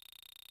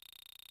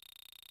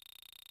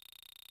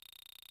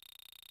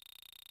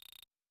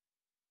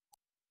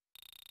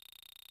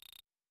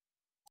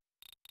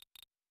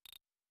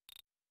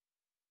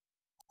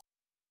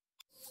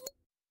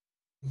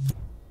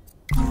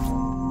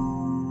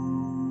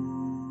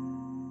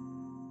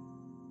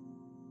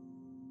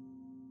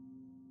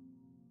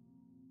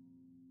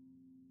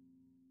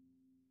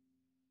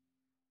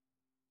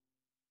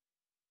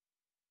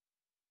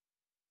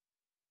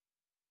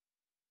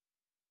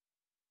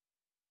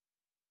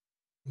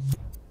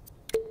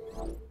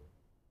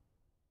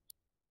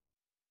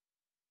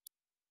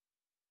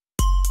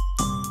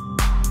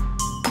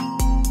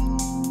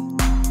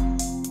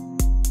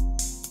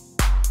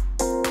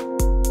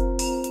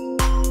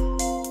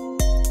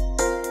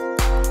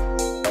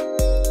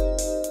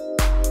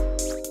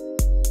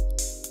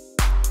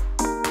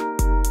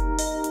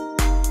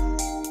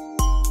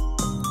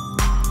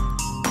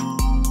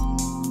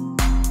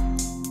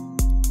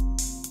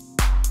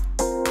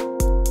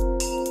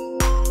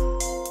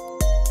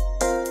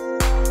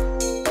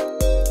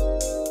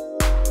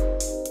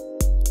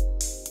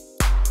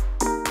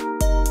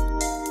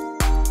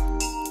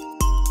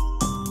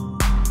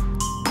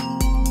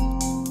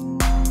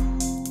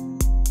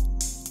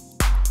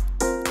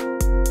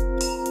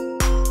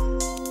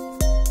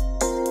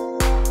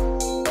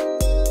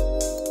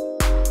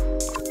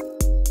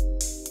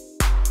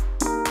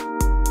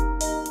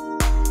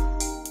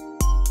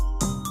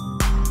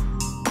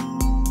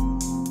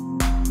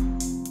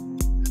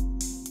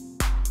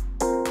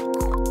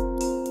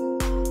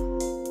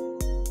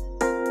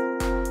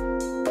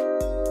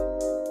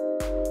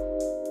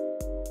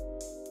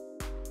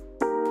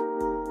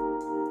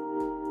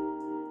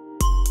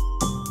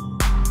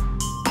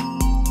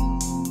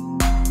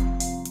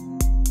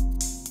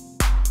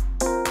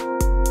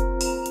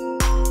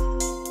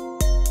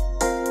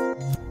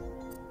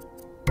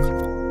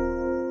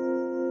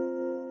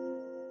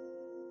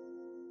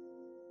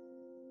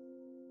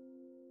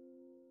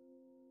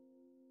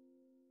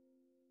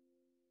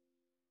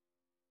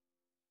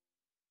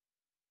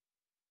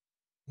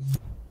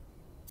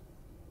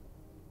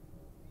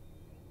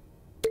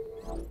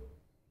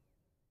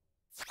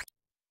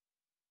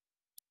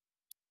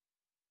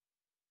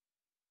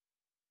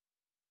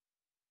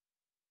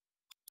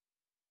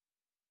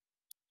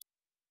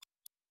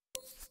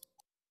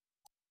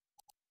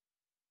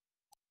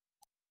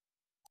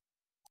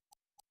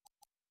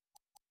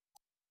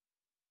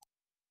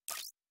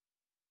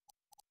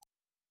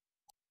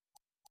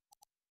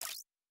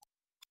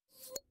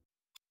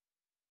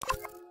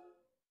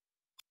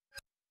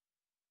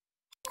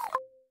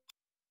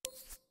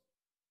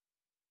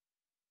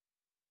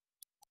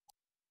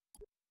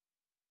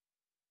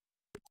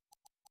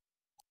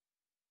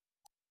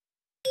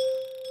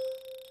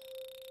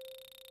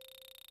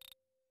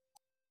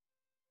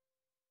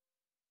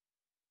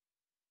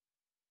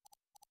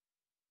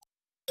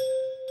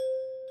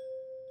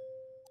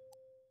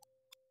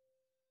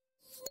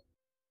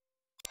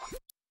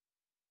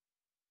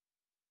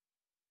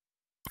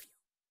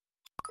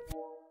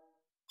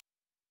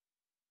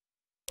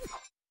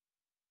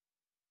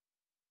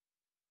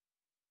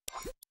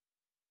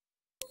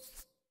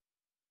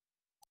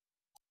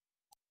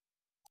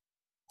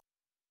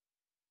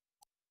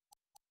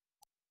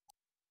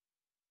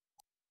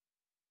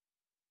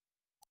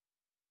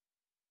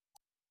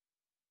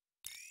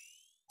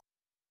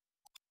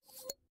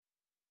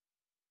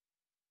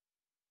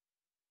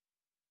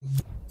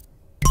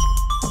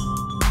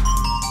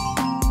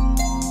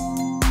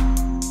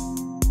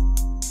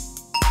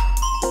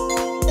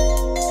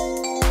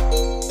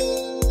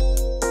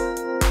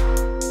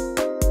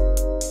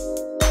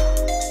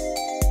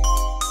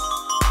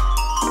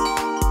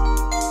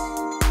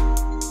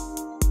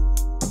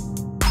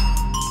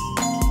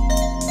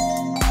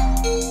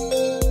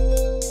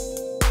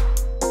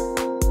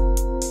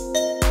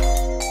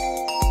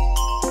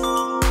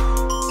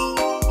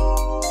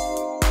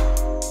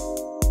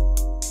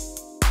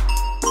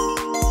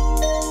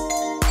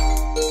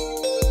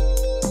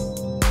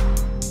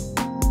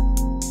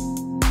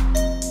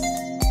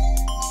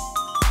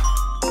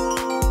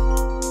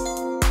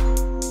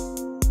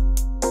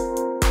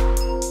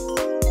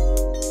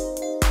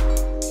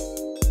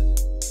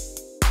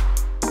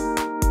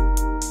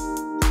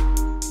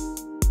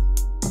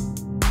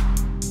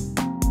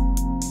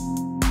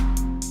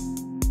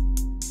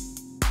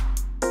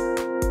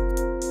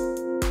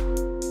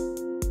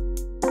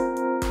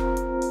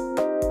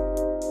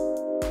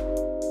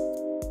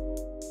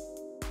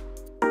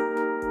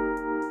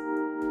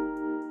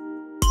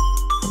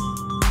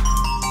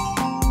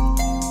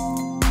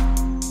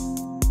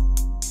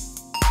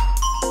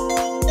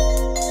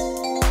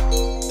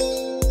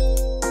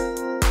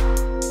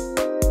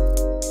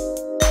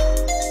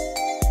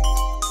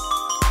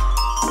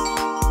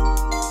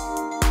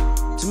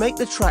 To make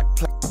the track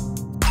play,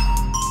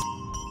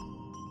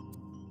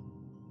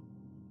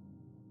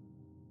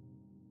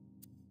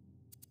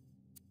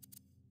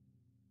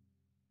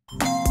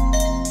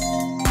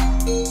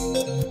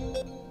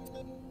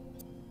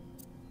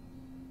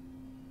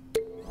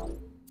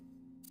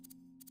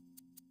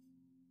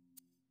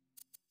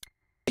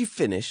 you've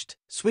finished,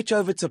 switch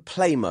over to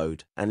play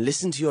mode and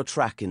listen to your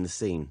track in the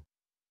scene.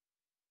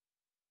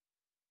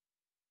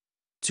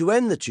 To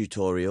end the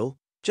tutorial,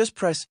 just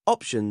press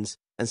Options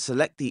and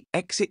select the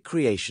Exit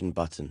Creation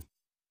button.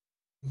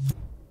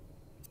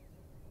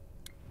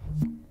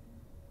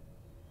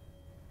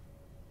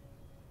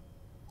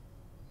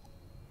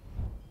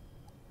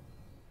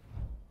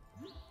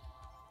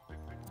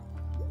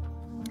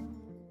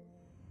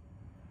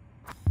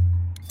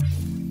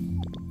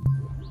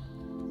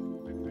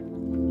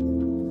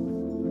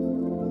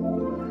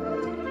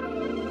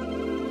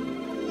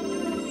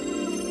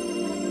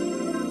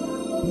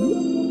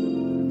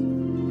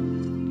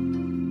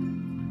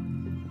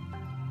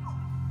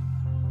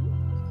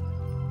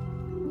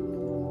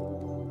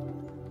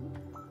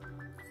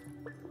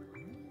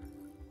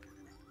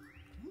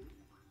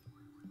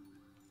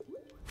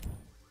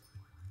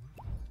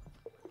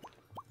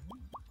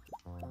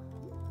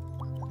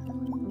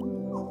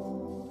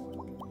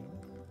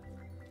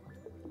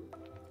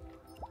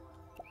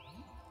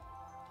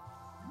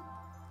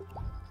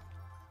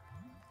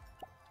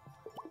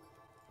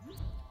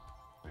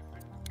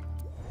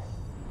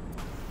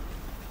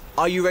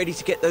 Are you ready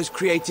to get those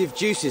creative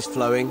juices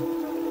flowing?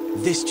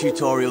 This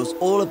tutorial's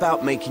all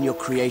about making your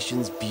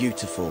creations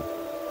beautiful.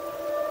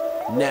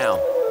 Now,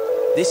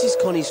 this is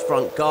Connie's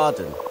front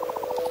garden.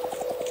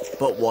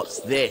 But what's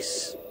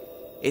this?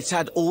 It's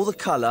had all the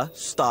colour,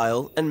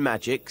 style and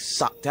magic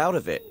sucked out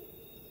of it.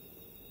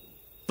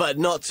 But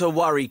not to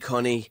worry,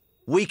 Connie.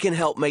 We can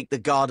help make the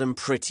garden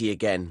pretty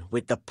again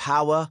with the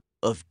power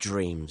of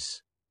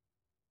dreams.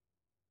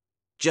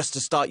 Just to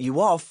start you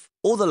off,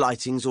 all the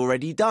lighting's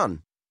already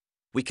done.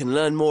 We can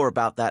learn more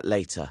about that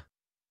later.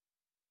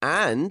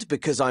 And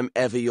because I'm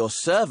ever your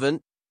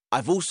servant,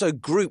 I've also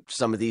grouped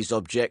some of these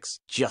objects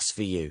just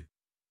for you.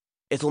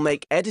 It'll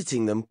make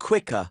editing them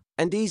quicker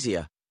and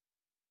easier.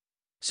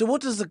 So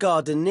what does the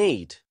garden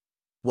need?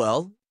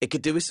 Well, it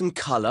could do with some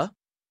colour,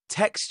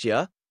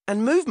 texture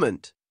and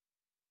movement.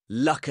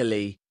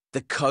 Luckily,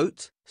 the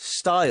coat,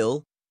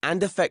 style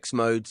and effects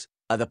modes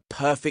are the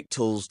perfect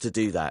tools to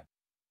do that.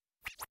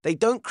 They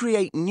don't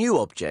create new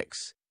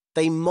objects.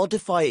 They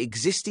modify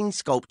existing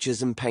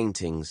sculptures and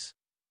paintings.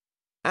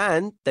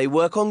 And they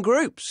work on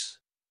groups.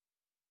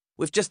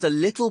 With just a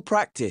little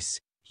practice,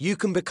 you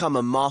can become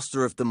a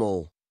master of them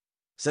all.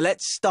 So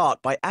let's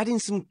start by adding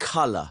some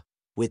colour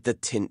with the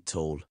tint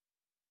tool.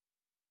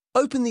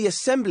 Open the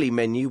Assembly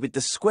menu with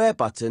the square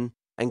button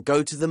and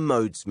go to the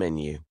Modes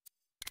menu.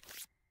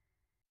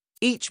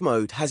 Each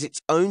mode has its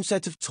own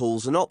set of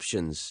tools and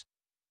options.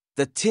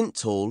 The tint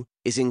tool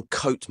is in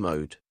coat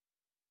mode.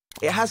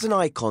 It has an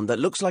icon that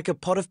looks like a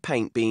pot of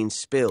paint being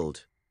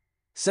spilled.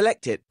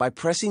 Select it by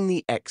pressing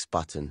the X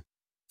button.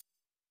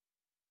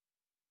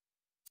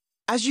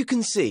 As you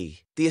can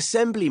see, the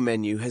Assembly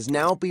menu has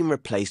now been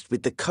replaced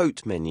with the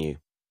Coat menu.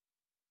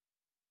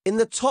 In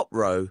the top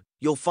row,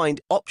 you'll find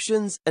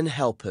Options and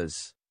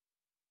Helpers.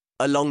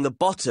 Along the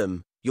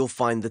bottom, you'll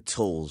find the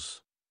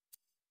tools.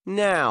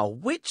 Now,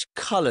 which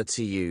colour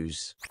to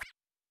use?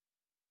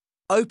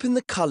 Open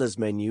the Colours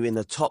menu in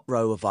the top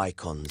row of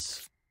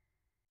icons.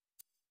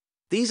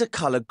 These are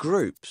colour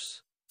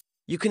groups.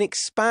 You can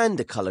expand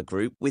a colour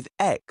group with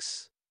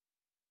X.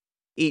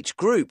 Each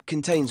group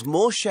contains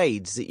more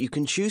shades that you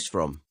can choose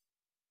from.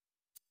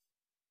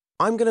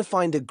 I'm going to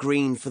find a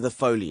green for the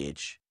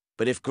foliage,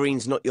 but if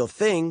green's not your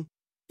thing,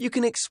 you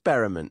can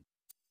experiment.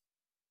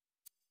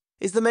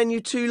 Is the menu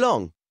too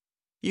long?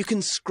 You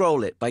can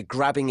scroll it by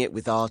grabbing it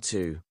with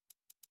R2.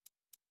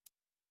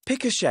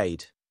 Pick a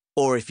shade,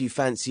 or if you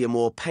fancy a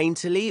more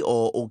painterly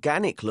or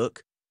organic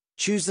look,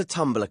 choose the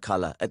tumbler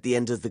colour at the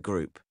end of the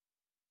group.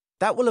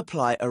 That will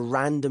apply a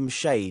random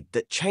shade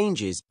that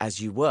changes as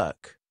you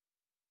work.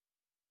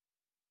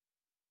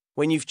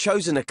 When you've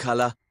chosen a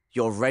colour,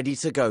 you're ready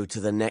to go to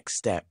the next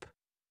step.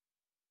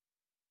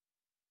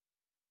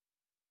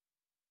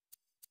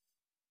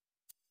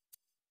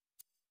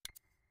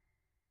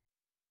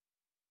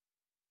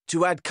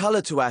 To add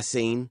colour to our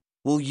scene,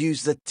 we'll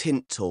use the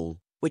Tint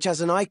tool, which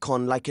has an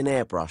icon like an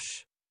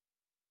airbrush.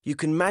 You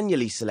can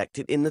manually select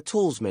it in the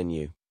Tools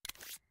menu.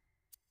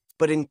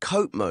 But in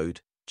Coat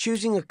mode,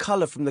 choosing a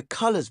colour from the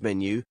Colours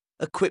menu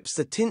equips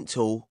the Tint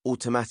tool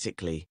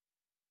automatically.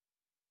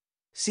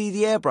 See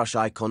the airbrush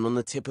icon on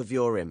the tip of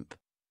your imp.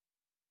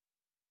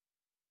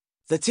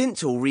 The Tint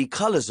tool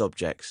recolours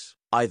objects,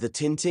 either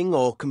tinting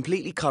or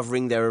completely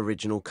covering their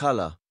original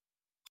colour.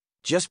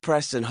 Just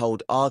press and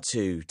hold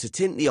R2 to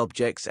tint the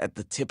objects at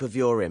the tip of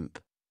your imp.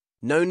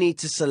 No need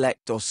to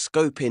select or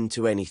scope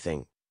into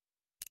anything.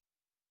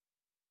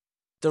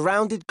 The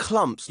rounded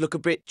clumps look a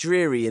bit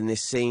dreary in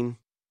this scene.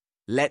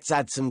 Let's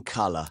add some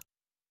colour.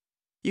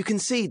 You can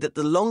see that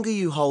the longer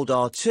you hold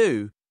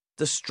R2,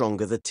 the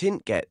stronger the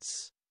tint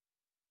gets.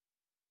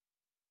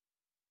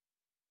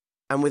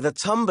 And with a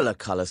tumbler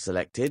colour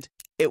selected,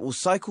 it will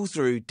cycle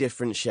through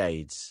different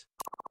shades.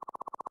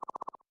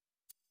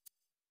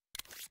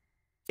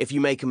 If you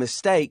make a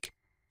mistake,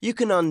 you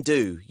can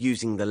undo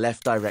using the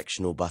left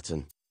directional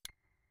button.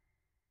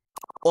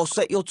 Or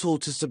set your tool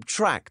to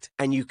subtract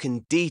and you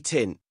can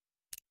detint.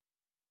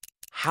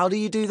 How do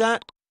you do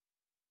that?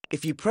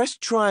 If you press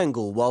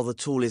triangle while the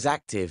tool is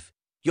active,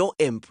 your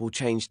imp will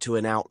change to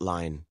an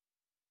outline.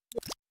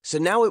 So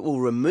now it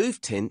will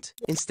remove tint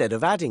instead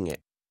of adding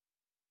it.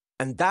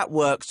 And that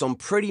works on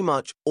pretty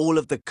much all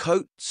of the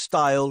coat,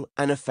 style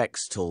and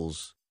effects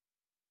tools.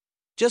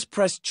 Just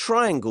press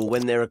triangle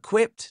when they're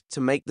equipped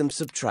to make them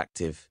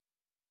subtractive.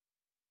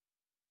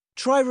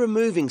 Try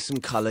removing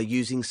some colour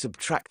using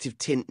subtractive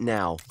tint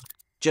now.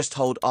 Just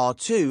hold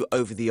R2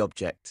 over the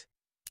object.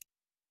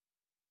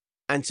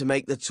 And to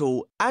make the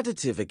tool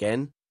additive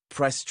again,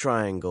 press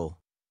triangle.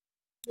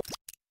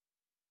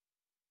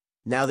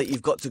 Now that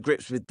you've got to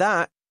grips with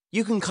that,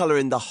 you can colour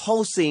in the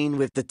whole scene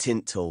with the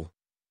Tint tool.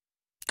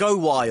 Go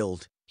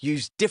wild!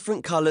 Use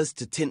different colours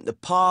to tint the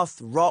path,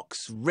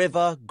 rocks,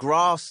 river,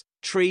 grass,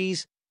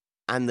 trees,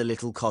 and the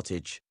little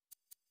cottage.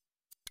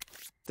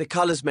 The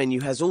Colours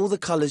menu has all the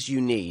colours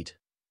you need.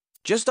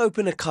 Just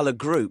open a colour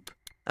group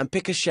and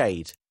pick a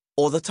shade,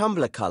 or the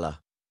tumbler colour.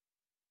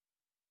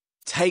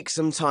 Take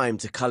some time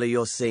to colour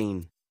your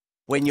scene.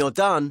 When you're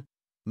done,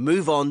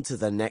 move on to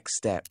the next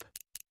step.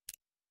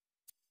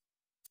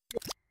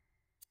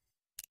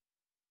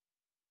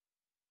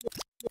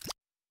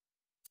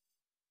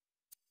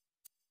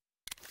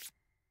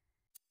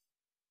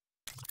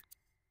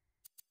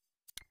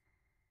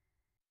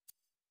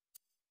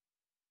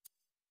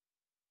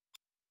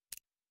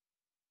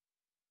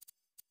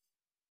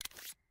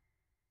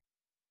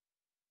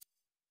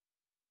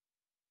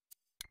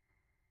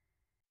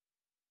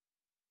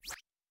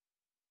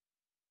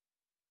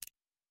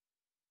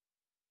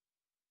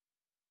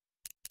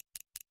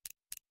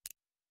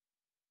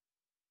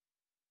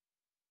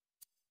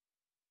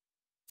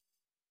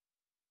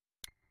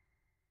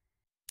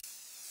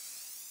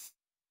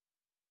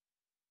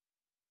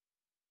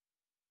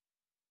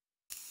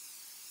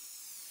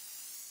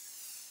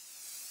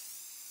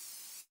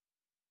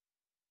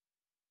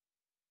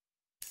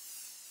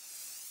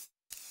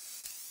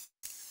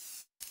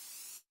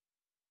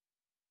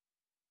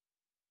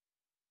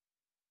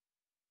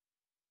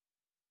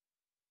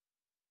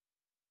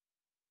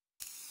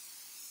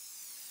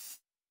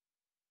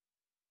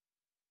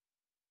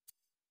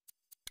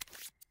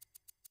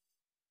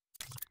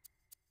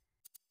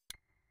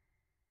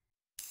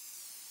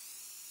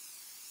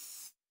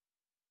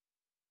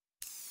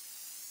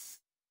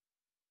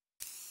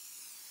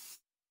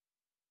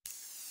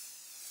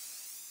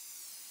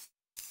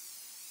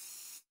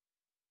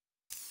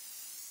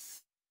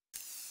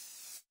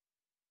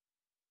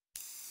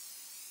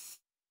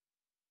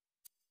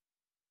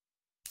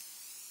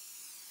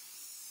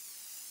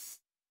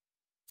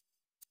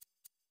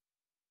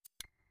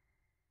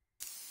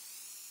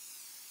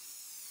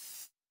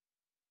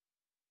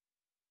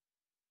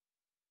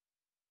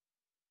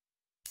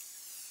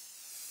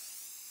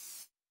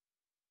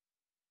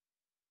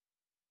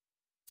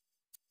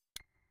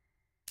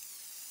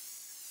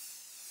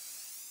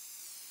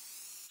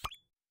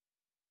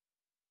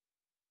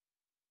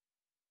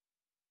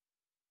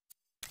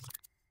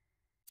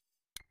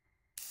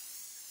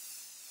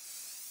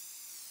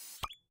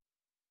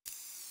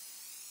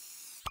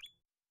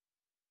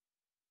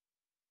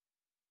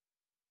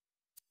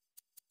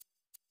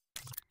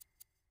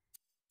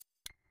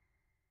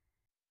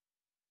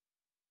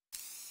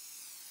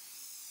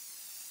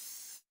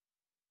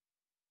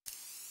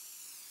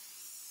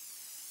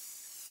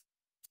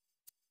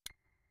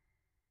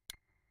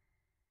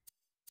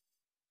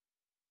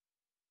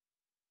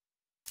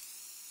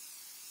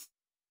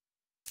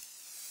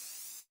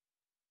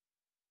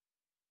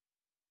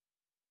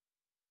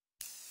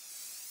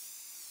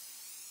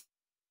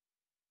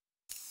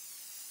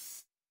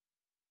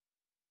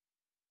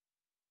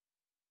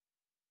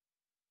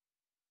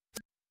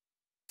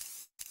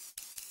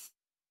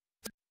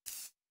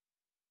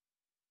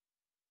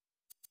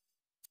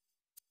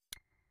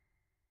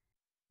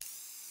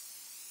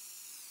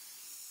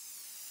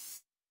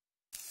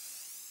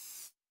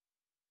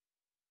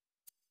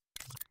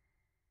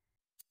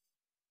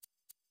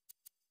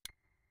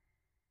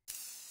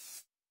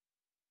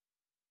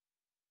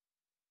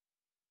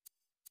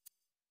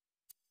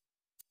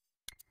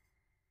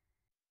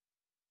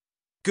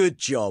 Good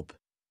job.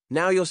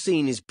 Now your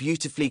scene is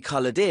beautifully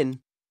coloured in,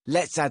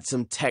 let's add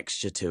some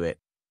texture to it.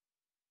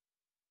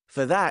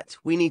 For that,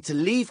 we need to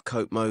leave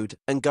coat mode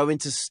and go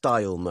into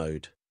style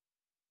mode.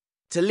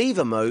 To leave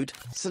a mode,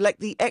 select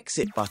the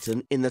exit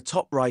button in the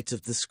top right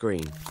of the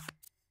screen.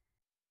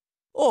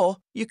 Or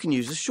you can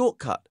use a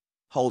shortcut.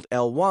 Hold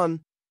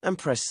L1 and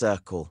press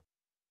circle.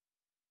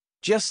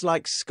 Just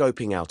like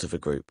scoping out of a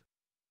group.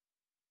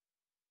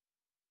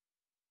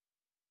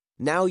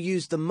 Now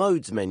use the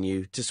Modes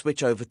menu to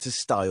switch over to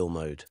Style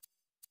mode.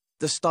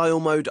 The Style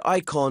mode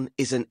icon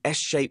is an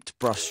S-shaped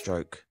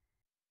brushstroke.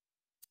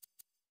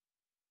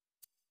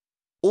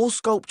 All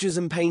sculptures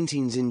and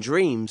paintings in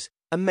Dreams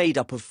are made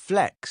up of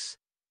flecks,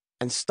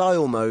 and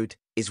Style mode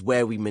is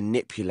where we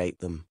manipulate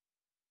them.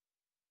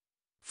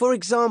 For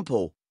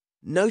example,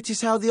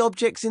 notice how the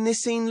objects in this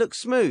scene look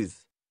smooth.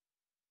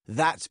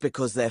 That's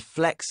because their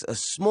flecks are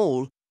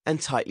small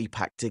and tightly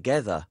packed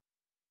together.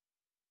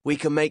 We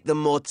can make them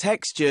more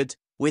textured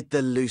with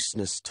the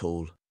Looseness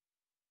tool.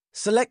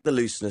 Select the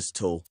Looseness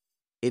tool.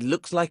 It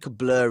looks like a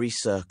blurry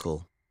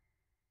circle.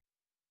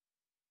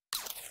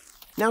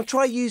 Now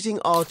try using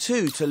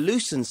R2 to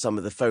loosen some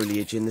of the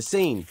foliage in the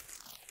scene.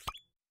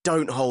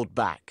 Don't hold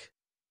back.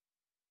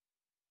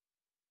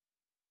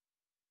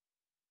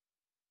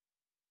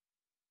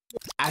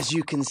 As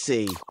you can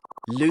see,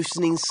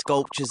 loosening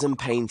sculptures and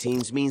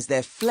paintings means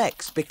their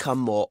flecks become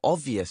more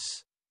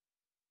obvious.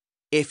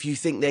 If you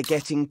think they're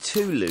getting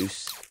too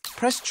loose,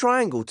 press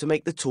triangle to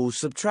make the tools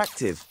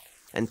subtractive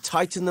and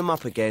tighten them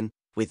up again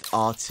with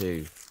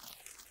R2.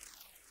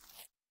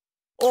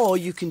 Or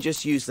you can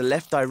just use the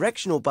left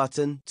directional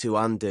button to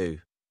undo.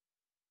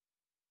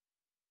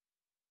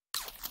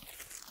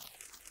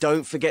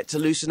 Don't forget to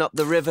loosen up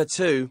the river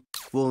too.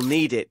 We'll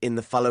need it in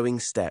the following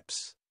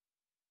steps.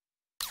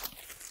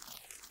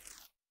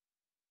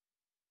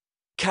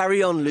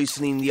 Carry on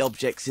loosening the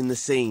objects in the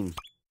scene.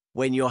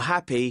 When you're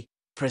happy,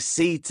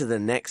 proceed to the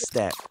next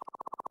step.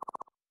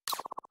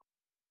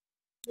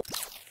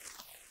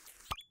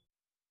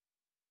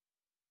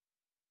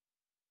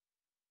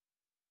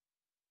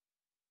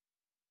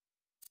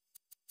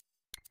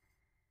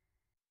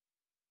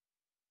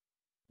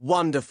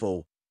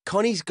 Wonderful!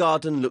 Connie's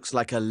garden looks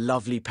like a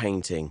lovely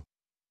painting.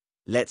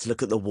 Let's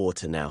look at the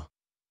water now.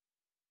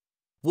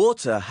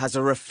 Water has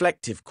a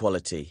reflective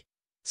quality,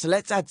 so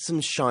let's add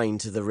some shine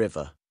to the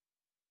river.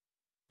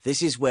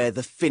 This is where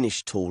the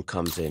Finish tool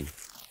comes in.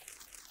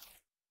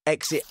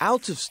 Exit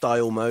out of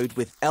Style mode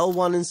with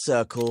L1 and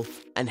circle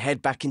and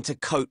head back into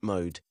Coat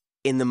mode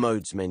in the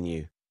Modes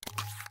menu.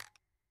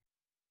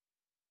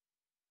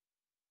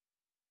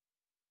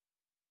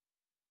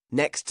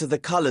 Next to the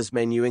Colours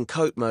menu in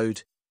Coat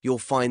mode, you'll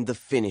find the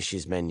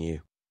Finishes menu.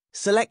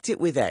 Select it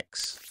with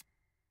X.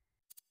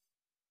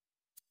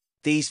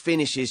 These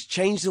finishes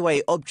change the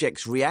way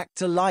objects react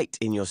to light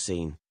in your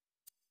scene.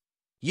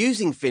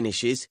 Using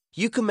finishes,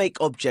 you can make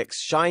objects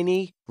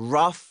shiny,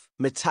 rough,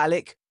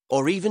 metallic,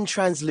 or even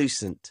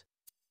translucent.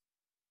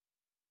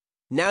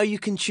 Now you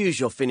can choose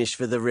your finish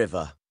for the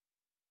river.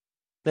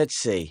 Let's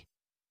see.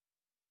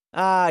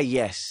 Ah,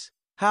 yes.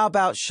 How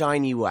about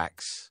shiny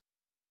wax?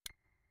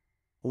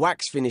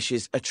 Wax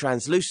finishes are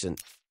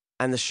translucent,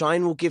 and the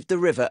shine will give the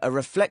river a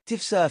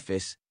reflective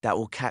surface that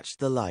will catch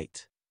the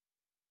light.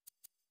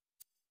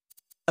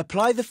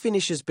 Apply the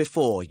finish as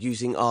before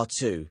using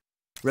R2.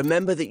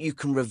 Remember that you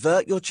can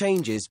revert your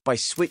changes by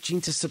switching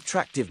to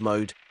subtractive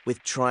mode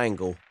with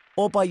triangle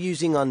or by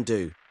using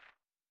undo.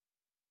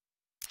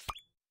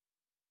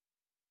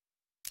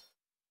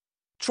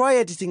 Try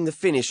editing the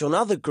finish on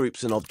other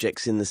groups and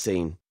objects in the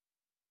scene.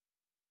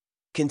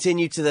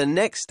 Continue to the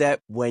next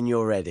step when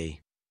you're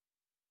ready.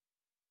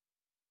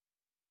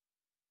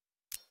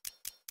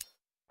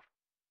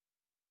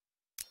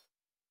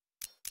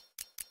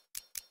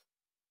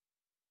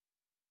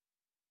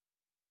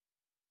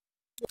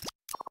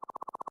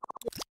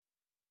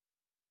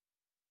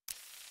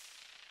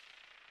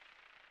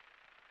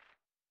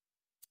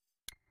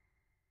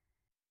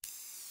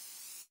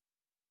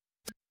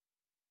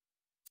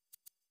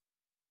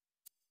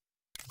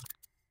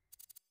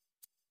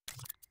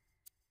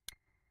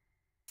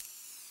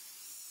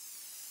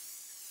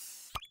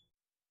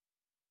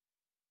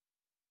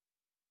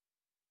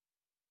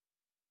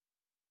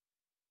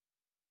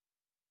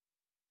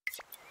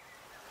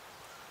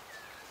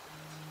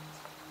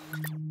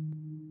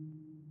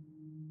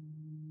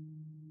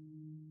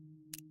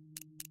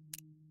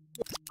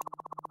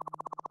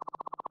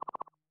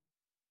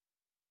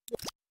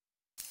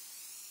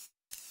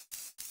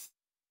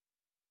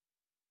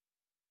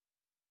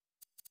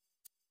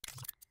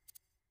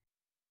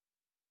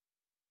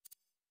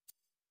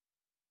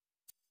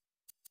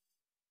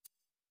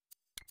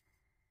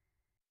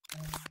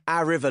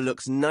 Our river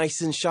looks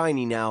nice and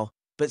shiny now,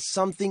 but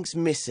something's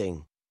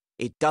missing.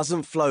 It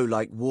doesn't flow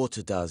like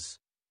water does.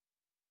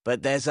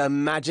 But there's a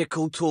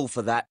magical tool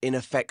for that in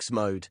effects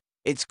mode.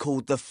 It's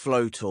called the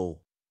Flow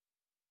tool.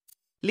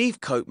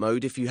 Leave Coat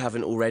mode if you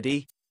haven't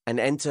already, and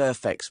enter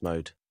effects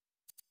mode.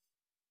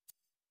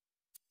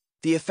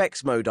 The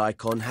effects mode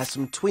icon has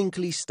some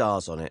twinkly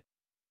stars on it.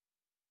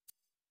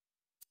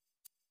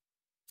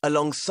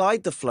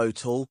 Alongside the flow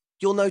tool,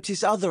 you'll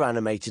notice other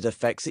animated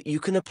effects that you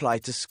can apply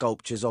to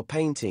sculptures or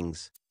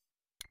paintings.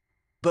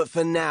 But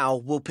for now,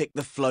 we'll pick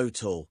the flow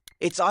tool.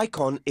 Its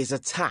icon is a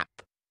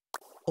tap,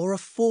 or a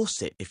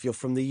faucet if you're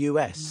from the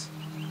US.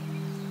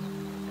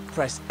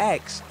 Press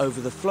X over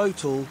the flow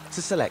tool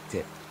to select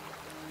it,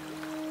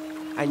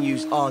 and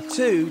use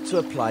R2 to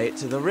apply it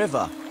to the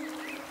river.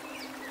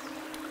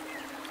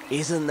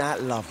 Isn't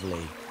that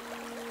lovely?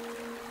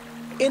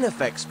 In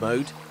effects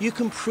mode, you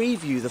can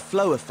preview the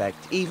flow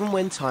effect even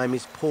when time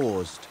is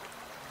paused.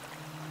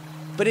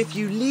 But if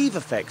you leave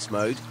effects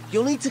mode,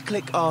 you'll need to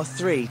click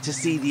R3 to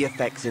see the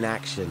effects in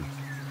action.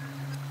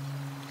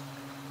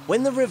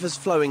 When the river's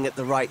flowing at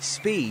the right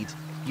speed,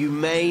 you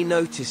may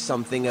notice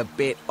something a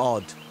bit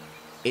odd.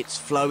 It's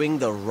flowing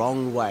the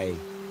wrong way.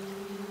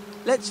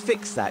 Let's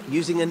fix that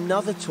using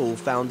another tool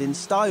found in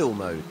Style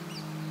mode,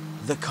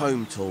 the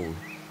Comb tool.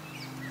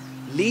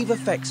 Leave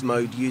effects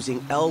mode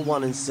using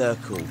L1 and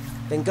circle,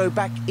 then go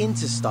back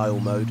into Style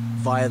mode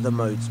via the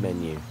Modes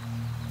menu.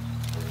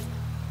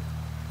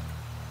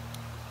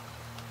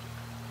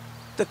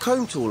 The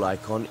Comb tool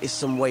icon is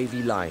some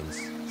wavy lines.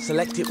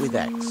 Select it with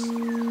X.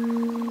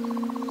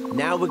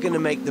 Now we're going to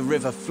make the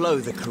river flow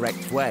the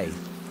correct way.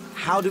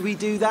 How do we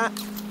do that?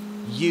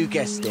 You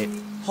guessed it.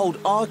 Hold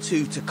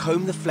R2 to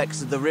comb the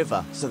flecks of the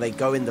river so they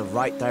go in the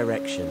right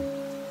direction.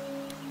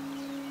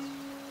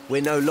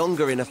 We're no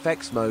longer in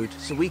effects mode,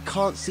 so we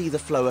can't see the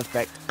flow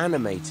effect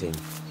animating.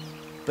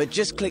 But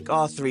just click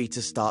R3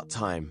 to start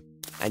time,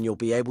 and you'll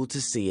be able to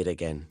see it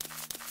again.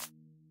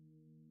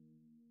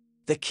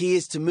 The key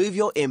is to move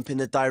your imp in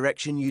the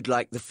direction you'd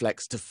like the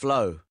flecks to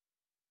flow.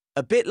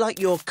 A bit like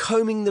you're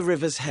combing the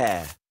river's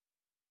hair.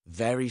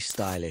 Very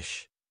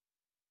stylish.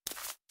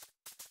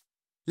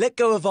 Let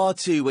go of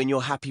R2 when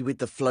you're happy with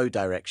the flow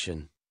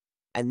direction.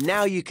 And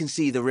now you can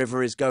see the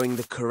river is going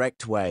the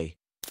correct way.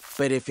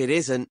 But if it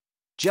isn't,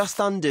 just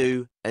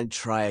undo and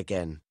try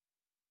again.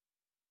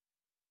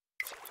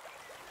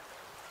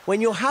 When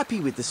you're happy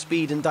with the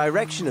speed and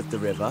direction of the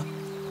river,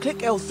 click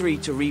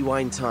L3 to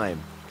rewind time.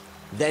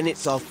 Then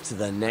it's off to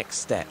the next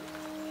step.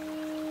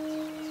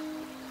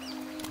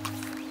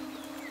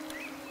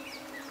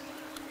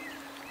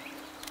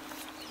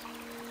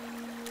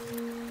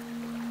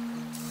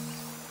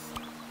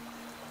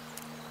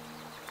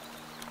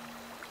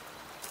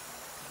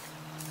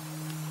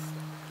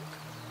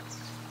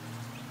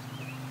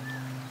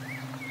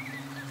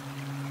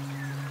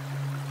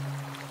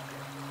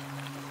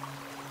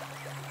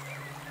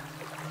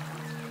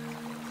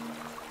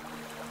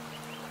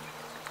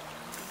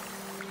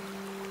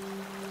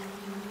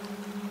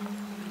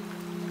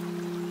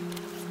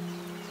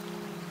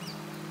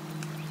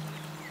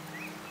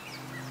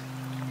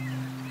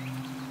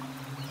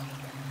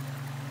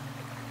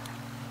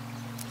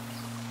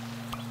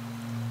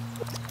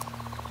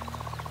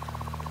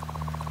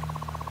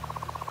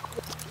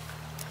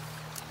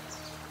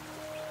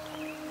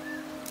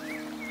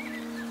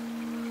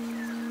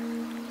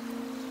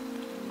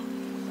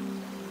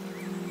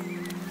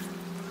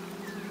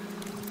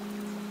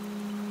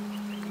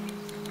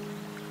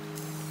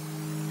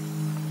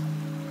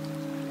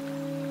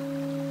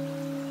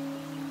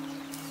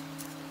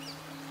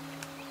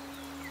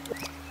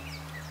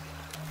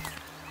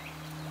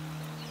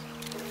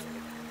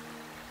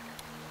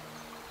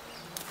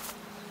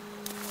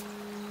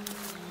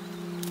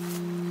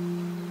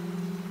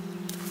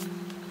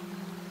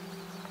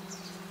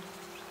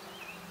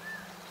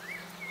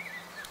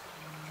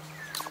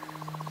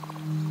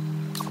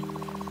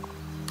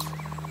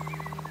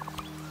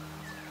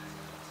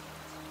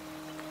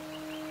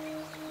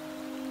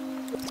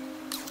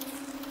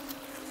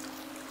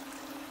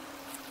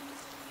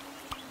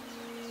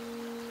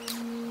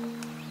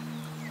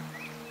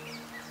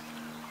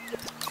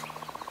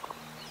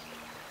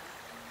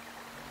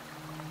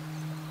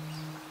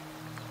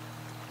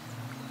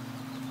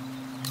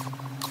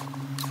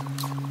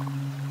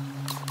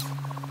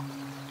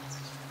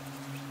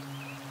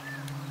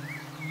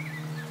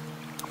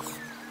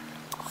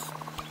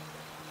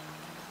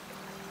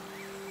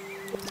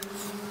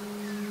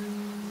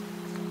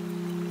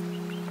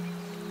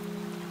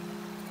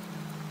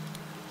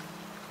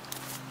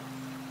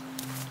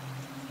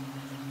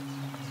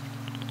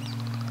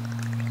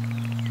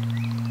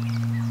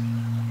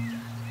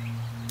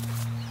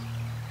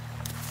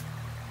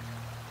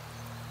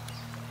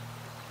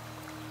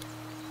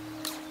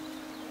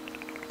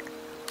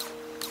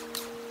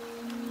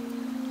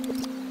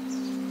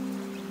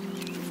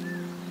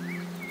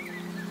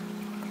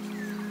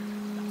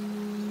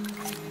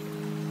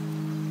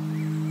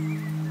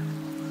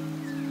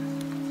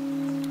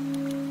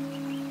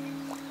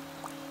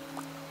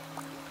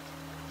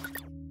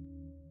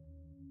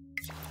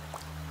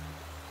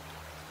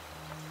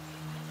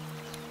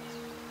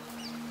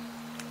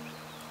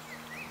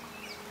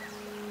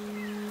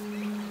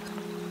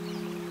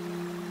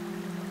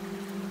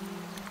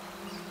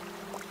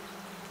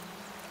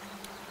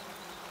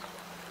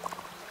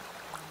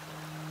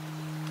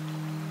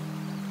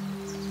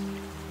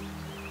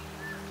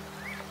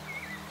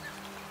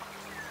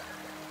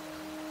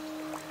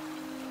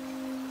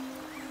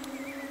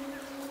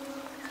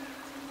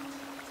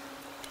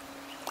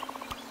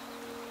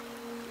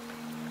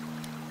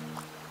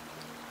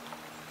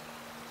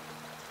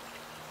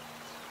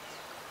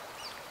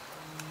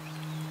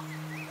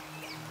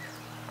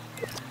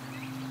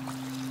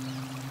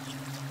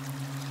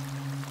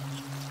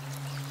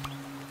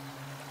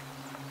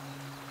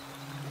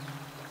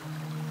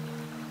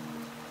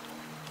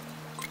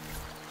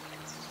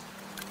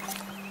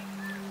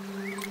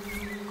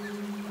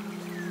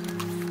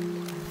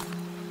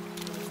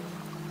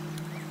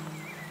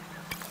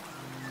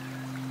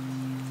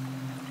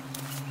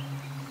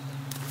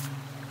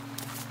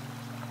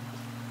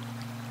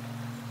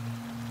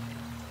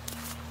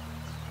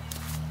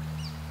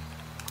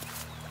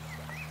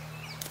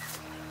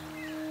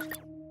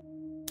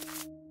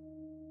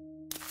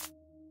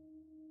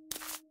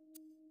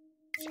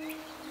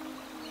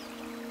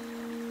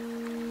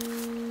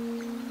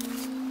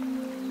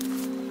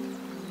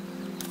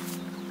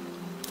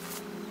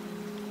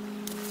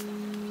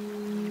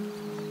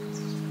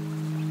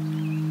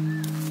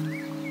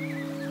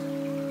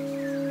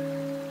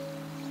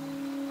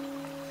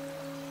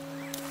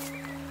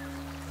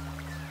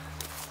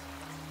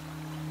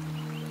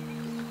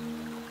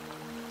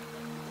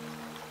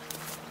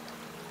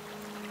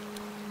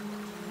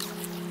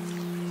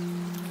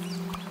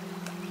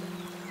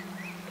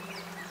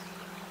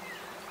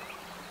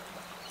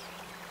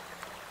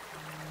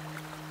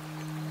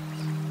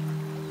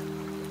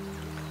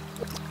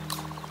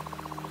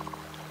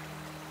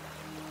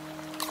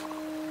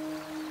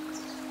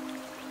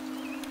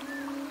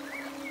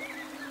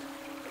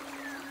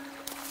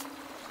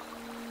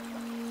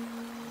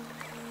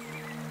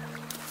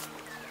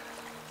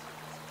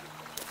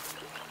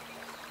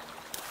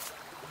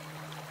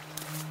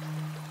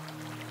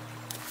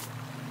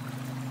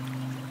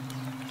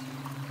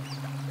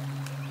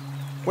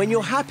 When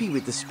you're happy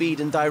with the speed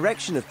and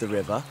direction of the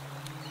river,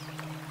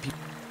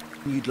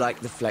 you'd like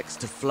the flex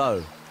to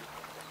flow.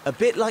 A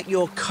bit like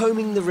you're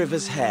combing the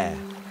river's hair.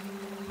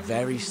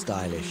 Very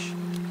stylish.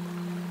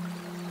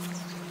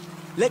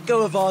 Let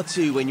go of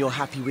R2 when you're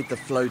happy with the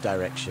flow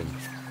direction.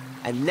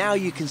 And now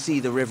you can see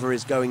the river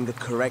is going the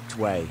correct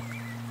way.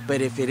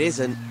 But if it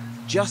isn't,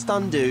 just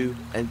undo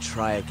and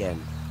try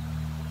again.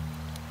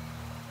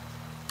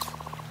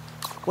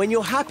 When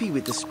you're happy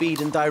with the speed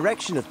and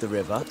direction of the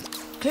river,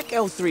 click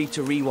L3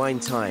 to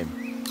rewind time.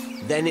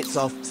 Then it's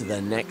off to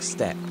the next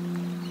step.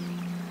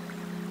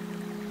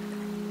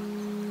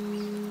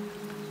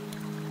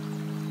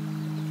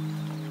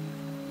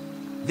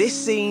 This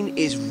scene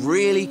is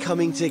really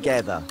coming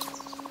together.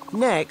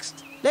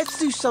 Next, let's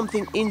do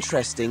something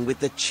interesting with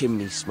the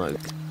chimney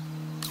smoke.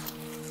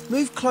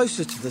 Move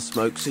closer to the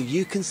smoke so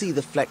you can see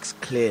the flecks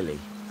clearly.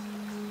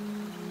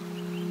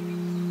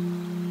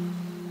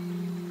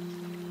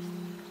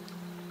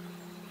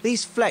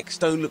 These flecks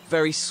don't look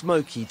very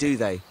smoky, do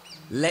they?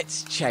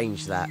 Let's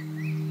change that.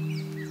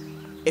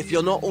 If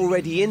you're not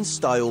already in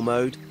style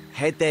mode,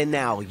 head there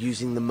now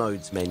using the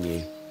modes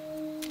menu.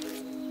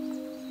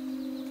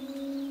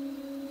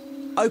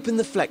 Open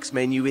the flex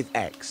menu with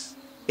X.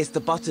 It's the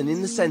button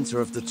in the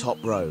center of the top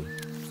row.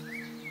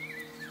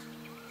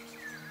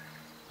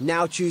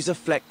 Now choose a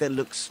fleck that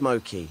looks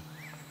smoky.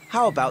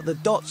 How about the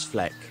dots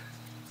fleck?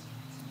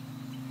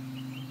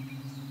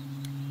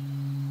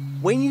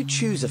 When you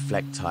choose a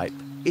fleck type,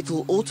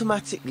 it'll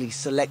automatically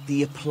select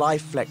the Apply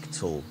Fleck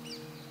tool.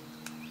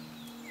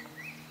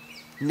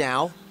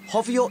 Now,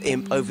 hover your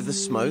imp over the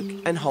smoke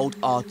and hold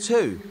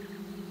R2.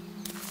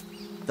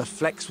 The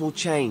flecks will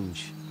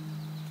change.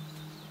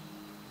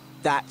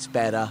 That's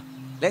better.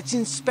 Let's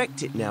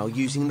inspect it now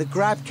using the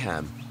grab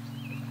cam.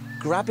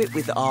 Grab it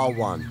with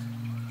R1.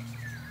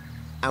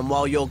 And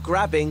while you're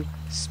grabbing,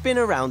 spin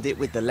around it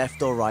with the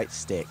left or right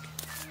stick.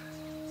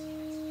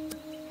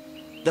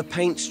 The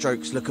paint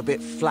strokes look a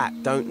bit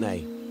flat, don't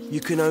they? You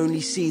can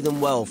only see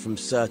them well from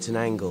certain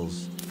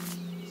angles.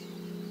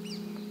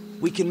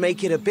 We can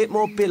make it a bit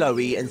more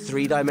billowy and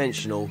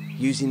three-dimensional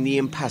using the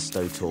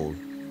Impasto tool.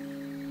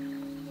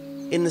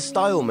 In the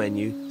Style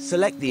menu,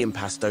 select the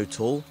Impasto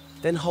tool,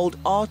 then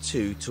hold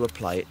R2 to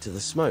apply it to the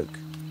smoke.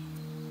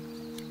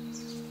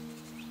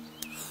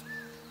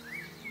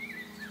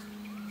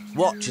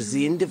 Watch as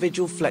the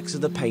individual flecks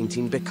of the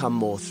painting become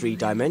more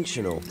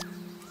three-dimensional.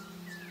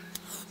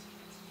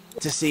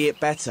 To see it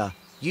better,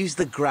 use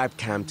the grab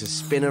cam to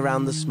spin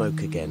around the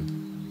smoke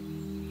again.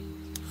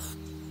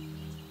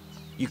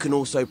 You can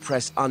also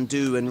press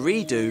undo and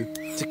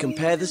redo to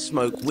compare the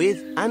smoke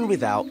with and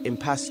without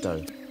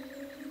Impasto.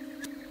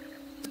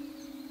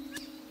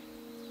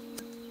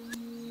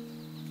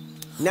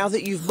 Now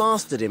that you've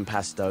mastered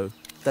Impasto,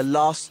 the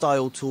last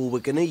style tool we're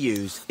going to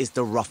use is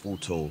the Ruffle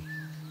tool.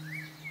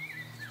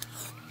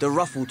 The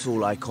Ruffle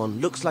tool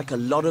icon looks like a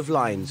lot of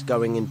lines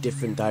going in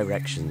different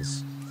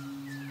directions.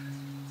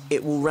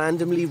 It will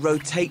randomly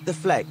rotate the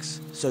flecks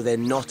so they're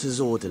not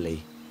as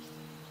orderly.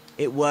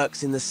 It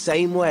works in the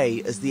same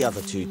way as the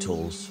other two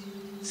tools.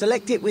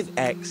 Select it with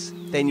X,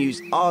 then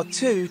use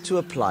R2 to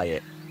apply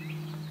it.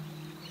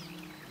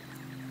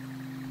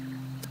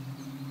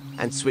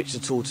 And switch the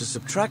tool to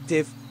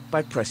subtractive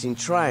by pressing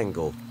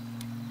triangle.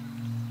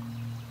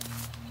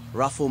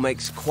 Ruffle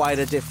makes quite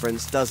a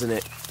difference, doesn't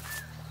it?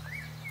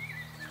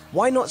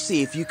 Why not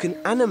see if you can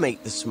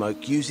animate the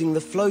smoke using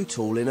the flow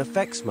tool in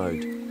effects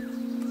mode?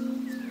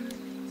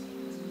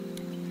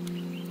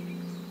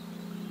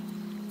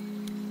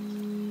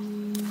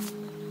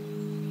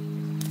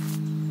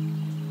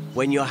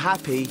 When you're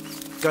happy,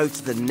 go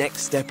to the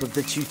next step of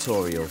the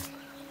tutorial.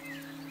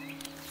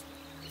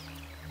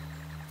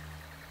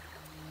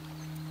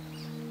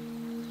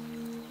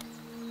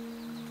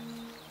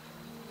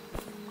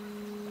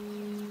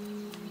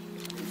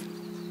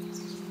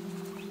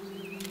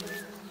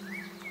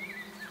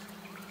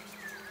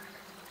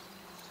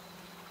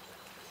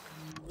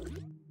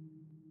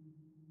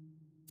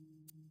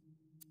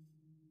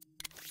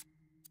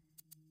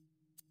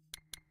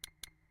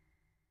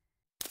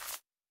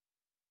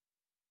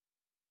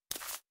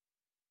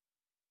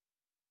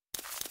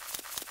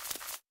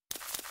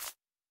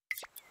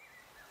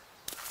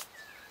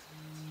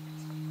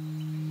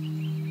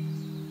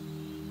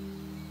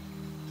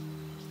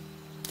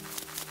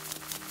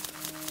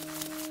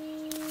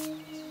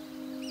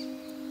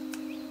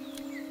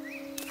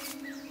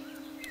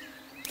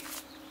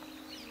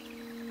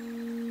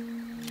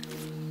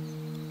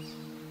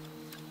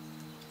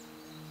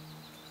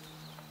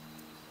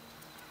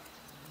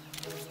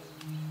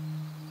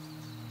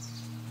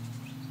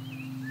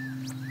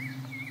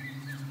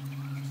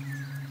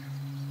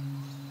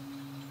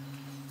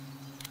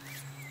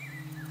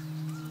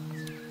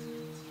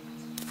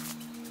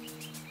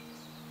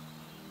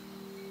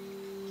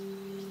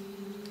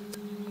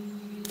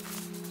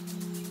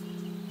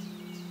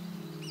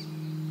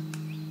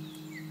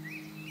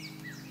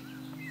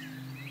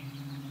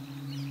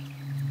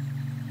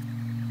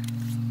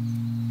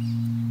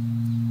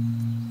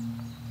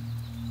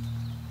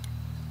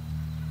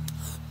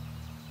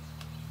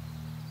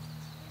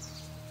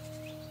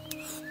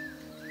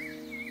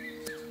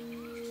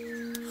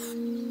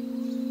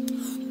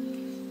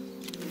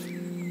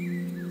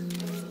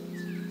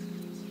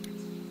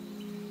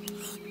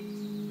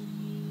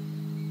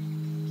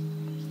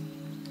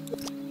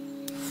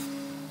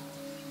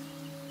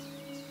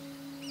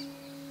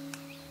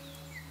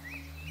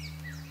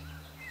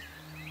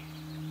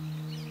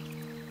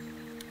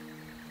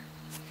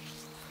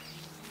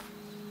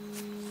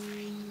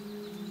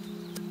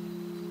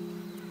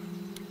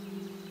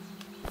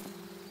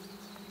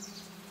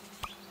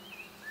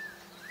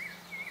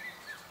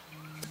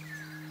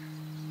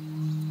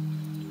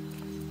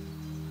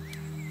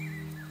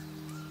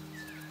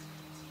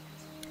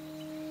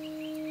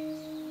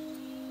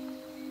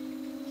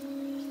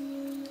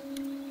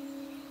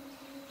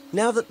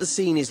 Now that the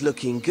scene is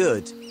looking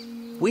good,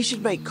 we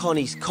should make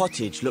Connie's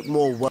cottage look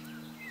more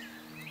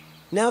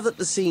Now that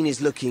the scene is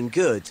looking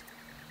good.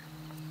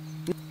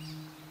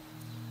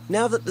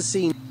 Now that the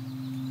scene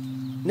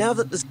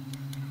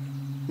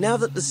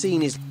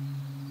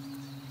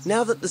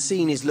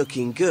is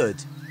looking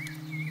good.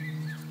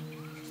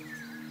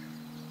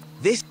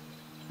 This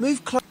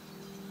move close.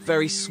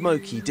 Very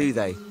smoky, do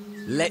they?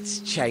 Let's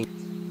change.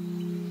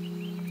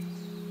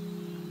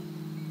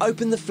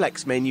 Open the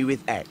flex menu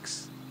with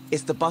X.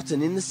 It's the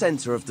button in the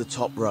center of the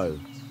top row.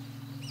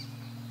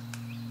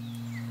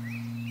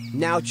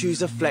 Now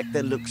choose a fleck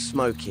that looks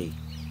smoky.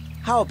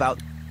 How about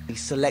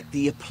select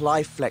the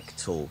Apply Fleck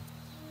tool.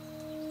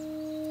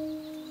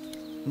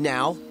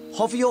 Now,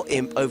 hover your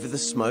imp over the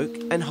smoke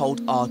and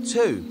hold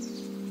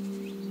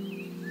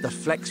R2. The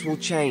flecks will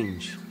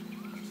change.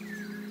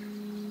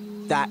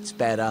 That's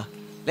better.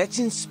 Let's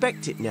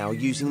inspect it now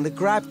using the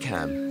grab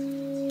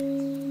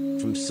cam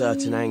from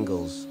certain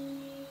angles.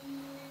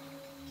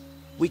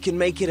 We can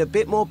make it a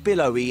bit more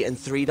billowy and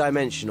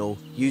three-dimensional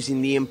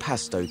using the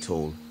Impasto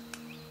tool.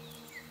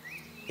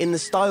 In the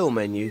Style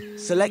menu,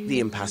 select the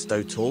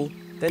Impasto tool,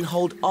 then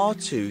hold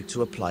R2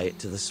 to apply it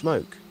to the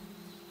smoke.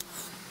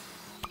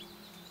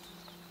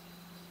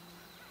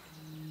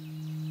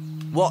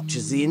 Watch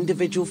as the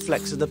individual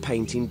flecks of the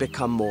painting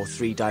become more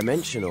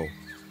three-dimensional.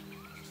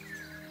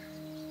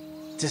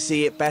 To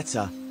see it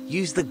better,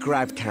 use the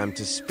grab cam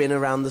to spin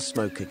around the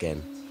smoke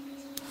again.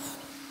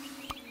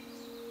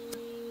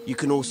 You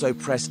can also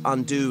press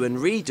undo and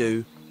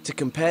redo to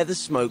compare the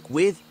smoke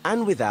with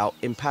and without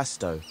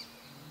Impasto.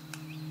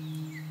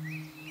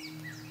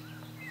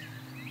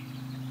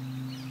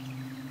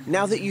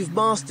 Now that you've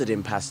mastered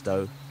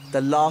Impasto,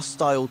 the last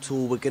style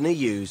tool we're going to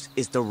use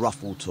is the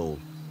Ruffle tool.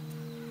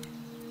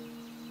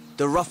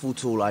 The Ruffle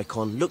tool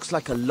icon looks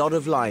like a lot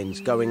of lines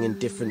going in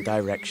different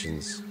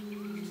directions.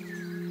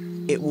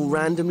 It will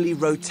randomly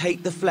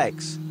rotate the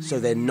flecks so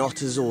they're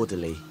not as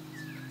orderly.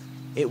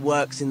 It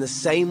works in the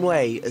same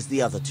way as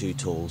the other two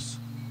tools.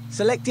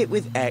 Select it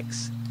with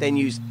X, then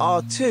use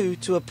R2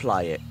 to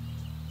apply it.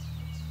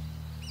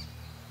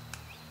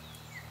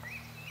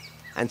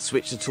 And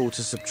switch the tool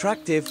to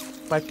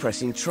subtractive by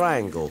pressing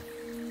triangle.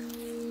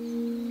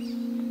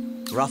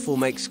 Ruffle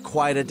makes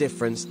quite a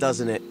difference,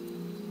 doesn't it?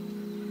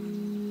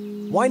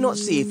 Why not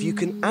see if you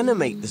can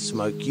animate the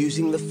smoke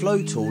using the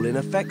flow tool in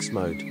effects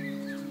mode?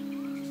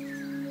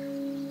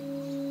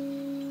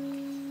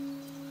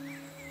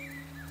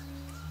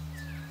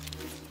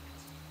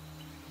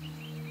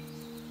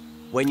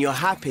 When you're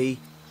happy,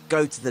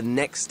 go to the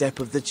next step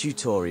of the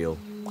tutorial.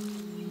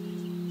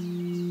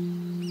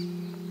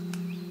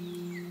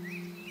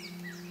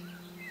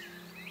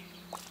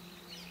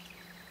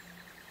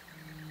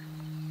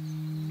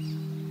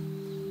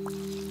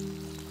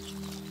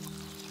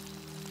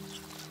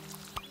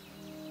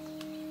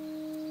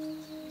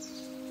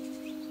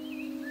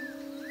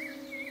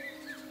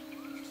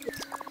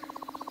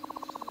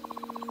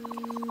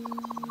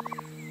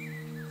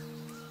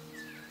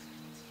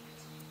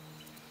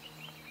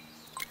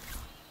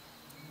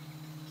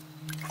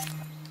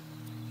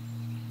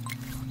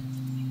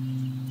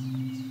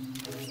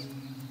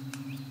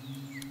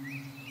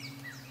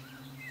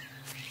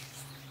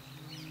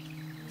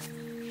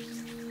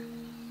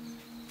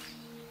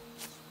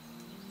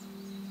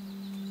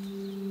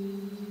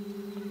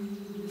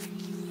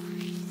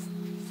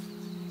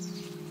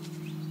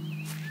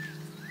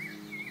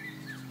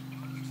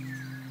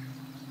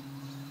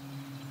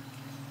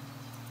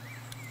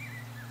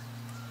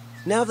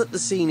 Now that the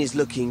scene is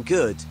looking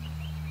good,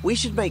 we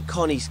should make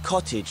Connie's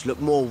cottage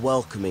look more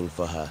welcoming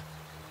for her.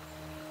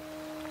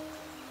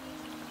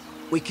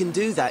 We can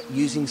do that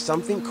using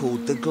something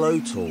called the Glow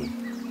tool.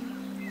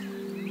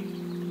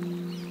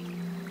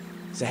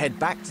 So head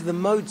back to the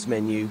Modes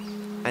menu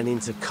and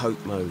into Coat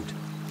mode.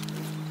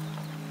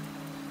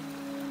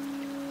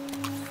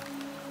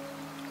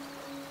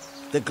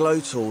 The Glow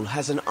tool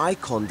has an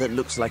icon that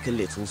looks like a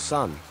little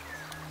sun.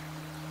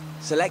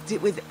 Select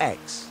it with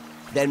X.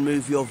 Then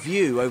move your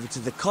view over to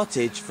the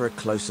cottage for a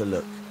closer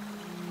look.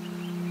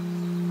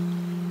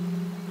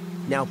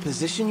 Now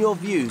position your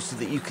view so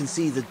that you can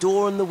see the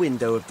door and the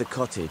window of the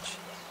cottage.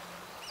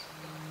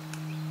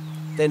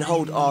 Then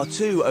hold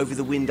R2 over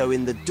the window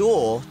in the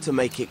door to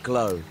make it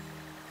glow.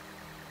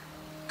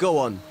 Go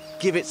on,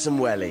 give it some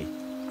welly.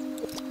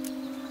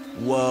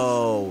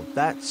 Whoa,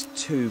 that's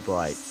too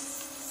bright.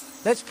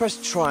 Let's press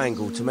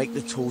triangle to make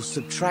the tool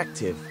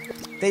subtractive,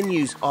 then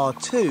use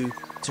R2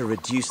 to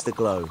reduce the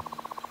glow.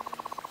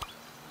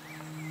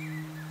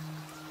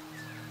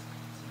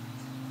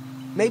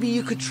 Maybe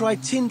you could try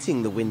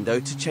tinting the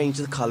window to change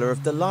the color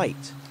of the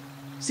light.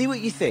 See what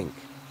you think.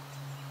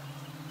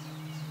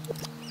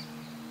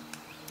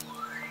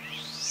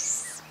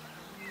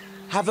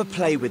 Have a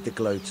play with the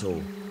Glow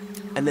tool,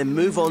 and then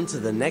move on to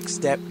the next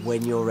step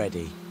when you're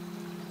ready.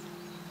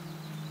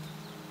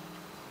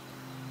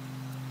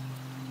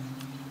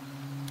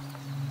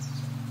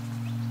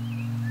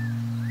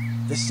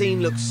 The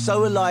scene looks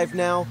so alive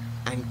now,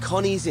 and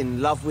Connie's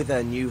in love with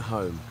her new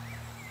home.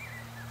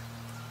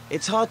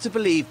 It's hard to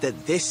believe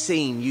that this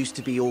scene used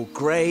to be all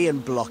grey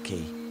and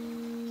blocky.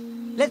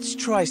 Let's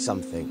try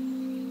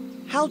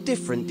something. How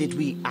different did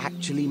we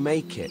actually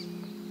make it?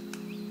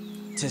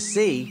 To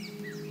see,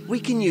 we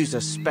can use a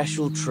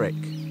special trick.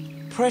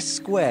 Press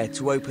square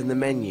to open the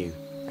menu,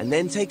 and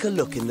then take a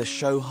look in the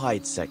Show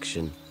Hide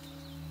section.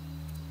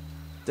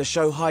 The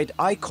Show Hide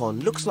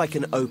icon looks like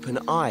an open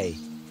eye.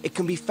 It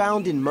can be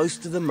found in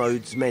most of the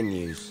mode's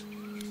menus.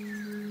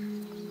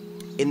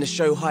 In the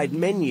Show Hide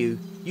menu,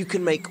 you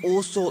can make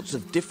all sorts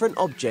of different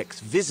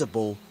objects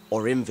visible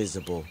or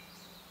invisible.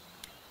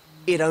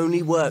 It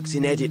only works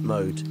in edit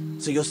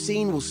mode, so your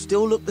scene will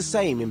still look the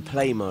same in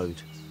play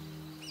mode.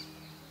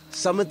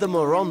 Some of them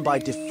are on by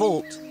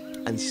default,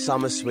 and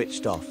some are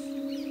switched off.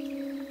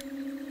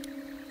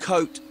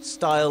 Coat,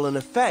 Style and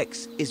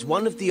Effects is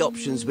one of the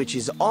options which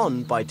is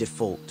on by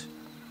default.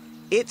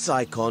 Its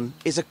icon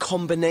is a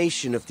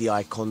combination of the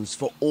icons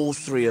for all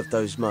three of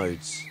those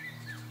modes.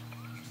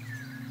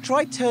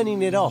 Try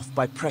turning it off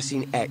by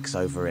pressing X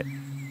over it.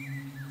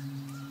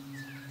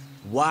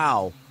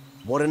 Wow,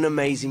 what an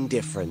amazing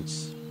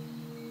difference.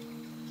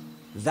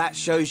 That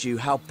shows you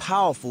how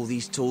powerful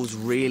these tools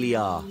really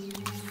are.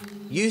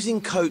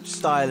 Using Coat,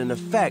 Style and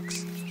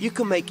Effects, you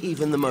can make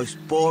even the most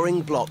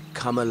boring block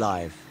come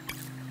alive.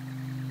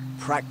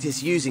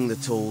 Practice using the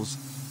tools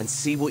and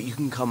see what you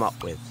can come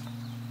up with.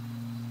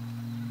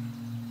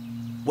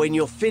 When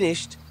you're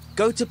finished,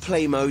 go to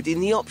Play Mode in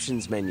the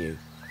Options menu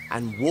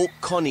and walk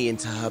Connie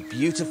into her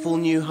beautiful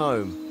new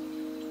home.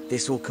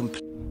 This will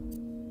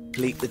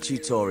complete the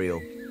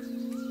tutorial.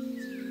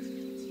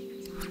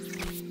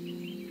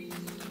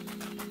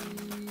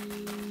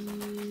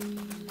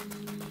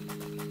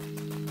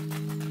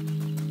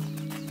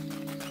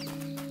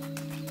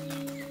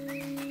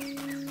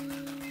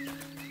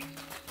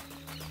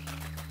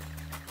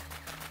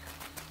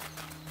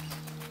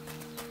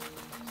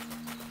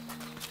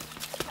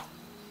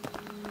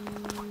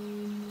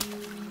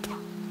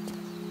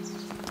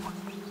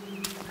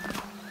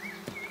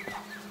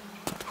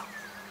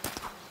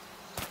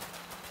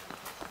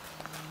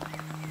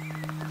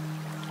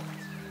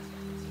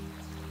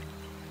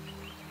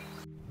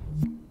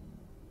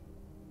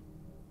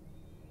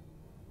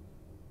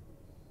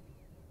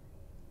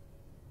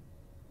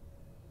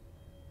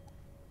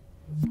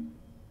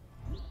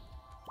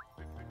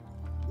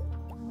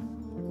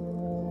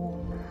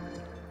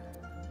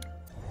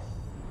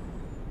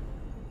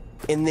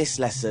 In this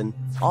lesson,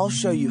 I'll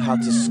show you how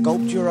to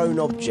sculpt your own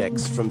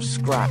objects from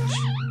scratch,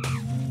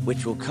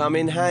 which will come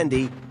in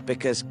handy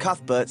because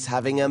Cuthbert's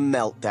having a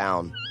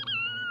meltdown.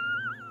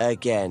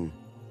 Again.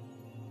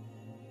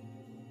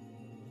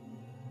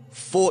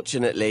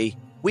 Fortunately,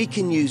 we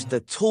can use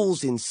the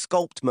tools in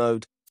Sculpt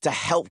mode to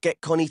help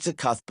get Connie to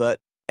Cuthbert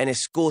and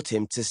escort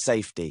him to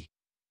safety.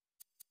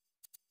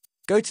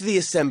 Go to the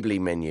Assembly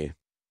menu.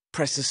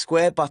 Press the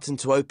square button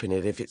to open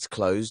it if it's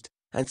closed,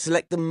 and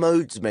select the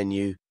Modes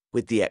menu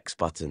with the X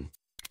button.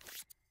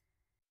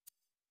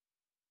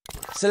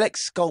 Select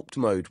Sculpt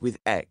mode with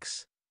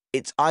X.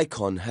 Its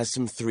icon has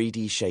some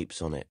 3D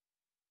shapes on it.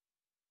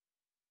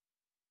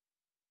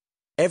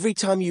 Every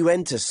time you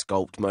enter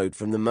Sculpt mode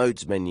from the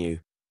Modes menu,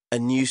 a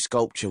new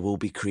sculpture will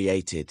be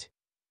created.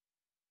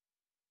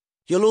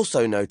 You'll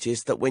also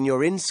notice that when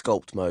you're in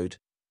Sculpt mode,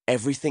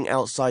 everything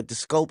outside the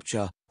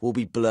sculpture will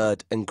be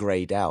blurred and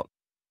greyed out.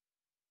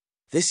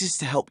 This is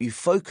to help you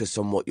focus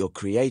on what you're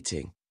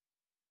creating.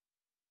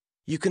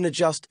 You can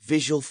adjust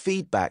visual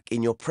feedback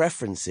in your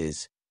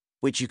preferences,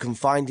 which you can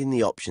find in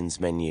the Options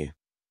menu.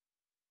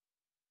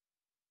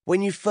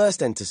 When you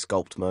first enter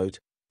Sculpt mode,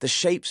 the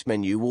Shapes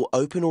menu will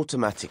open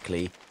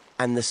automatically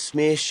and the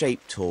Smear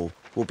Shape tool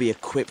will be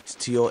equipped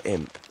to your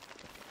imp.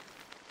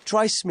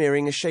 Try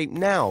smearing a shape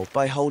now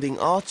by holding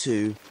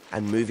R2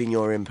 and moving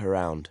your imp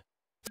around.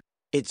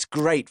 It's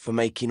great for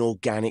making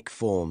organic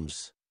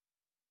forms.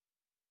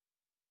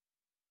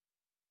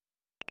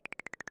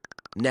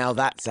 Now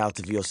that's out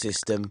of your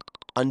system,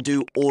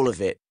 undo all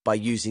of it by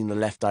using the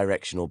left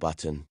directional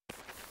button.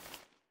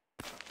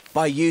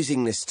 By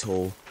using this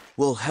tool,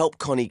 we'll help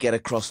Connie get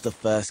across the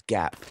first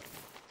gap.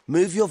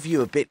 Move your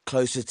view a bit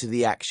closer to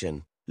the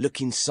action,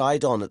 looking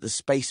side on at the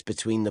space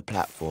between the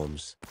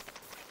platforms.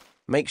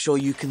 Make sure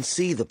you can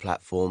see the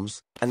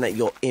platforms and that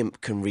your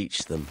imp can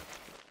reach them.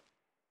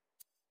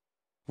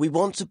 We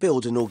want to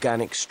build an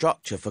organic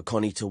structure for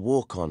Connie to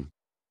walk on,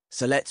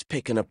 so let's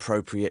pick an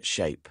appropriate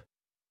shape.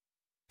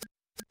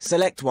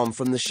 Select one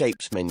from the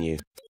Shapes menu,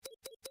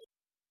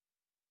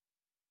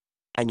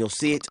 and you'll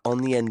see it on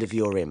the end of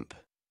your imp.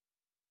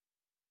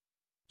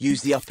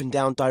 Use the up and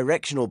down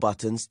directional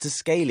buttons to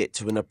scale it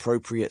to an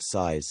appropriate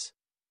size.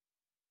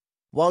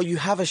 While you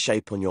have a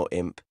shape on your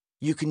imp,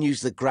 you can use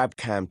the grab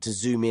cam to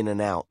zoom in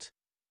and out.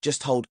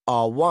 Just hold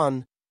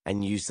R1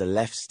 and use the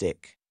left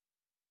stick.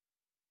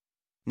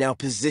 Now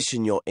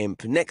position your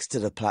imp next to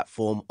the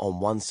platform on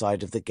one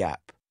side of the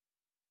gap.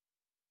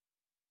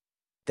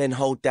 Then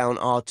hold down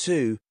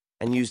R2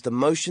 and use the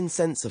motion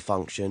sensor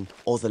function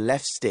or the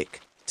left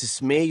stick to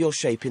smear your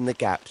shape in the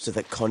gap so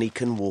that Connie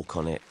can walk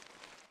on it.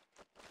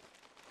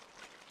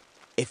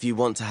 If you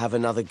want to have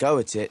another go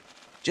at it,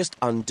 just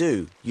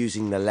undo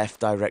using the left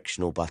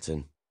directional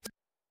button.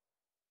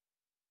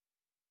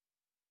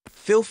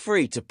 Feel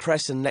free to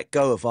press and let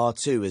go of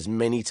R2 as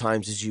many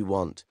times as you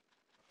want.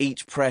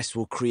 Each press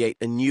will create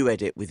a new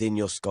edit within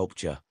your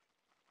sculpture.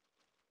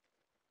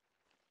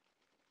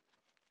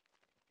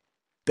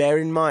 Bear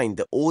in mind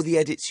that all the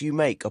edits you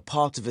make are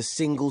part of a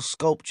single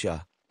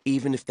sculpture,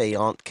 even if they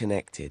aren't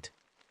connected.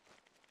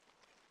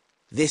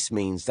 This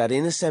means that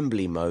in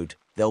assembly mode,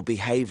 they'll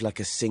behave like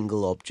a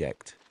single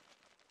object.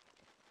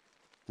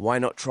 Why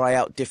not try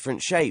out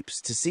different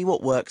shapes to see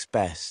what works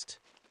best?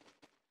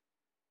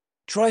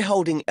 Try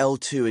holding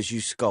L2 as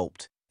you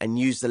sculpt and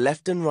use the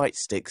left and right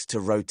sticks to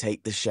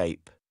rotate the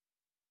shape.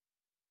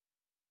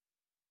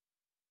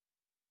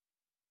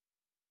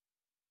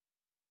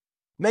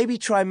 Maybe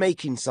try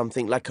making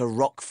something like a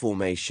rock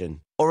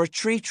formation or a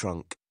tree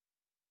trunk.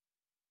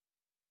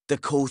 The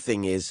cool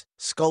thing is,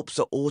 sculpts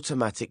are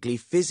automatically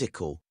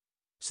physical,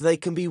 so they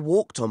can be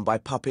walked on by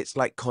puppets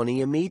like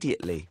Connie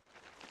immediately.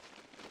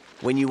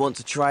 When you want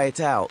to try it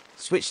out,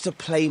 switch to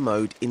play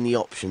mode in the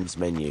options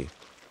menu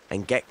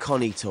and get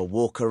Connie to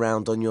walk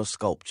around on your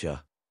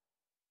sculpture.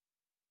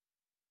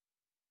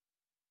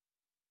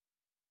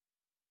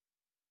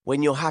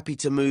 When you're happy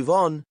to move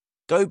on,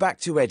 go back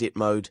to edit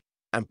mode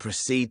and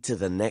proceed to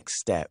the next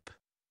step.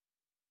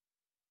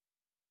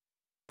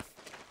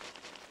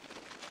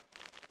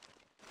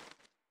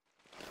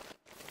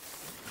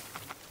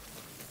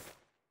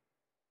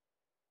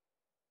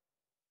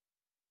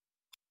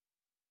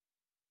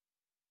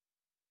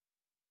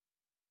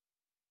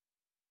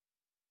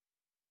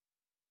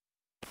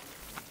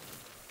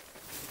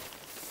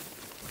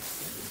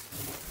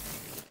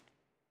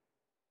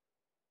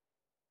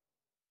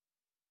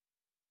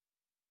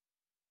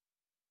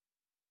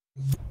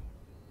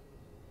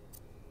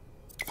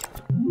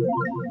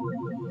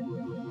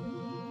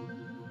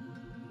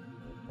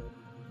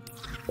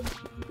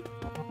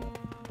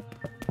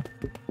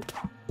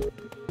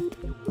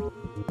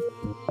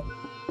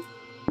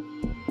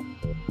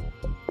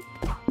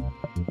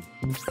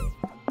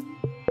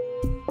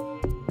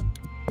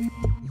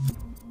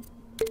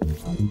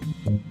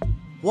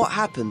 What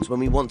happens when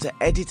we want to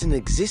edit an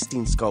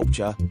existing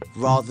sculpture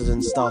rather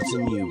than start a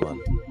new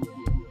one?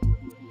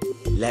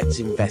 Let's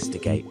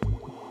investigate.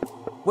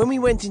 When we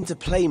went into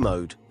play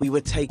mode, we were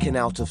taken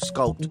out of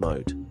sculpt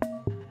mode.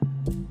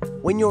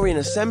 When you're in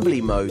assembly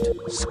mode,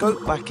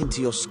 scope back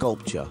into your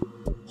sculpture.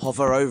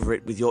 Hover over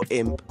it with your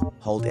imp,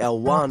 hold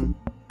L1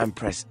 and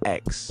press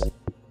X.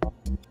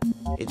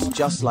 It's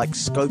just like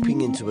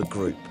scoping into a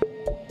group.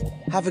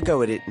 Have a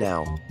go at it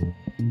now.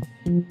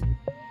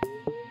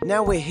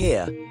 Now we're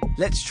here,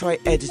 let's try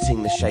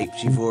editing the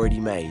shapes you've already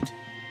made.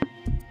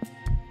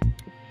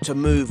 To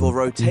move or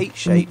rotate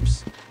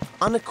shapes,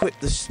 unequip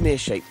the Smear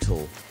Shape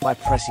tool by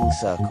pressing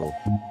circle.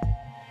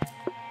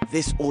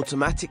 This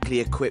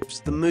automatically equips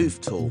the Move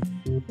tool.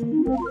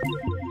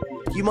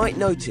 You might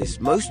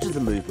notice most of the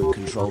movement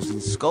controls in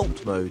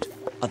Sculpt mode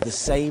are the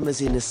same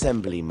as in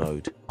Assembly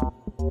mode.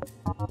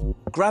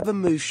 Grab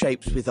and move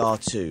shapes with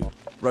R2,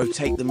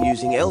 rotate them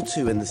using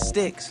L2 and the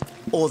sticks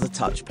or the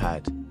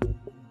touchpad.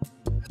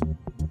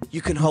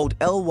 You can hold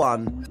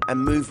L1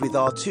 and move with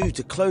R2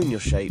 to clone your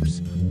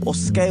shapes or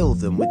scale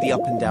them with the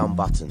up and down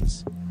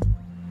buttons.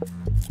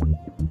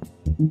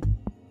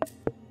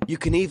 You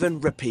can even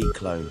repeat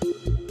clone.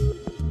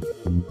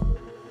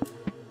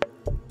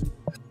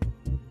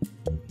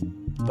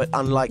 But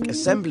unlike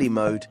assembly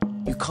mode,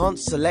 you can't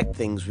select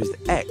things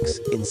with X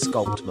in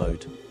sculpt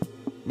mode.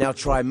 Now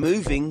try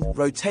moving,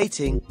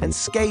 rotating and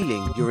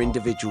scaling your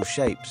individual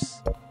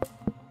shapes.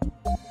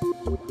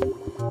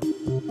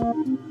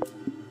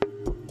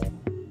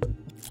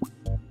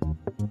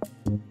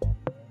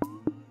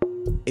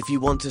 If you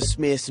want to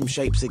smear some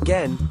shapes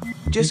again,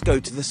 just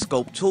go to the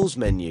Sculpt Tools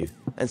menu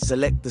and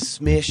select the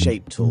Smear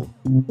Shape tool.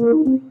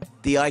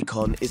 The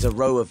icon is a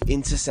row of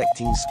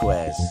intersecting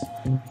squares.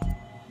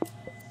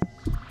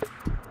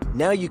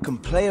 Now you can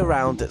play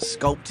around at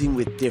sculpting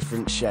with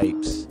different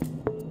shapes.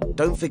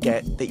 Don't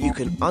forget that you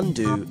can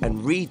undo and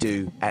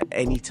redo at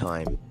any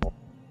time.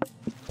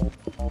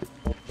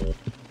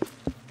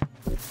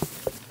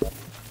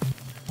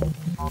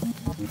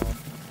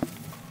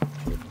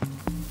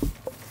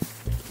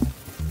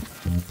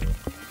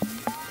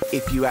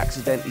 If you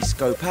accidentally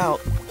scope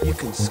out, you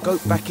can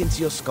scope back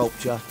into your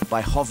sculpture by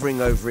hovering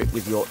over it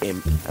with your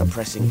imp and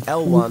pressing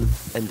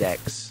L1 and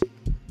X.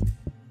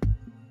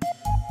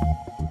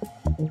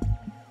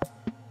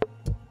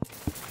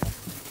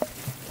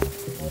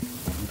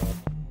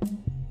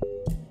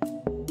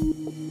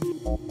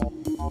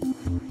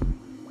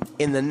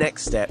 In the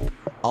next step,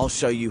 I'll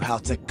show you how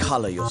to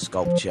colour your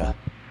sculpture.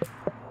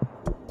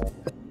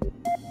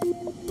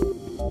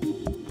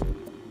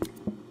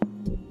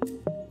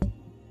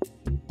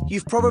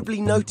 You've probably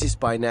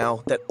noticed by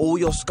now that all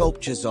your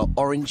sculptures are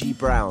orangey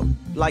brown,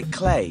 like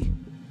clay.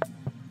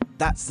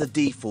 That's the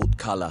default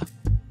colour,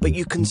 but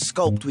you can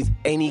sculpt with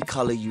any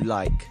colour you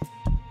like.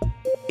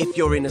 If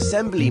you're in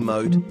assembly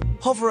mode,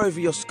 hover over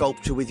your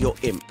sculpture with your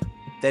imp,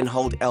 then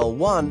hold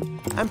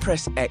L1 and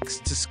press X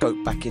to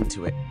scope back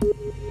into it.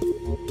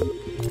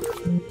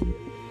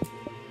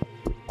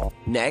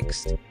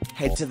 Next,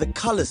 head to the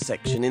Colours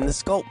section in the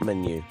Sculpt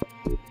menu.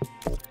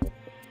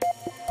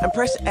 And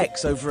press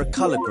X over a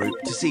colour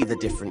group to see the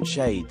different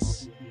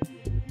shades.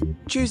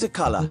 Choose a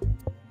colour,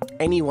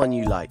 any one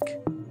you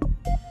like.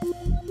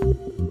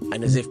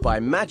 And as if by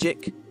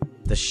magic,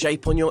 the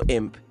shape on your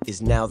imp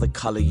is now the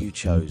colour you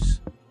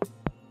chose.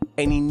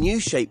 Any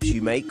new shapes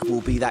you make will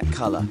be that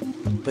colour,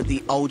 but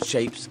the old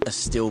shapes are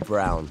still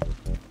brown.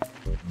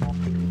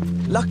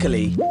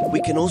 Luckily,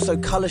 we can also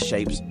colour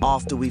shapes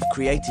after we've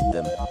created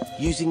them,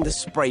 using the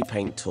spray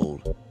paint tool.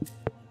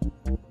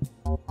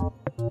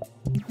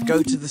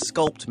 Go to the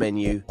Sculpt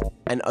menu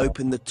and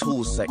open the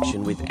Tools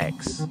section with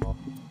X.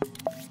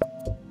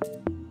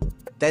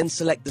 Then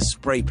select the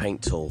spray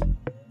paint tool,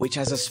 which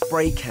has a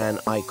spray can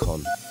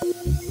icon.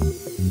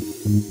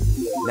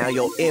 Now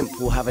your imp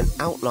will have an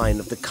outline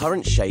of the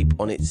current shape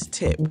on its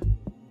tip.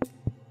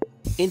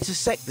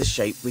 Intersect the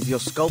shape with your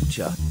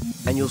sculpture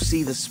and you'll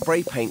see the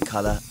spray paint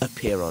colour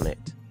appear on it.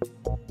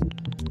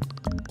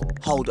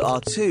 Hold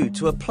R2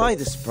 to apply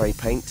the spray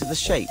paint to the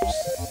shapes.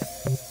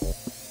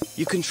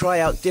 You can try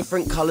out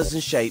different colours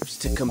and shapes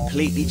to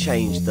completely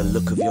change the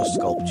look of your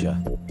sculpture.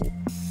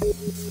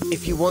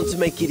 If you want to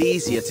make it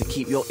easier to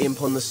keep your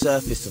imp on the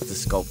surface of the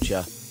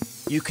sculpture,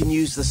 you can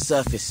use the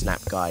Surface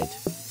Snap guide.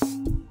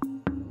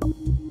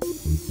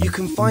 You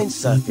can find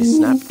Surface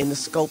Snap in the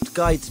Sculpt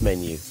Guides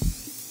menu.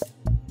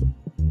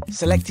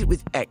 Select it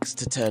with X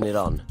to turn it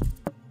on.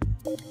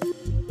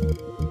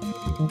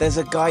 There's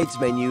a Guides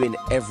menu in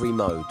every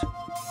mode,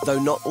 though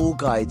not all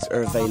guides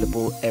are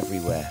available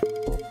everywhere.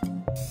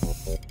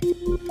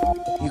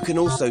 You can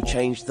also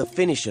change the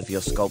finish of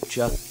your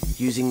sculpture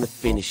using the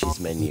Finishes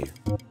menu.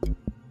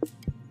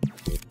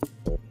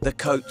 The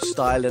Coat,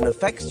 Style and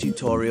Effects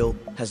tutorial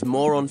has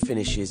more on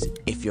finishes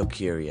if you're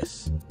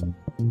curious.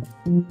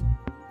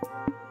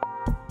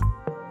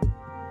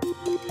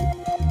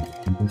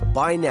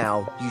 By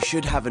now, you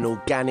should have an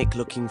organic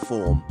looking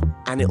form,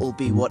 and it will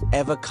be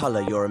whatever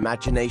colour your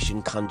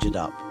imagination conjured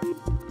up.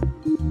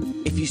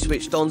 If you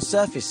switched on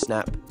Surface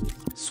Snap,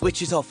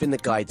 switch it off in the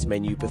Guides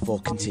menu before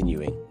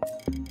continuing.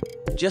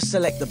 Just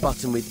select the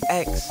button with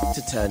X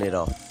to turn it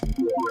off.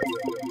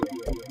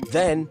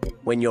 Then,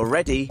 when you're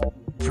ready,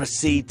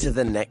 proceed to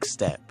the next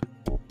step.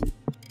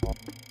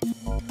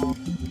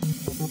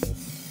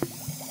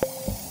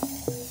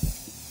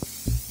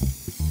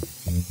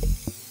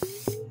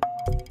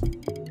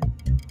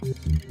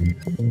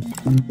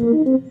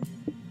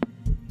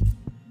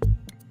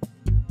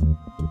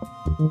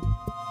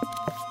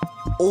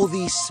 All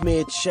these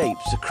smeared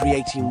shapes are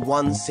creating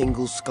one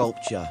single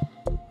sculpture,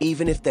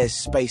 even if there's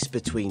space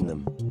between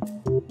them.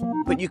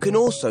 But you can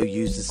also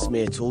use the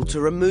smear tool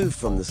to remove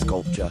from the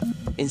sculpture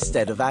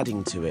instead of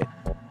adding to it.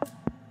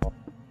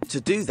 To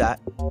do that,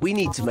 we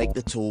need to make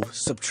the tool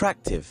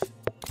subtractive.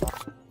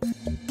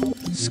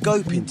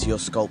 Scope into your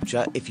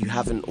sculpture if you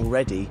haven't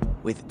already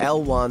with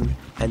L1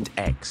 and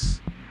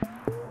X.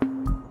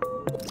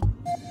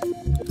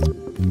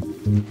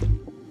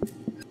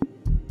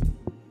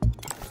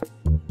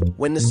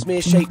 When the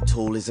Smear Shape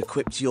tool is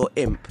equipped to your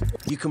imp,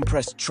 you can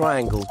press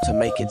triangle to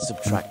make it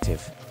subtractive.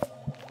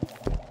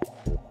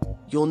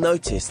 You'll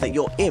notice that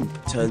your imp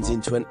turns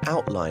into an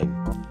outline.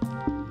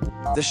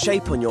 The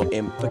shape on your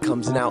imp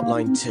becomes an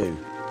outline too.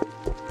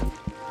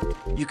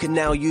 You can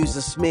now use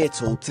the Smear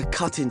tool to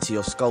cut into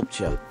your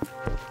sculpture.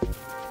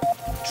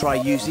 Try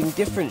using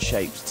different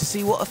shapes to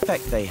see what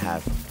effect they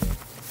have.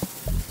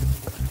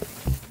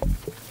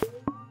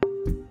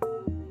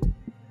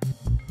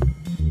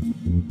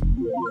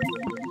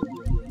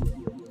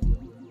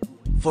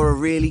 For a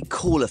really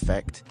cool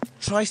effect,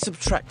 try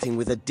subtracting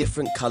with a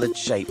different coloured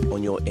shape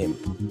on your imp.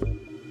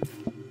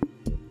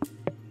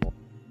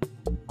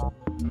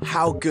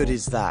 How good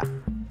is that?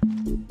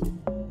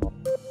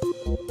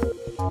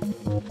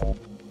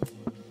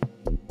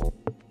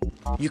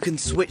 You can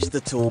switch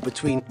the tool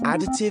between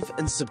additive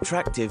and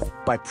subtractive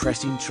by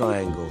pressing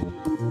triangle.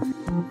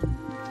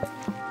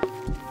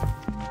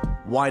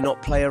 Why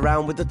not play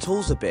around with the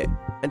tools a bit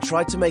and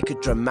try to make a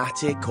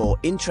dramatic or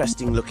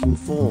interesting looking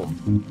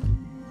form?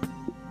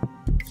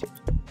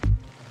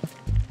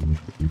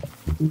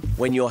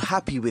 When you're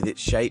happy with its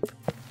shape,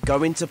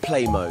 go into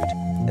play mode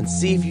and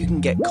see if you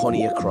can get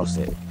Connie across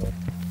it.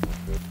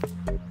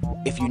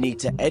 If you need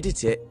to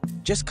edit it,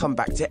 just come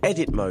back to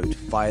edit mode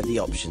via the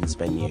options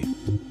menu.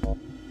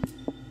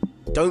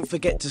 Don't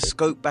forget to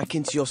scope back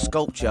into your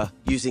sculpture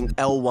using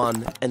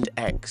L1 and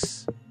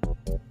X.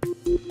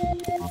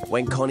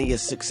 When Connie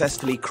has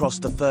successfully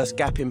crossed the first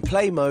gap in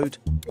play mode,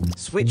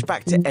 switch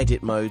back to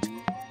edit mode,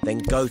 then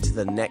go to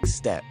the next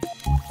step.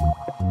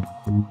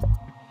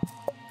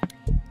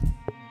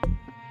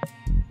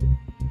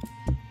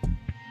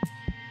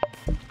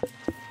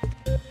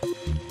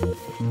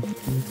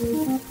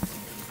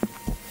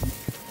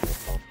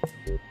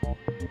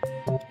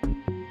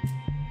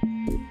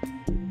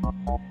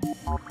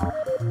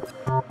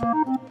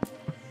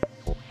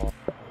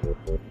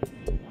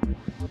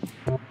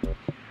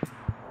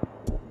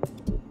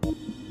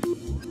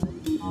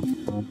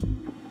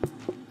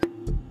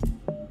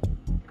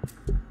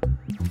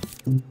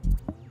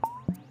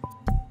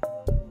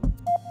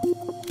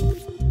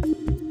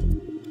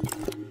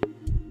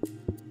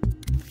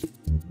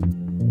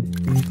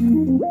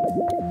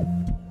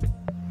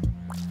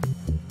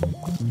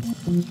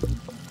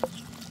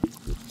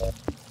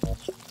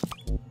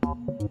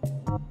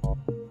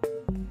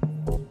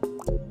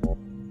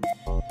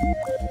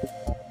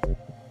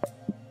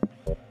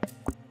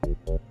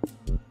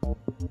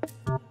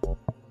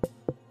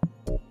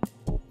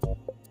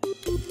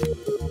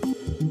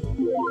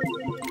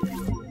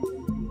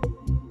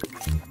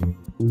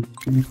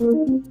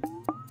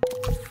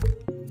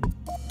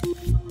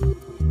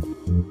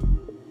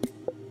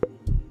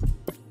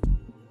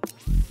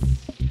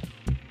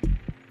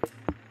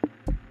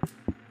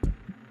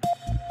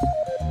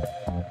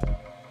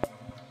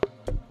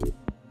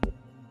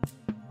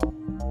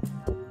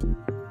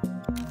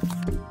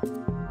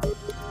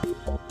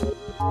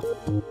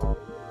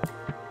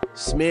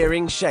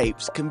 Smearing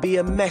shapes can be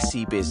a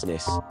messy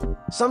business.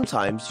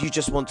 Sometimes you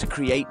just want to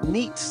create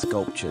neat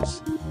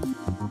sculptures.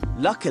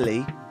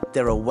 Luckily,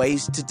 there are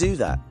ways to do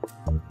that.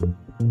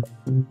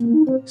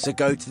 So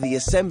go to the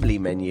Assembly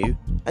menu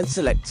and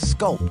select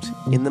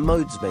Sculpt in the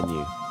Modes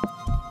menu.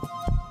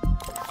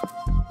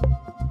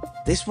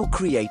 This will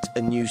create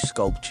a new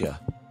sculpture.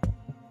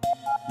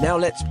 Now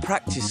let's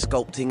practice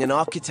sculpting an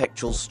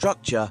architectural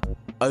structure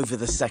over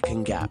the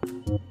second gap.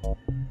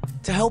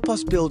 To help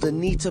us build a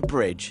neater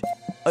bridge,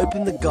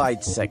 open the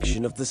Guides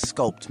section of the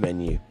Sculpt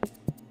menu.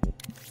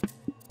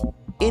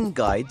 In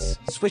Guides,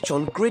 switch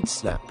on Grid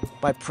Snap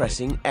by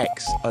pressing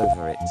X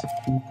over it.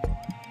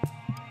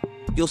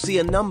 You'll see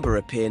a number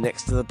appear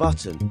next to the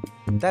button.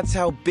 That's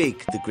how big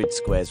the grid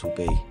squares will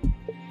be.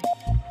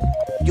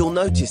 You'll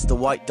notice the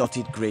white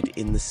dotted grid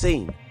in the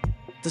scene.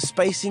 The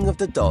spacing of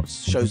the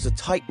dots shows the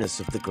tightness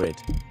of the grid.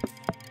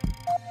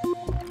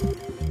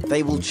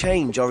 They will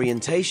change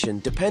orientation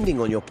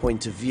depending on your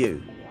point of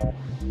view.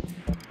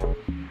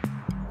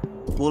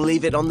 We'll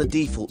leave it on the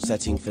default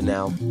setting for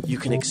now. You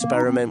can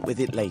experiment with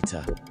it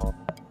later.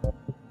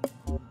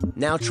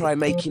 Now try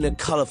making a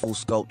colourful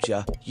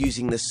sculpture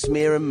using the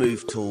Smear and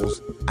Move tools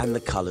and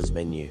the Colours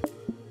menu.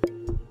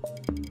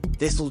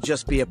 This'll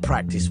just be a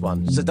practice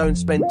one, so don't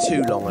spend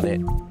too long on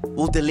it.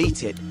 We'll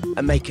delete it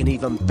and make an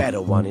even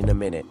better one in a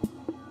minute.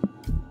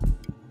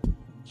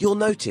 You'll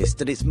notice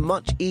that it's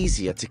much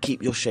easier to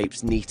keep your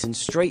shapes neat and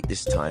straight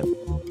this time.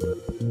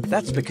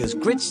 That's because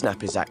Grid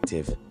Snap is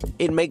active.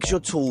 It makes your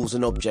tools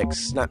and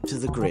objects snap to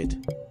the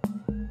grid.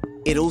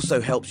 It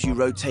also helps you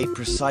rotate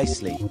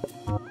precisely.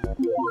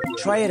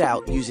 Try it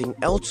out using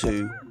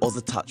L2 or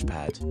the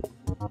touchpad.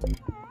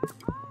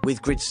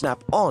 With Grid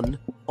Snap on,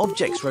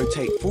 objects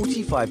rotate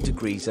 45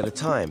 degrees at a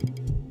time.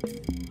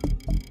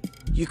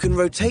 You can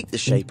rotate the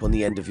shape on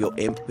the end of your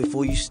imp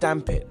before you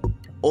stamp it,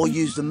 or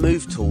use the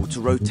Move tool to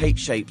rotate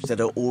shapes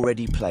that are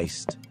already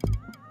placed.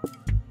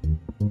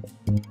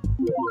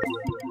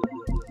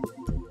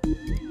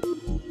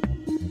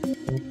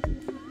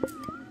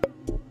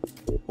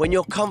 When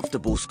you're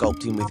comfortable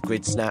sculpting with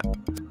Grid Snap,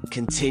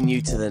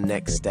 continue to the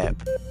next step.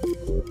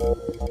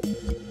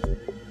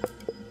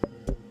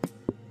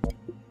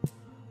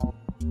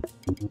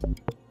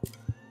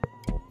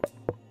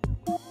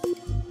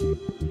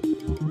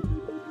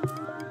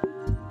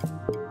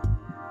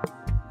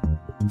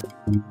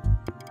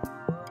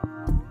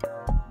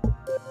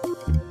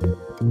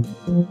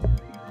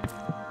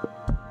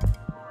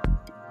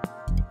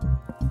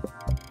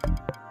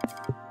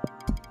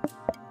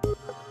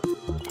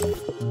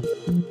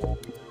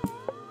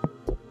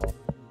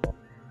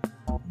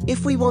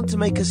 If we want to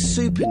make a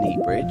super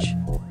neat bridge,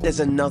 there's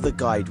another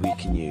guide we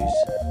can use.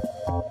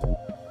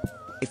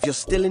 If you're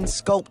still in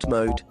sculpt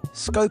mode,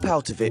 scope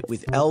out of it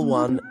with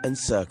L1 and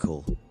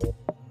circle.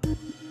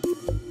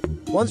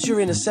 Once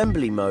you're in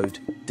assembly mode,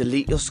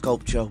 delete your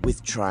sculpture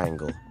with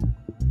triangle.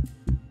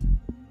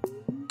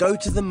 Go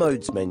to the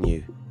Modes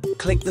menu.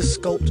 Click the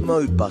Sculpt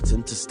Mode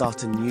button to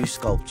start a new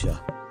sculpture.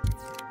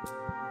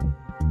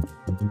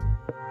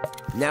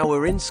 Now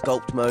we're in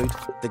sculpt mode,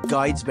 the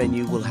Guides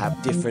menu will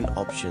have different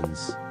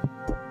options.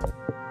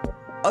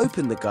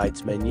 Open the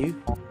Guides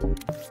menu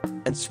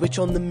and switch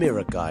on the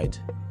Mirror Guide.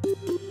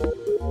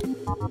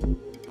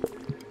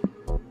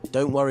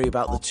 Don't worry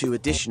about the two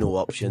additional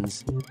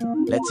options.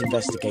 Let's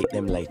investigate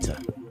them later.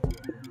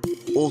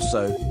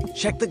 Also,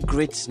 check the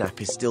Grid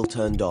Snap is still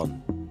turned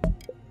on.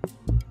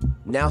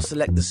 Now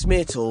select the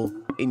Smear tool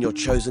in your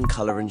chosen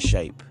colour and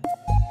shape.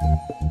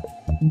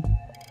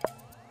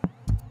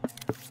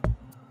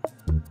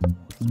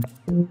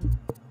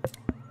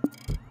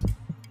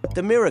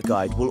 The Mirror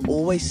Guide will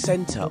always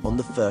centre on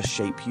the first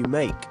shape you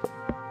make.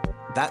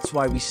 That's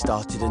why we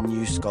started a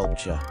new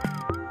sculpture.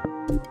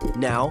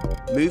 Now,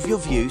 move your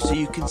view so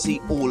you can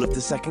see all of the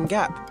second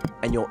gap,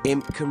 and your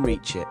imp can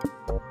reach it.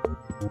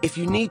 If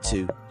you need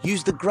to,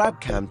 use the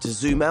grab cam to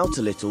zoom out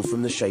a little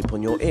from the shape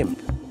on your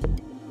imp.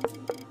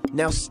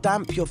 Now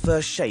stamp your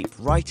first shape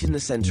right in the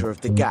centre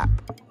of the gap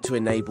to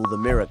enable the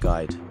Mirror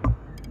Guide.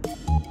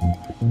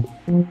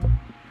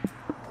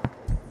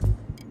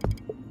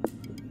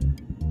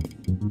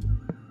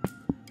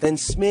 Then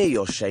smear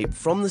your shape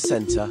from the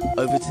centre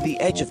over to the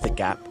edge of the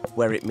gap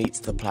where it meets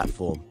the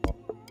platform.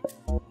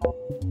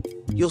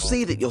 You'll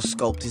see that your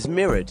sculpt is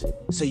mirrored,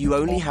 so you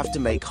only have to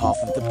make half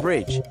of the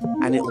bridge,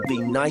 and it'll be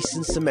nice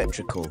and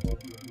symmetrical,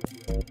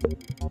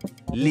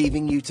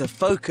 leaving you to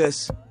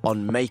focus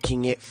on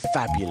making it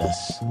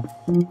fabulous.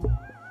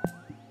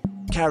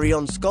 Carry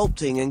on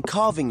sculpting and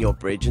carving your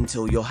bridge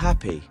until you're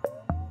happy.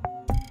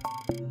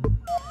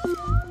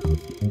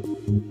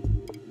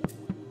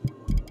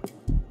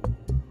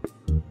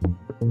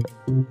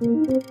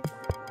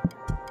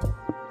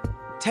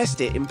 Test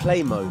it in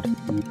play mode.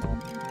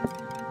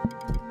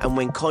 And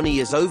when Connie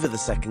is over the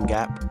second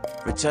gap,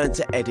 return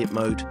to edit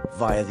mode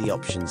via the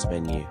options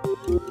menu.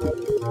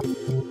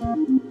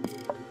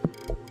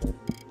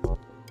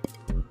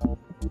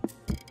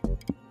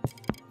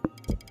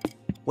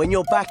 When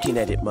you're back in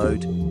edit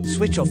mode,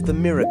 switch off the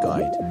mirror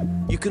guide.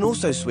 You can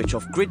also switch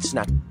off grid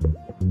snap.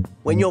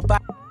 When you're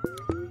back,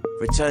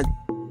 return.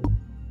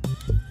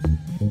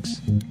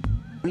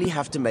 Only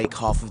have to make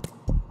half of.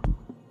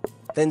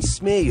 Then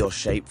smear your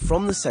shape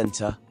from the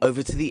center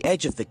over to the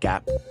edge of the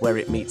gap where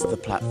it meets the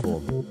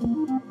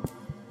platform.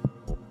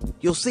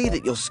 You'll see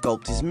that your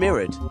sculpt is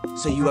mirrored,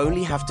 so you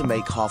only have to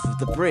make half of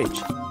the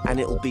bridge, and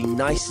it'll be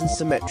nice and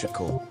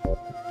symmetrical,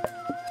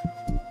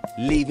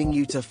 leaving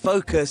you to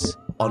focus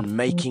on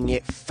making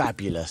it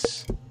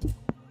fabulous.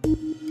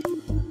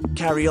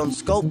 Carry on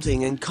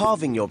sculpting and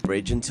carving your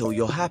bridge until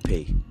you're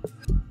happy.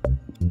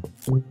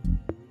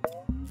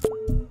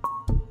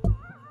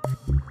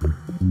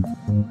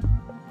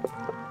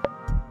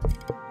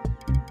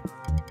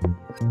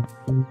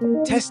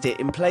 Test it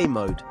in play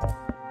mode.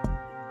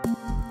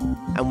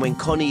 And when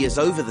Connie is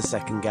over the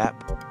second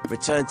gap,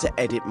 return to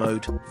edit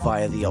mode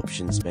via the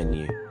options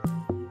menu.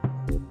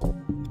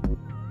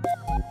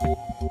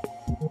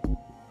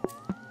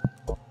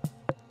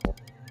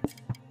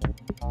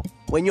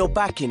 When you're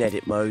back in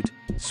edit mode,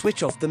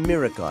 switch off the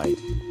mirror guide.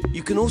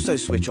 You can also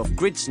switch off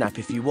grid snap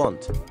if you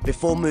want,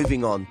 before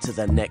moving on to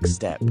the next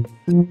step.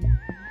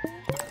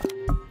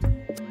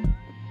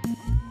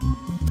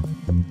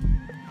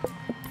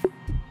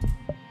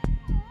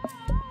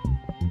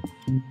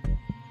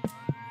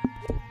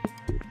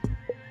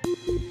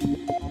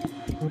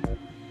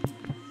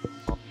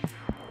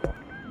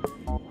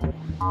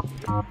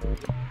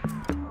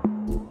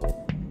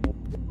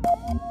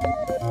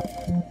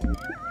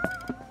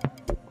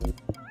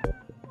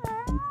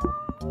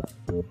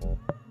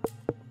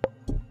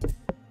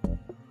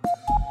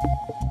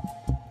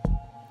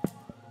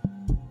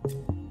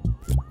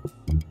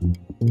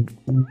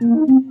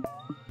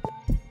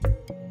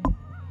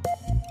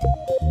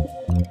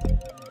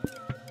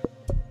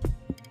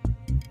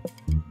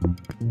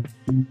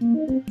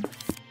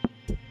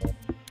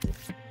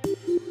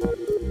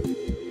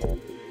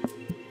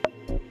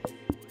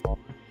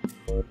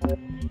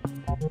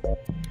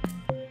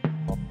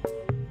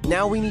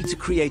 Now we need to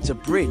create a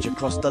bridge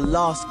across the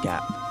last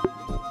gap.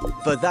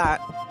 For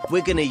that,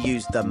 we're going to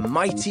use the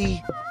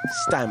mighty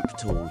Stamp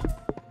tool.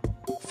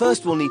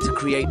 First, we'll need to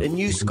create a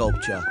new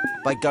sculpture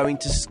by going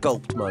to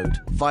Sculpt mode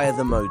via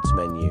the Modes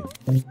menu.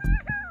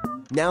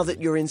 Now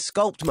that you're in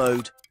Sculpt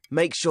mode,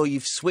 make sure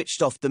you've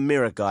switched off the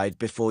mirror guide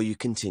before you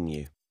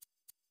continue.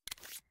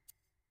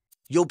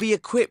 You'll be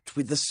equipped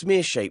with the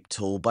Smear Shape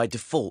tool by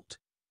default,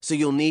 so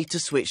you'll need to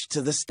switch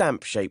to the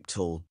Stamp Shape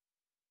tool.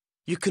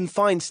 You can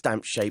find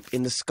Stamp Shape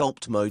in the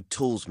Sculpt mode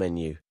Tools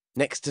menu,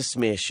 next to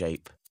Smear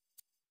Shape.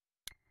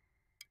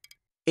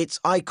 Its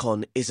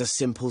icon is a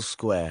simple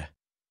square.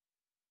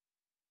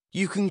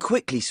 You can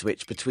quickly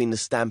switch between the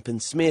Stamp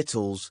and Smear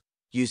tools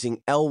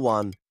using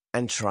L1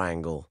 and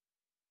Triangle.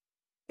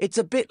 It's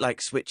a bit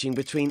like switching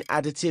between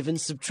additive and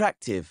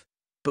subtractive,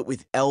 but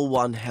with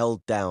L1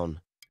 held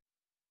down.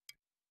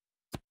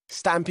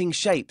 Stamping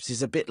shapes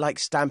is a bit like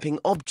stamping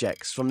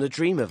objects from the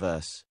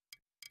Dreamiverse.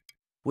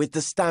 With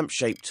the Stamp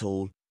Shape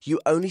tool, you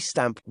only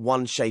stamp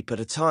one shape at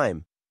a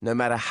time, no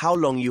matter how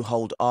long you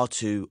hold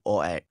R2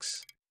 or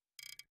X.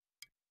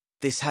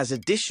 This has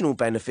additional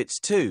benefits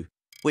too,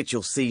 which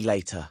you'll see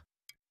later.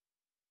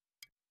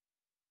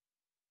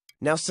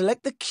 Now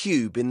select the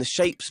cube in the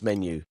Shapes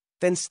menu,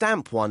 then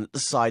stamp one at the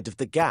side of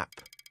the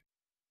gap.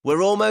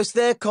 We're almost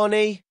there,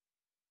 Connie!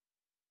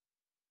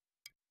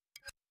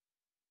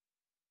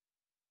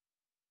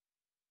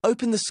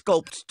 Open the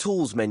Sculpt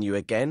Tools menu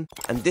again,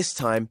 and this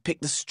time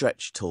pick the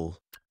Stretch tool.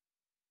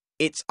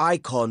 Its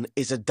icon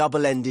is a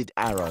double-ended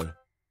arrow.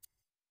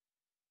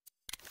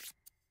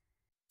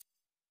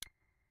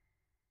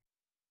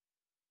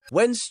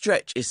 When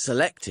Stretch is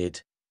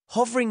selected,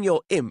 hovering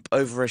your imp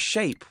over a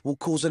shape will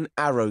cause an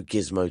arrow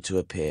gizmo to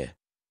appear.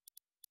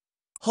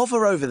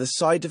 Hover over the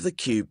side of the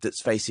cube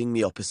that's facing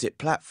the opposite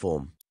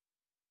platform.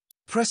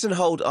 Press and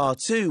hold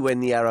R2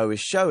 when the arrow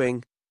is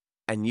showing,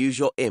 and use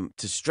your imp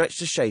to stretch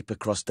the shape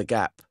across the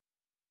gap.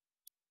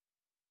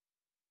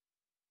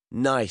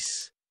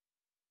 Nice.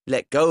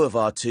 Let go of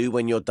R2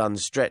 when you're done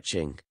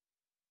stretching.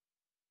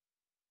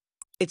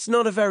 It's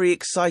not a very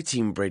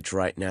exciting bridge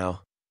right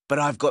now, but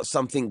I've got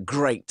something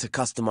great to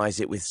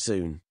customize it with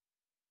soon.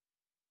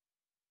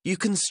 You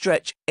can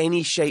stretch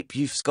any shape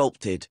you've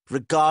sculpted,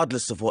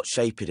 regardless of what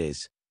shape it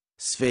is.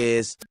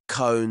 Spheres,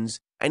 cones,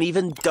 and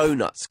even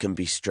donuts can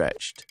be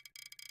stretched.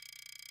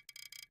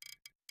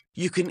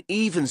 You can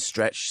even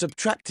stretch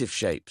subtractive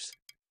shapes,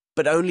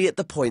 but only at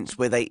the points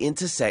where they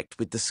intersect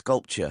with the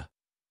sculpture.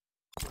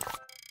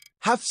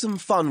 Have some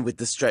fun with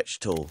the Stretch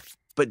tool,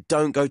 but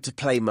don't go to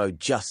play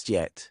mode just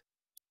yet.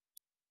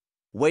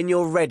 When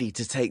you're ready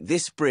to take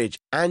this bridge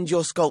and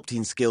your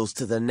sculpting skills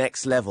to the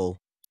next level,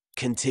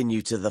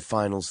 continue to the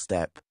final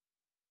step.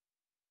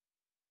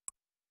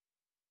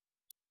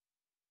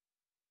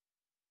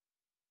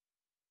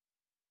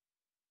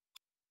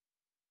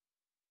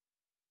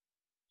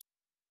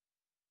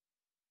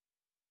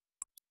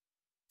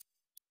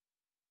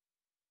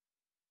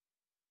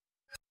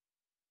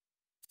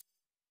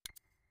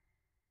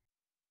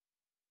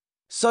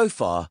 So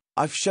far,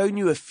 I've shown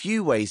you a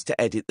few ways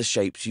to edit the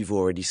shapes you've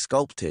already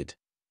sculpted.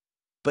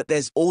 But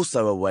there's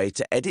also a way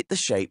to edit the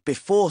shape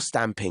before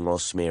stamping or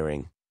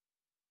smearing.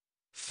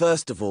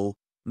 First of all,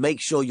 make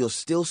sure you're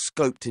still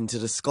scoped into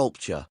the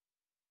sculpture.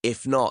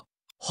 If not,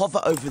 hover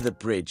over the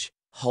bridge,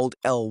 hold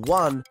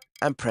L1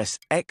 and press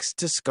X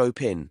to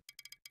scope in.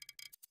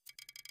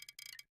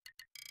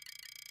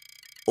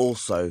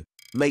 Also,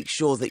 make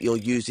sure that you're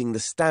using the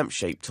stamp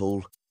shape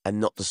tool and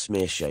not the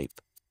smear shape.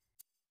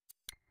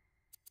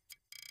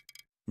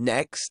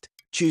 Next,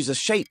 choose a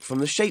shape from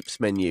the Shapes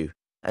menu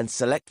and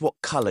select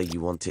what colour you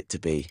want it to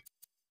be.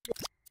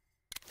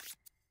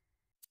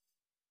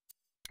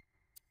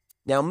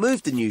 Now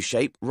move the new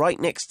shape right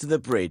next to the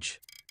bridge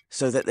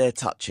so that they're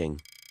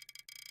touching.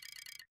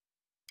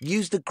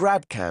 Use the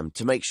grab cam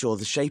to make sure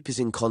the shape is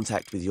in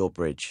contact with your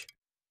bridge.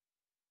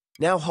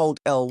 Now hold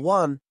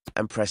L1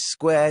 and press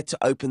square to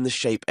open the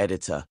shape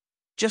editor,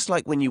 just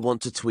like when you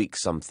want to tweak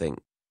something.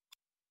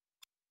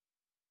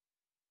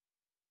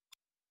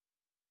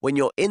 When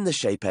you're in the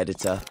shape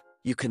editor,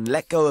 you can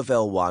let go of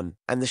L1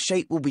 and the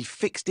shape will be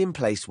fixed in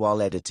place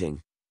while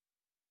editing.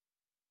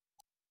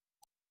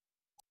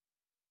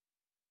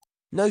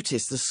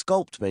 Notice the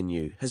Sculpt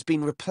menu has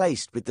been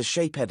replaced with the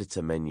Shape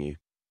Editor menu.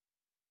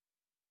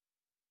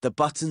 The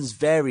buttons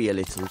vary a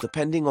little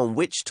depending on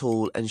which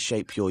tool and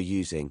shape you're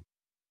using.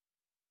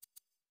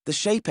 The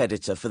Shape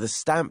Editor for the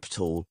Stamp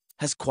tool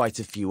has quite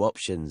a few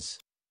options.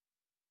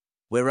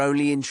 We're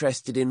only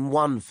interested in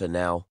one for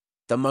now,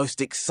 the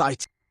most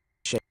exciting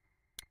shape.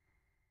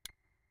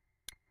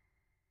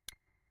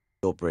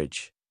 Your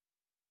bridge.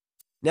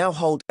 Now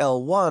hold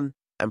L1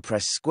 and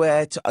press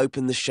square to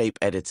open the Shape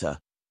Editor,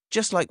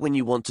 just like when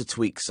you want to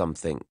tweak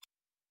something.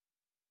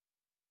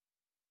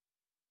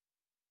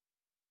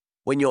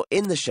 When you're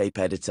in the Shape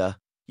Editor,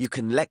 you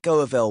can let go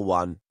of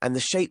L1 and the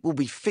shape will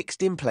be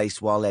fixed in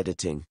place while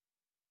editing.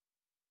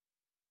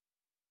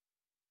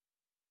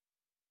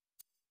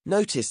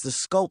 Notice the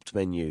Sculpt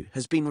menu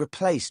has been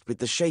replaced with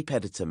the Shape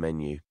Editor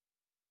menu.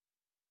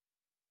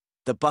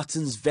 The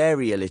buttons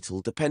vary a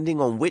little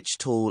depending on which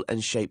tool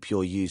and shape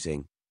you're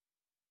using.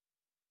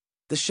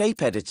 The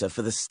Shape Editor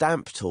for the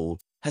Stamp tool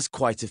has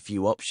quite a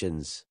few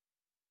options.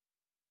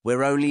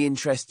 We're only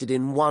interested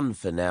in one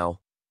for now,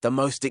 the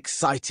most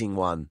exciting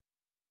one,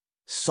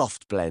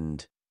 Soft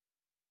Blend.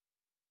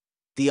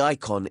 The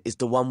icon is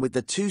the one with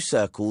the two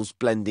circles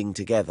blending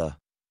together.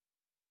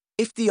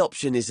 If the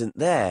option isn't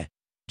there,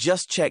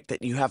 just check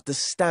that you have the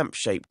Stamp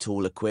Shape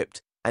tool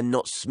equipped and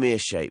not Smear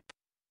Shape.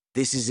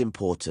 This is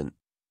important.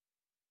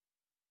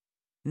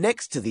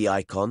 Next to the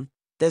icon,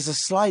 there's a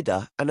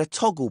slider and a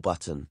toggle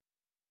button.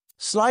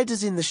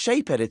 Sliders in the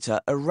Shape Editor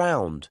are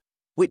round,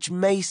 which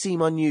may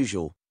seem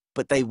unusual,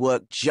 but they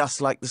work just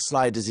like the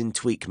sliders in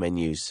tweak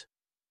menus.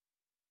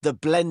 The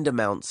Blend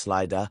Amount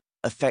slider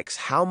affects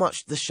how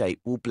much the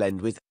shape will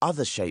blend with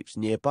other shapes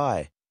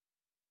nearby.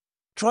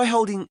 Try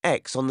holding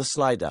X on the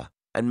slider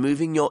and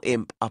moving your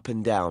imp up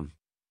and down.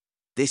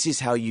 This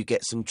is how you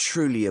get some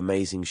truly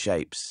amazing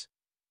shapes.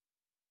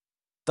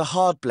 The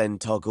Hard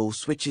Blend toggle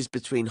switches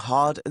between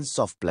hard and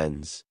soft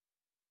blends.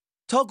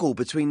 Toggle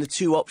between the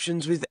two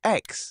options with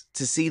X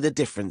to see the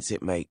difference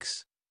it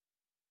makes.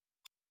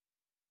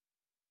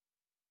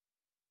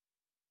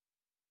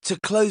 To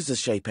close the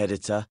Shape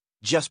Editor,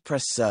 just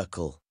press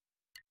Circle.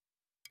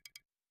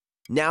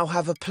 Now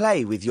have a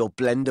play with your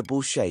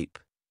blendable shape.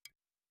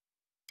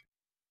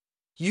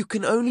 You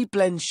can only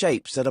blend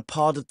shapes that are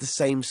part of the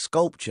same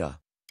sculpture,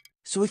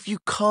 so if you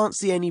can't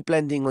see any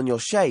blending on your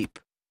shape,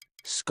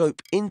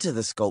 scope into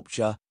the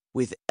sculpture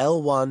with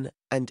L1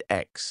 and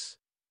X.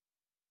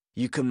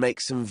 You can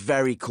make some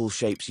very cool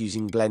shapes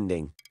using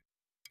blending.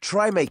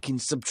 Try making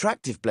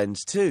subtractive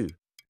blends too.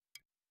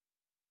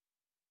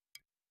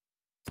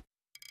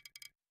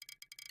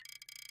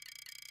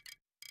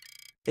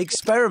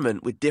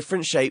 Experiment with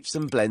different shapes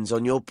and blends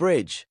on your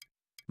bridge.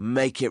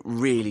 Make it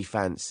really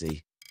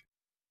fancy.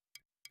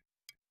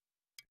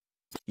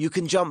 You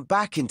can jump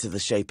back into the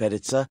Shape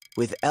Editor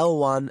with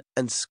L1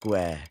 and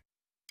Square.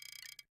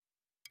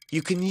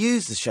 You can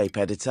use the Shape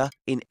Editor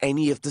in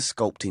any of the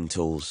sculpting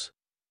tools.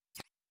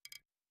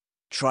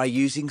 Try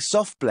using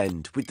Soft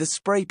Blend with the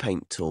Spray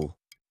Paint tool.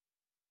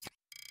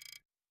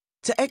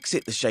 To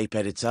exit the Shape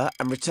Editor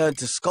and return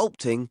to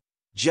sculpting,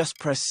 just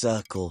press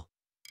Circle.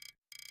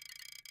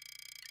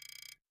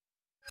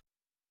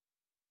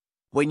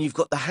 When you've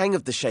got the hang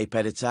of the Shape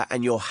Editor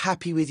and you're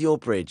happy with your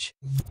bridge,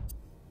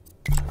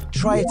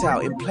 try it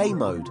out in play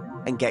mode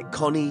and get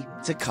Connie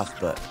to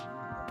Cuthbert.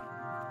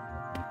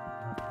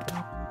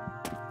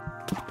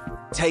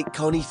 Take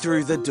Connie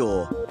through the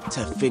door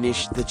to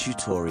finish the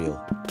tutorial.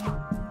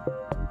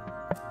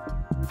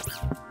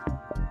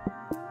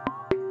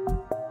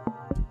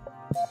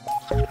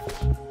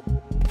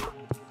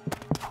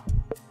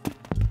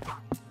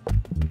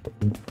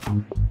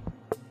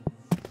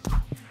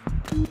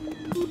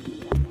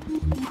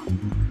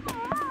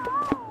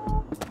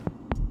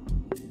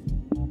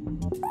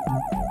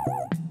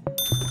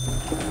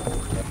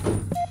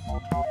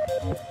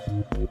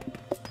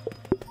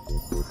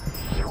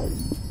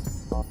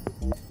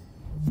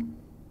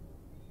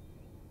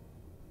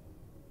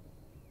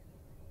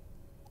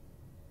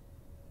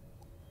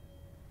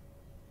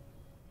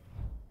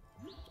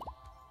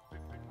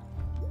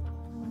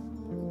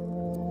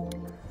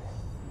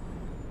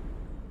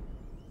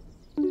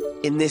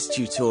 In this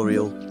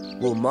tutorial,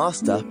 we'll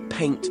master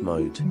paint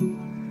mode.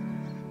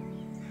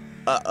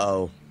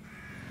 Uh-oh.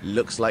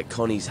 Looks like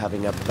Connie's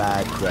having a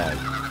bad day.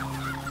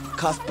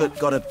 Cuthbert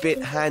got a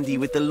bit handy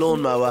with the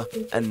lawnmower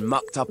and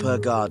mucked up her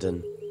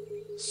garden.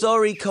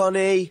 Sorry,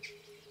 Connie.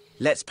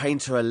 Let's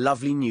paint her a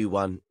lovely new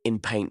one in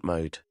paint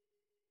mode.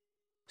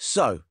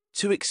 So,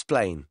 to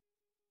explain,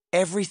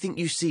 everything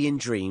you see in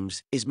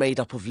dreams is made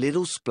up of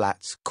little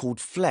splats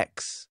called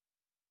flecks.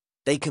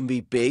 They can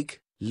be big,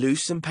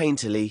 loose and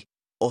painterly,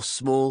 or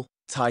small,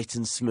 tight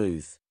and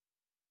smooth.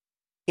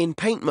 In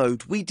paint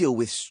mode, we deal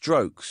with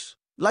strokes,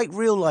 like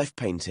real-life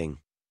painting.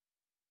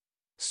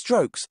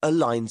 Strokes are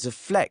lines of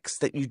flecks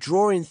that you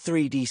draw in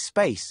 3D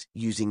space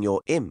using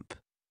your imp.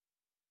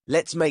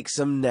 Let's make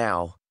some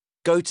now.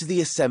 Go to the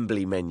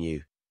Assembly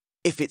menu.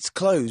 If it's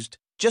closed,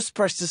 just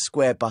press the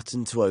square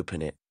button to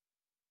open it.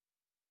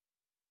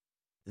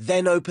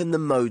 Then open the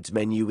Modes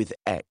menu with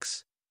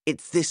X.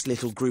 It's this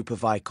little group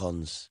of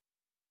icons.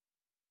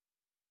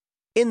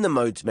 In the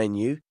Modes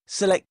menu,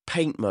 select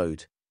Paint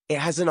Mode. It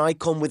has an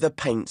icon with a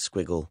paint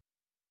squiggle.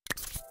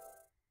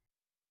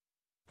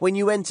 When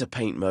you enter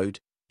Paint Mode,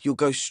 you'll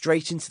go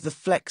straight into the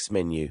Flex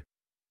menu.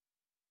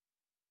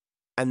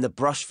 And the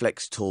Brush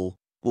Flex tool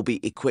will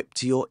be equipped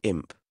to your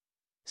imp.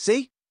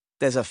 See?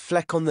 There's a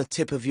fleck on the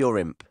tip of your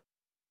imp.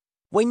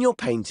 When you're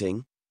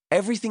painting,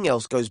 everything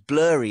else goes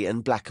blurry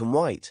and black and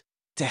white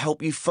to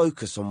help you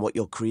focus on what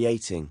you're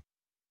creating.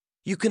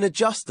 You can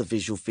adjust the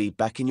visual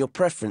feedback in your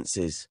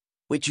preferences,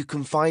 which you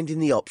can find in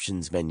the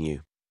Options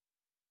menu.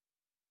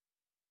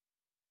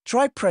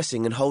 Try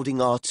pressing and holding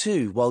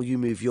R2 while you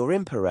move your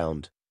imp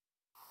around.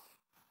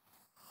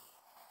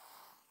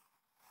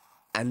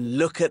 And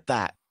look at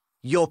that!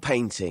 You're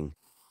painting.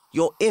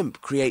 Your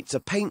imp creates a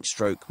paint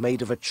stroke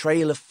made of a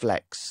trail of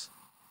flecks.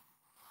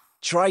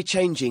 Try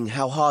changing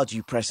how hard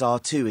you press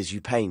R2 as you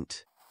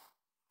paint.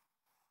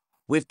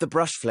 With the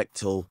Brush Fleck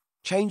tool,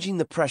 changing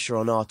the pressure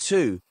on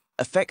R2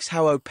 affects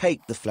how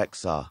opaque the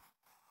flecks are.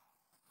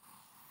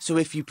 So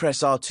if you press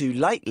R2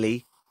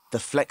 lightly, the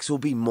flecks will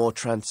be more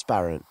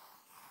transparent.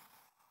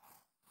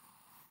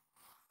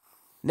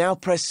 Now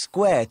press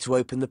square to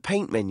open the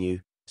paint menu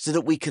so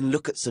that we can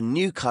look at some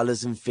new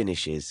colours and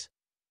finishes.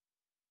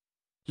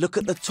 Look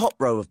at the top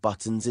row of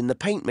buttons in the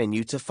paint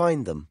menu to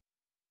find them.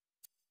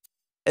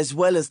 As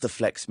well as the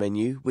Flex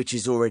menu, which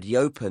is already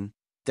open,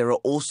 there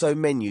are also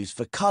menus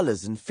for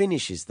colours and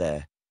finishes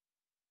there.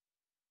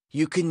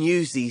 You can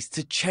use these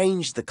to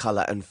change the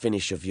colour and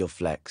finish of your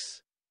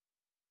flecks.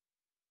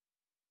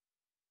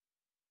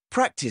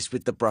 Practice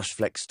with the Brush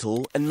Flex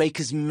tool and make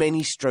as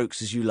many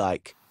strokes as you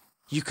like.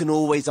 You can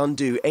always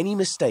undo any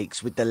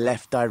mistakes with the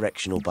left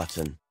directional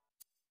button.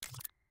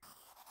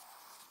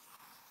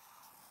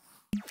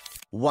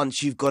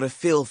 Once you've got a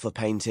feel for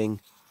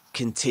painting,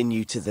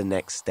 continue to the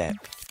next step.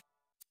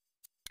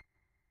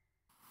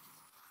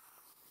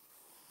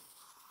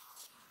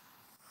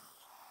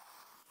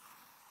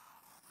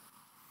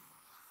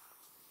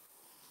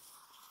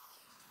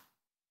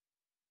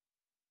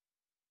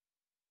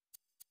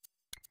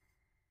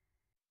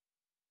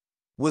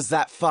 Was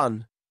that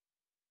fun?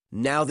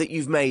 Now that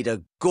you've made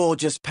a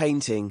gorgeous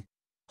painting,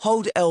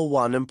 hold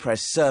L1 and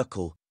press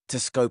circle to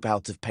scope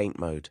out of paint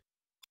mode.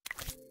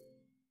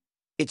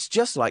 It's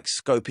just like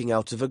scoping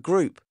out of a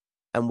group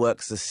and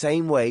works the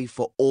same way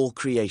for all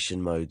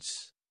creation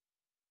modes.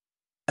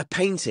 A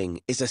painting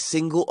is a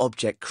single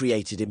object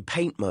created in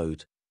paint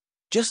mode,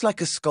 just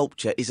like a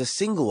sculpture is a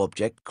single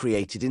object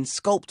created in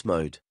sculpt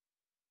mode.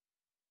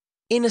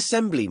 In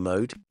assembly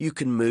mode, you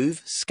can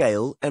move,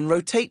 scale, and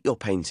rotate your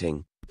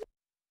painting.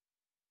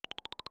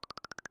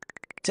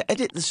 To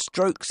edit the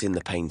strokes in the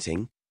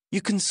painting,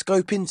 you can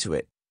scope into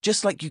it,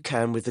 just like you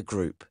can with a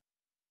group.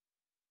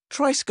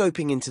 Try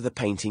scoping into the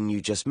painting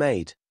you just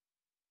made.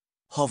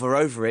 Hover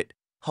over it,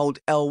 hold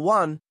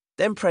L1,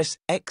 then press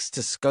X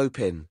to scope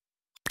in.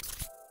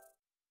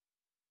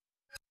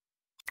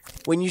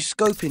 When you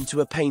scope into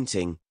a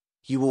painting,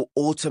 you will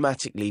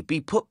automatically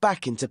be put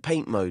back into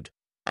paint mode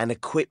and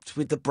equipped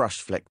with the Brush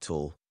Fleck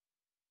tool.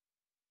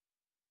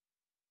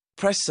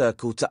 Press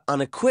circle to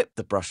unequip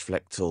the Brush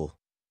Fleck tool.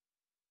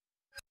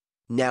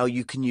 Now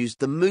you can use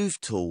the Move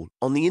tool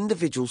on the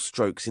individual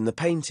strokes in the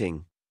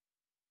painting.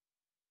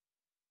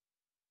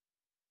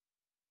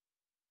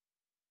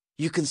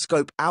 You can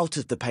scope out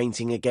of the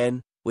painting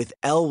again with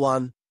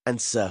L1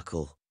 and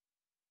circle.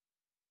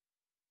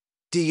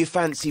 Do you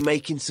fancy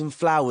making some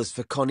flowers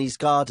for Connie's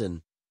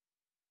garden?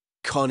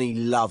 Connie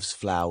loves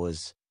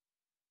flowers.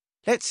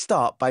 Let's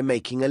start by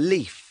making a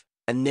leaf,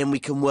 and then we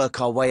can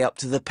work our way up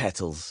to the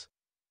petals.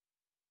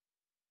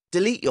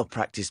 Delete your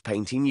practice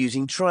painting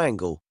using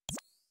triangle.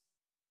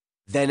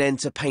 Then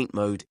enter paint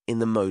mode in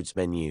the Modes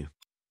menu.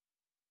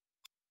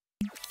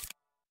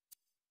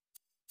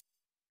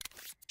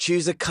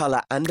 Choose a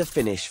colour and a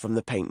finish from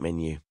the paint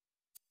menu.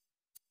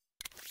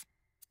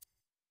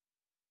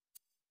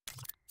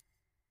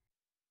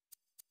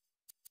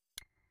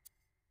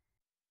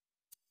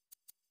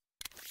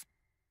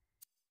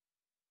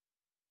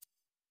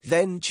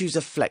 Then choose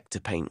a fleck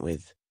to paint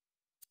with.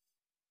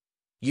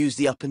 Use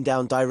the up and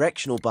down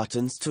directional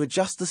buttons to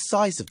adjust the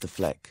size of the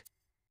fleck.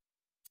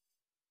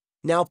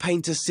 Now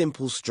paint a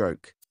simple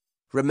stroke.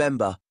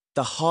 Remember,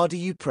 the harder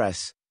you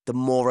press, the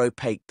more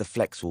opaque the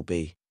flecks will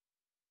be.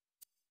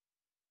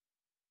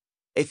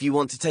 If you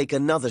want to take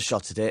another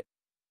shot at it,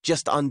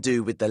 just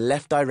undo with the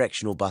left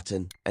directional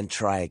button and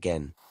try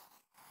again.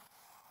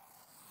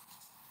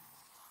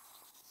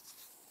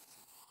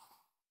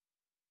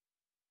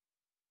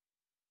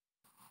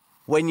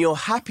 When you're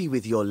happy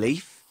with your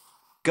leaf,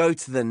 go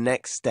to the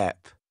next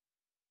step.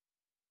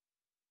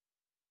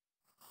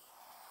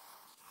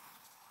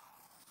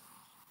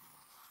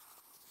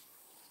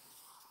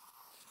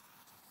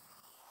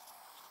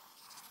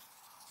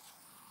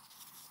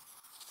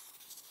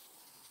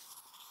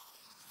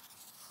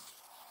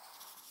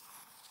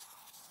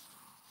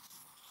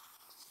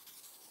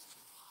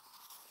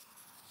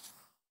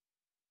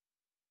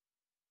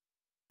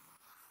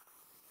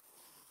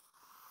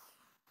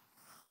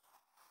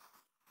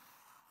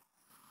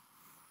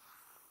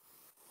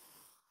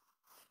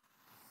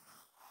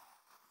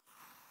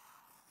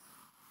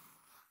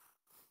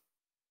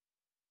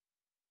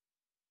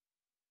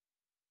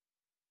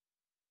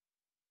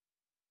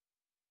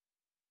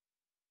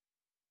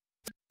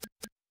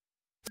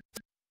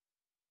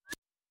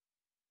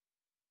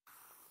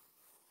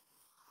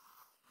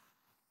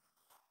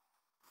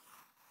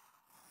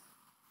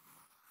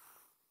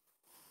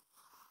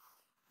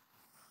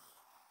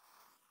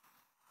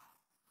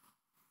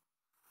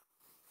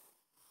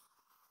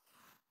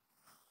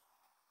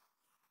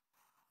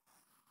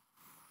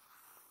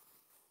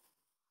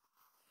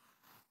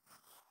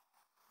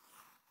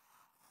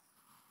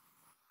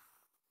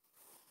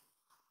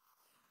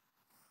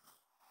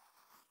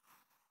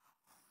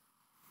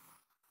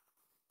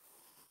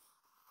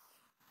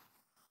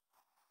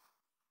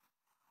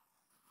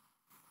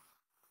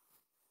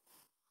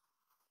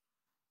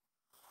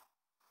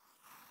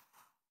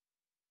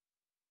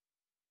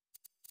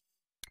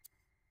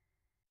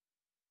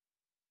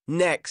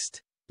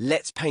 Next,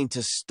 let's paint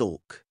a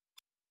stalk.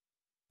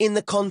 In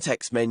the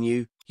context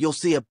menu, you'll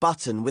see a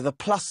button with a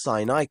plus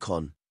sign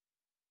icon.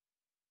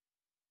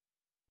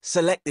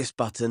 Select this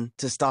button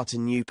to start a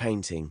new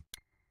painting.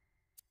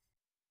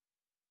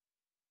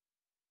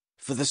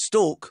 For the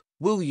stalk,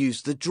 we'll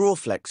use the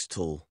Drawflex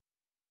tool.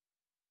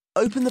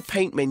 Open the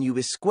Paint menu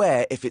with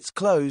Square if it's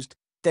closed,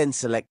 then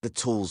select the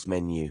Tools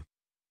menu.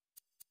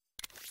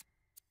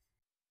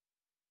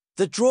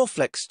 The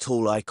Drawflex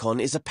tool icon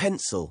is a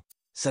pencil.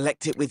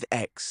 Select it with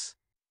X.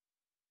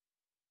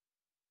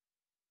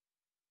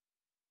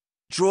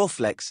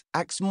 Drawflex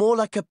acts more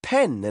like a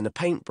pen than a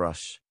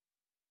paintbrush.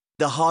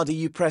 The harder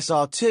you press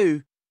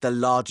R2, the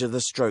larger the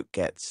stroke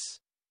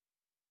gets.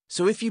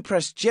 So if you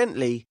press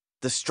gently,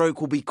 the stroke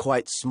will be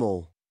quite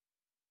small.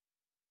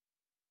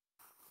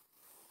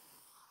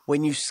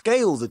 When you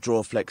scale the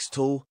Drawflex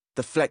tool,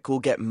 the fleck will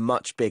get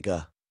much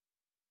bigger.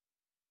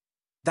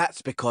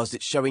 That's because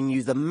it's showing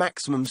you the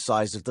maximum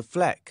size of the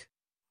fleck.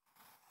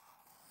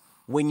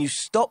 When you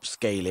stop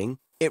scaling,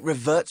 it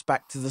reverts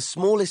back to the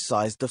smallest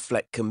size the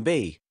fleck can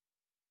be.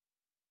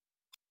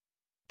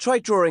 Try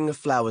drawing a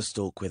flower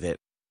stalk with it.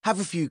 Have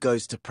a few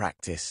goes to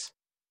practice.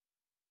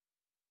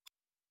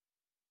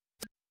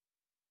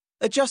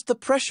 Adjust the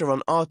pressure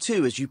on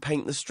R2 as you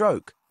paint the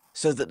stroke,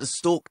 so that the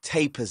stalk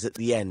tapers at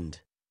the end.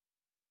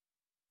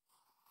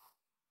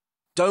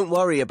 Don't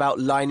worry about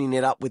lining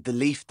it up with the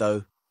leaf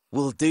though.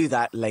 We'll do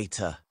that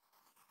later.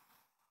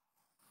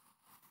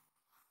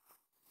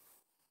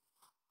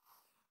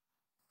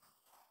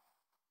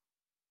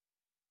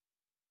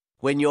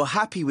 When you're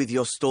happy with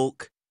your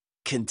stalk,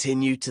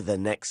 continue to the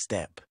next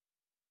step.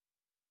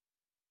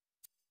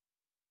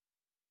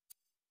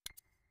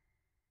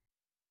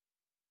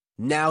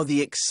 Now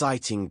the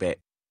exciting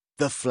bit,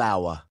 the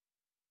flower.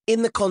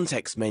 In the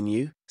context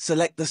menu,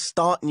 select the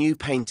Start New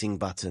Painting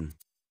button.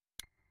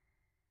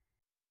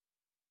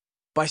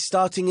 By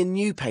starting a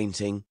new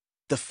painting,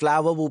 the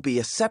flower will be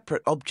a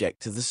separate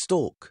object to the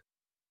stalk.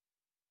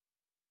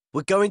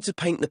 We're going to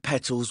paint the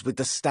petals with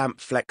the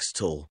Stamp Flex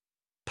tool,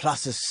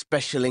 plus a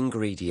special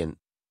ingredient.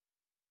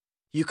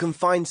 You can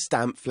find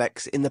Stamp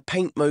Flex in the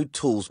Paint Mode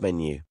Tools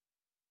menu.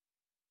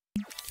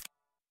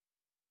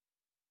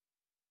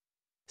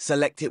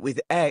 Select it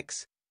with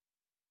X,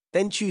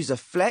 then choose a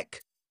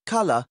fleck,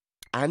 colour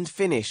and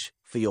finish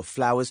for your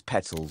flower's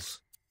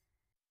petals.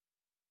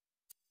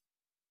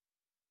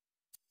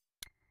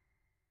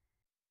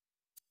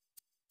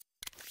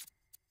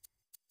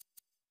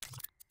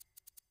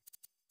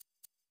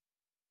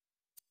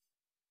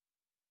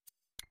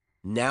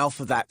 Now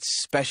for that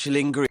special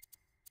ingredient.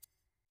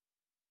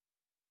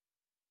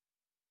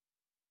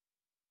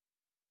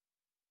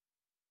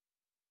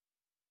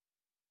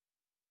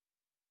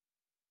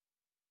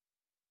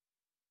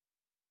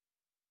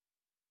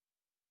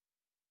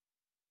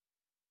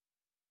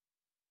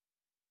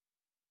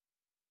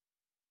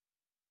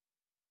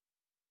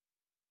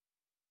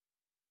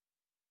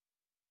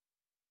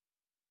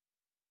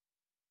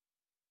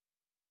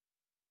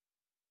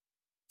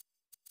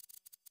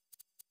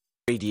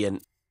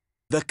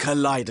 The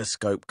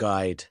Kaleidoscope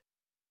Guide.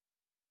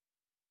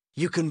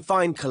 You can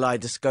find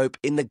Kaleidoscope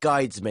in the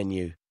Guides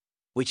menu,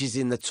 which is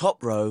in the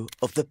top row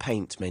of the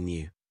Paint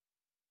menu.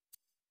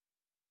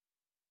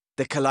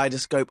 The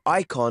Kaleidoscope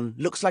icon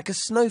looks like a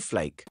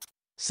snowflake.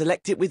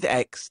 Select it with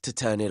X to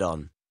turn it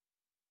on.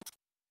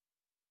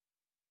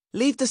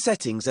 Leave the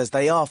settings as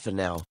they are for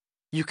now.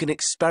 You can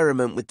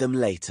experiment with them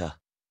later.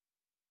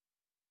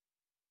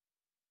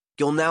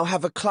 You'll now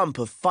have a clump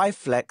of 5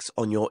 flecks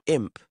on your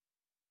imp.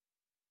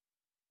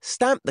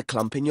 Stamp the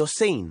clump in your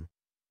scene.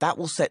 That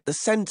will set the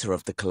center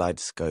of the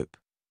kaleidoscope.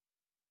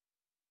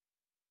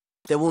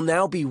 There will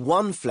now be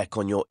 1 fleck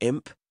on your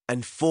imp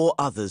and 4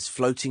 others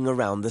floating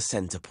around the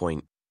center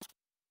point.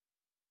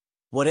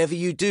 Whatever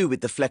you do with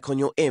the fleck on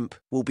your imp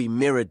will be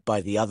mirrored by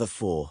the other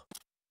 4.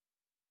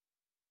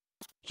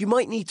 You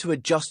might need to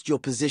adjust your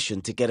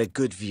position to get a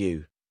good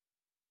view.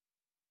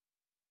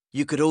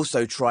 You could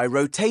also try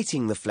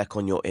rotating the fleck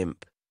on your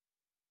imp.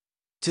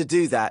 To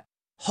do that,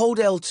 hold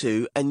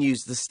L2 and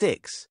use the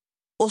sticks,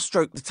 or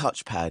stroke the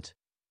touchpad.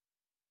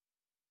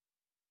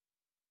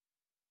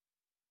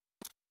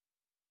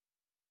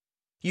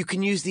 You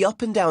can use the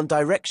up and down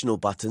directional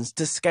buttons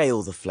to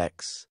scale the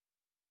flecks.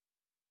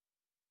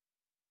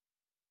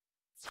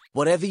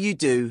 Whatever you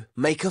do,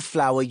 make a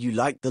flower you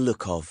like the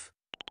look of.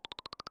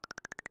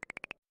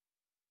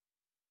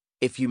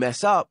 If you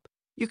mess up,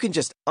 you can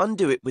just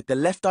undo it with the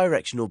left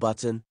directional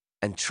button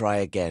and try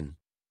again.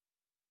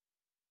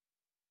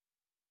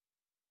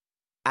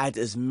 Add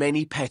as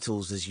many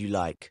petals as you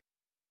like.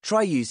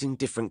 Try using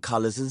different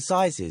colours and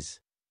sizes.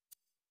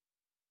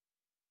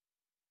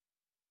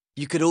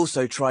 You could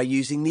also try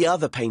using the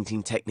other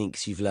painting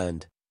techniques you've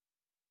learned.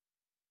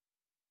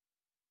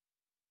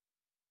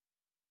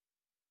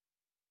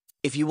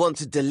 If you want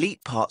to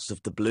delete parts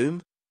of the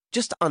bloom,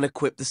 just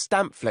unequip the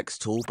Stamp Flex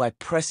tool by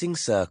pressing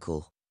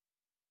circle.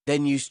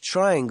 Then use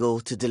triangle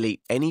to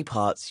delete any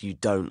parts you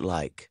don't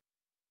like.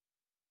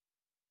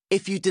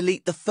 If you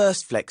delete the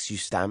first flecks you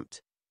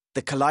stamped,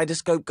 the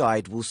kaleidoscope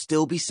guide will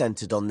still be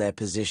centered on their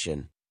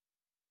position.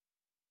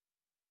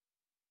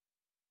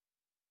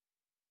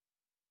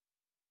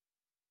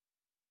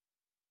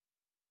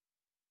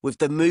 With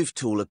the Move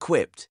tool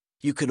equipped,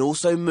 you can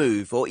also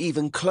move or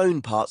even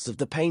clone parts of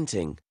the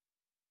painting.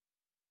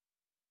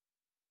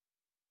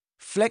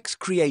 Flecks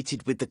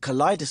created with the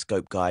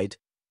kaleidoscope guide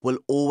will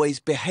always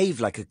behave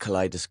like a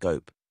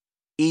kaleidoscope,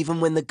 even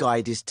when the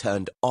guide is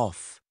turned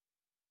off.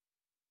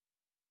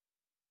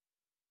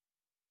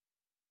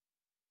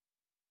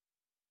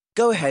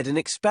 Go ahead and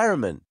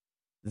experiment.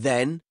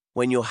 Then,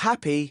 when you're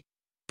happy,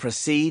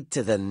 proceed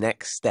to the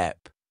next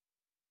step.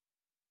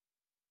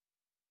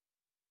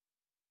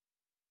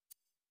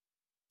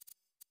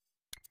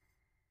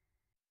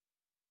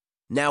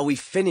 Now we've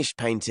finished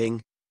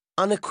painting,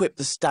 unequip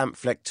the Stamp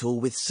Fleck tool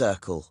with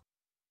circle.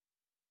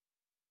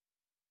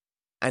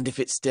 And if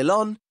it's still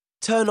on,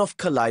 turn off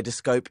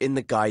Kaleidoscope in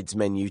the Guides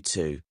menu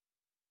too.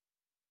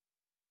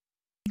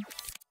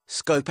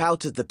 Scope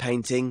out of the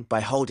painting by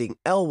holding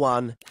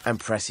L1 and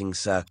pressing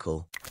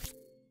circle.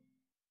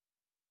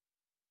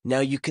 Now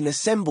you can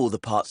assemble the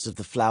parts of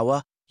the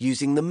flower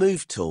using the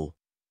Move tool.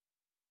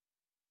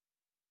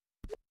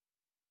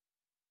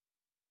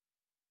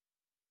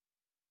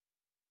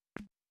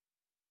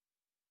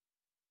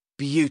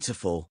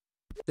 Beautiful.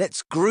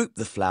 Let's group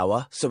the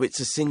flower so it's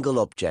a single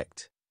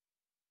object.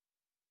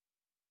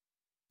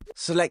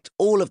 Select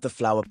all of the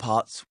flower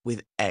parts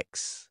with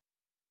X.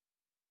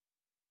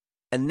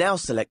 And now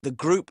select the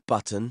Group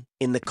button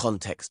in the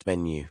context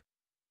menu.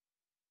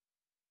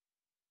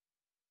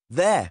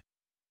 There!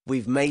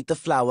 We've made the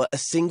flower a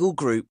single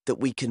group that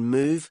we can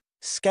move,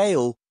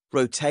 scale,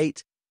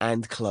 rotate,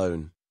 and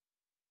clone.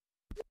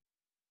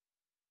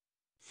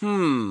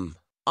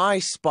 I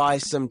spy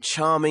some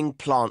charming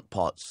plant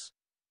pots.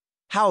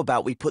 How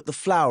about we put the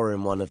flower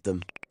in one of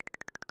them?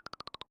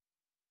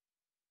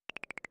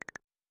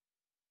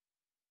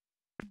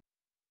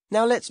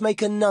 Now let's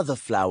make another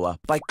flower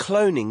by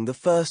cloning the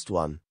first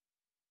one.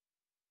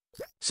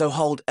 So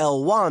hold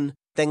L1,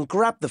 then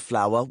grab the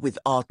flower with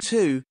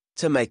R2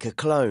 to make a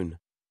clone.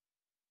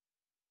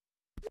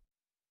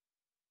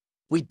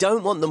 We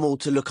don't want them all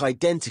to look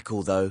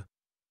identical though.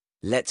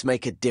 Let's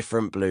make a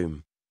different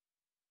bloom.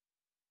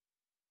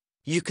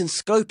 You can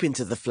scope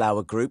into the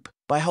flower group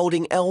by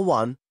holding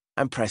L1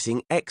 and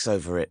pressing X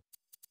over it.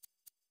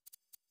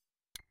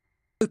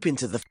 Scope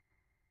into the...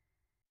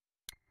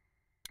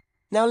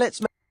 Now let's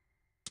make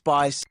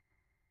spice.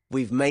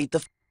 We've made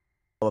the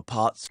flower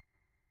parts.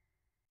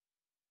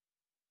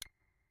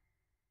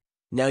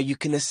 Now you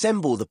can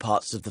assemble the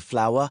parts of the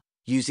flower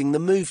using the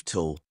Move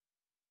tool.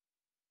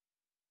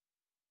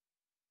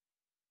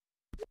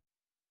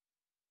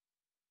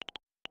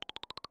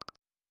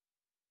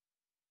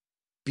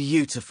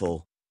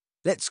 Beautiful.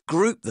 Let's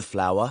group the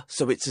flower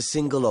so it's a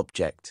single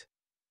object.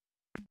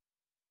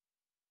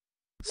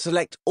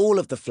 Select all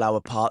of the flower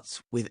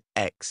parts with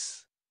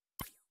X.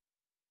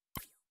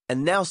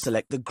 And now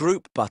select the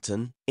Group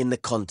button in the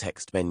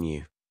context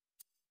menu.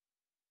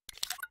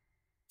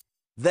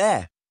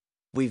 There!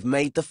 We've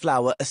made the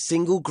flower a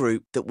single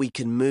group that we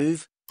can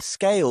move,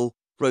 scale,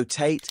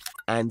 rotate,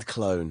 and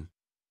clone.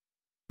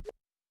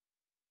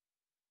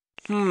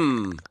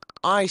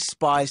 I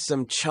spy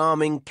some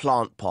charming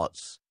plant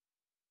pots.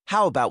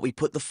 How about we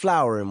put the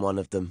flower in one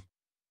of them?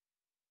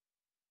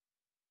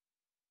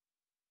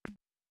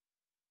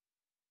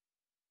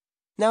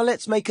 Now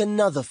let's make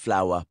another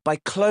flower by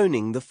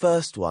cloning the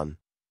first one.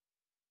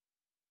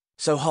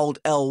 So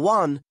hold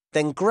L1,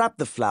 then grab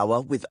the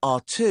flower with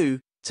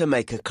R2 to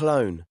make a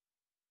clone.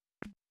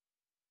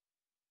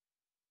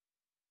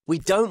 We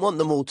don't want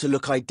them all to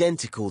look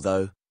identical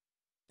though.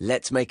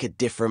 Let's make a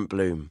different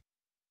bloom.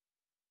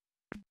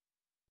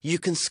 You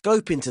can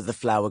scope into the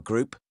flower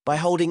group by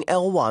holding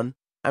L1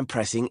 and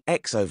pressing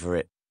X over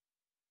it.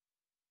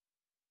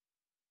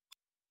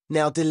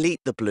 Now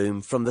delete the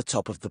bloom from the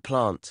top of the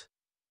plant.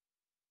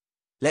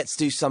 Let's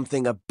do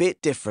something a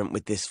bit different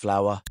with this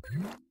flower.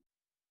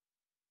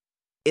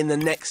 In the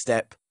next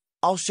step,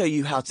 I'll show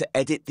you how to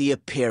edit the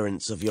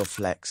appearance of your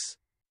flecks.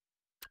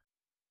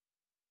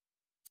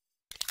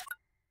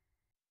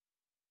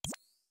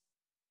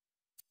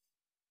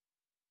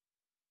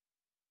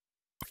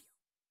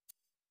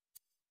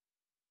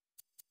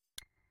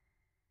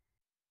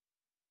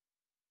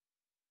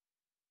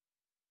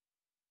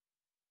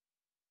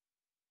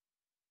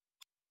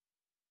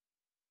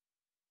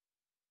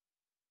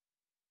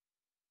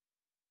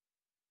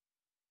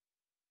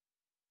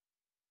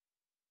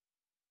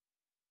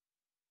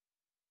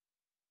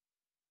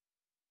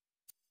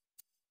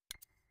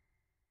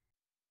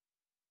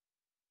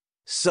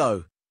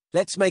 So,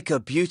 let's make a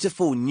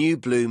beautiful new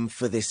bloom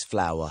for this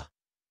flower.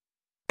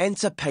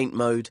 Enter Paint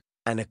Mode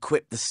and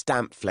equip the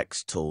Stamp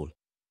Flex tool.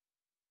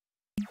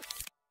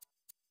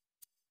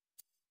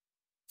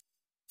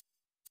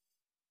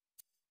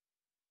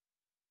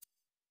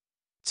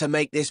 To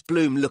make this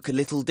bloom look a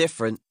little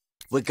different,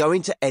 we're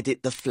going to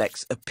edit the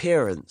fleck's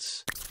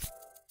appearance.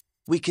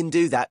 We can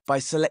do that by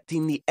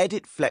selecting the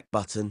Edit Fleck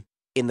button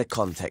in the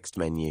context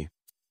menu.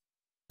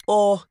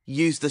 Or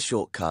use the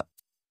shortcut.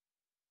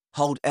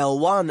 Hold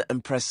L1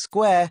 and press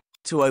square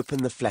to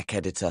open the fleck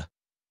editor.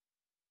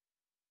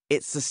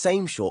 It's the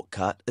same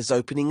shortcut as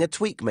opening a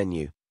tweak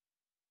menu.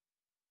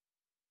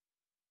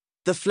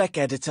 The fleck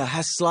editor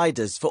has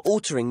sliders for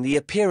altering the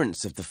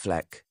appearance of the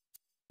fleck.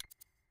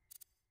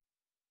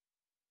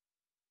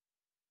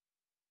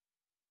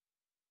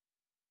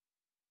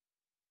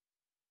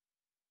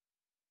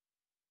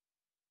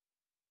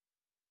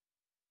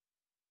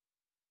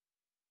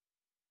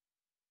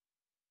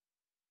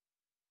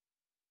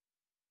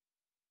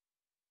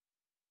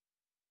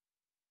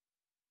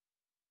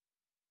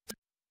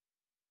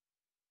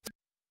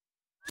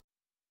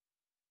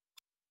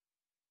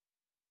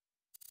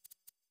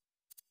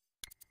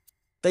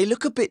 They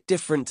look a bit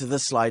different to the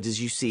sliders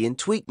you see in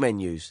tweak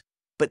menus,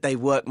 but they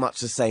work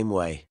much the same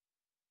way.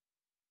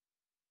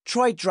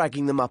 Try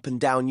dragging them up and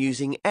down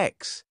using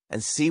X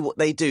and see what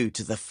they do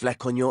to the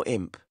fleck on your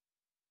imp.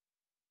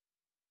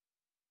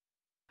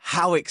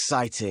 How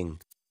exciting!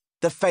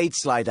 The fade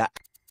slider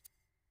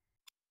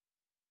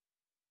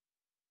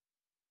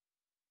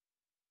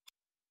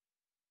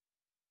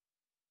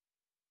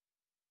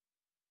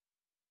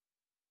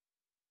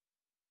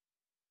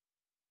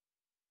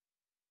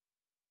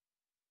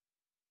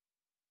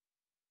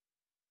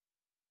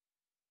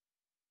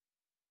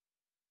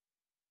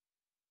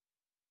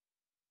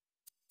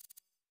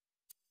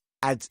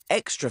adds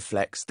extra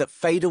flecks that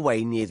fade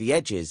away near the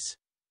edges.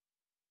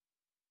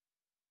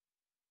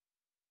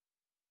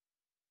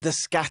 The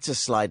scatter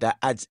slider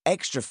adds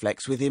extra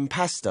flecks with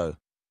impasto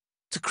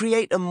to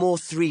create a more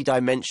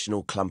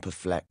three-dimensional clump of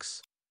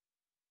flecks.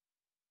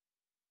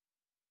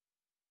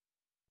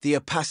 The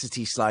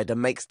opacity slider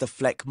makes the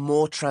fleck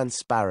more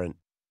transparent.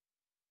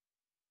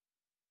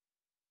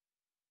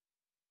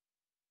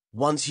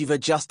 Once you've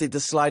adjusted the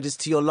sliders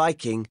to your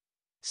liking,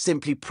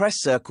 simply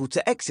press circle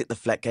to exit the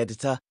fleck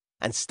editor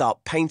and start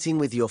painting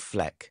with your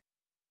fleck.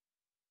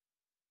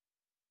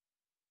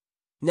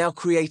 Now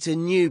create a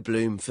new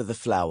bloom for the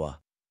flower.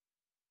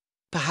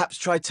 Perhaps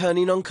try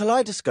turning on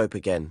Kaleidoscope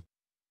again.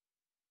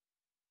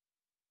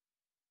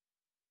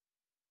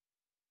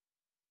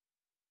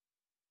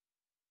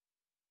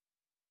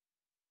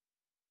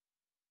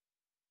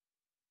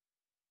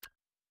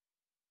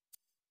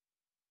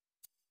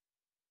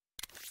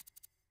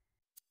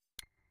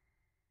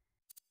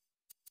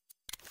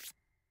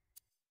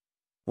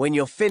 When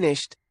you're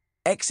finished,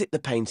 exit the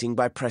painting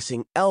by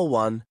pressing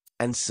L1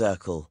 and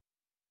circle.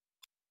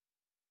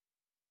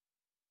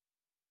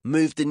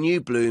 Move the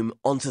new bloom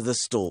onto the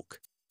stalk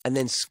and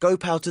then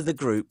scope out of the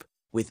group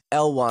with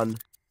L1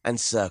 and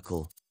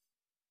circle.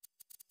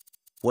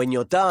 When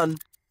you're done,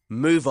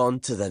 move on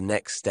to the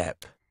next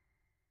step.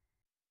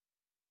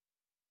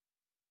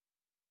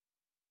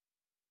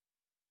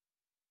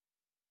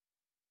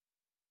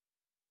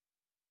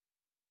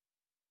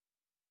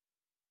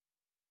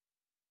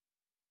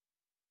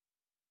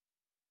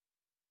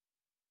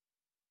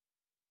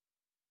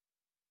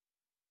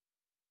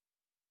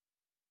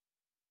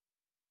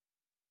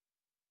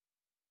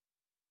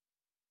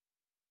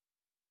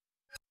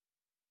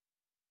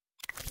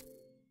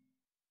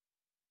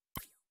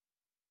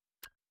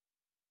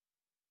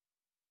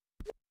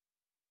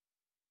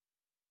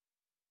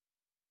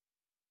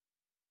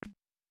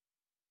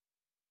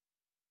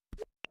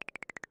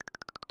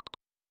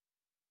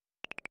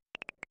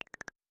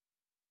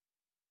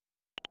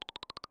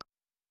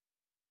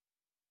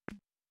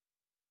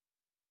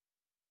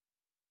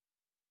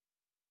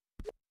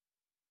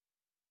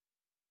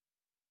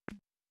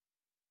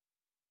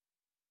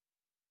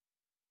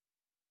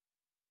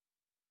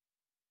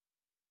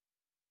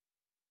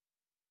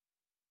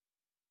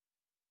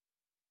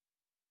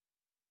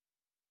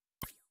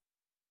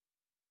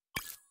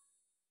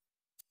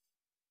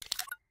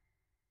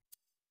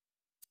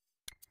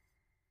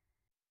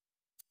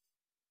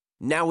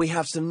 Now we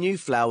have some new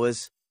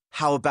flowers.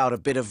 How about a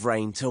bit of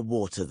rain to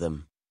water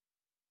them?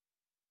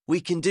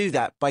 We can do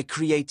that by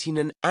creating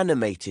an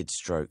animated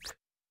stroke.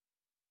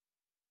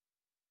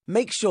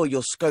 Make sure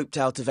you're scoped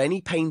out of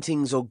any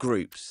paintings or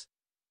groups.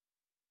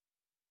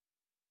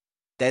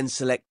 Then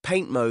select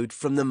Paint Mode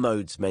from the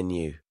Modes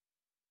menu.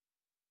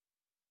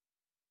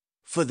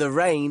 For the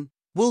rain,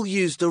 we'll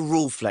use the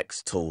Rule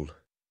Flex tool.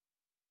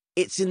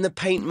 It's in the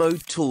Paint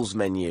Mode Tools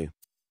menu.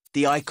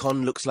 The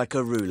icon looks like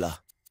a ruler.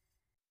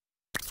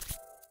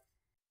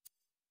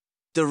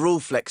 The Rule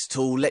Flex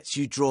tool lets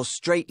you draw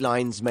straight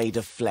lines made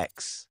of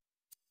flecks.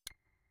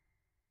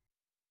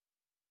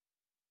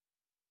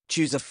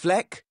 Choose a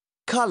fleck,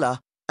 colour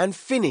and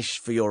finish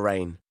for your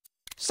rain.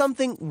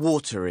 Something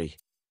watery.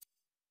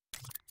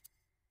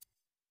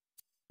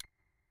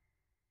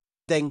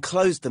 Then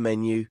close the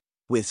menu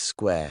with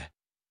Square.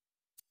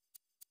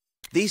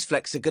 These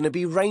flecks are going to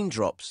be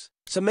raindrops,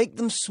 so make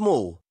them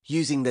small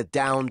using the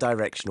down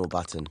directional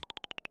button.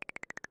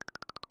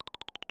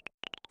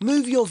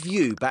 Move your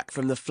view back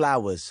from the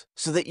flowers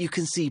so that you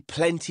can see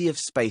plenty of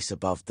space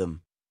above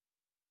them.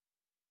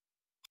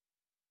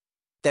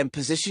 Then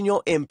position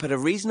your imp at a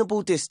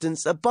reasonable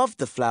distance above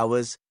the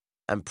flowers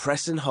and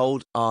press and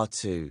hold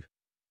R2.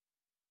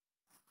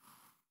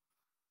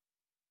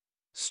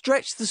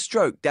 Stretch the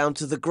stroke down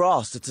to the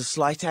grass at a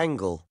slight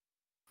angle,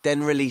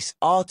 then release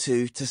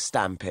R2 to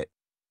stamp it.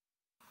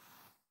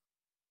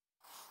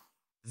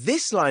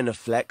 This line of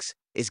flecks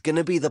is going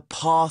to be the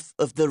path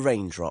of the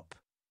raindrop.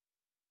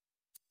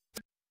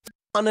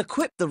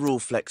 Unequip the Rule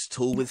Flex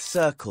tool with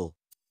Circle.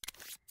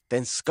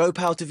 Then scope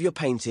out of your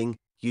painting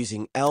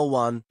using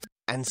L1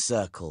 and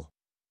Circle.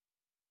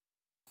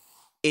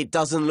 It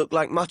doesn't look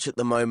like much at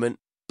the moment,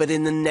 but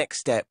in the next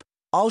step,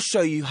 I'll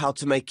show you how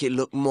to make it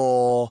look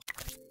more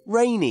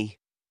rainy.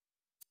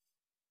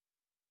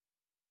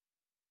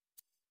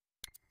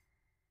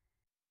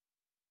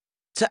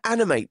 To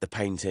animate the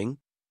painting,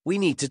 we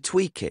need to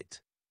tweak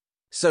it.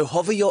 So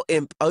hover your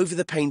imp over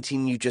the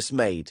painting you just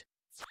made.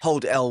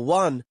 Hold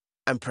L1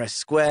 and press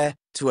Square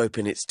to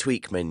open its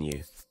tweak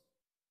menu.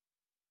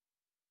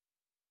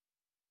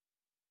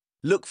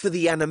 Look for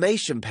the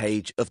animation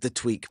page of the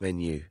tweak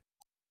menu.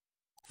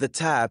 The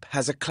tab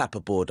has a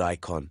clapperboard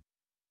icon.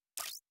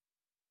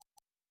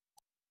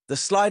 The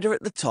slider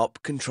at the top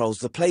controls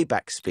the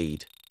playback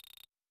speed.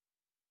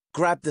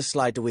 Grab the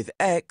slider with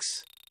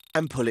X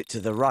and pull it to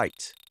the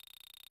right.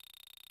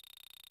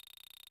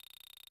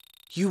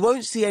 You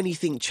won't see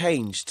anything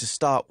change to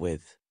start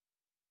with.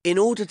 In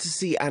order to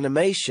see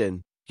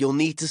animation, you'll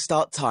need to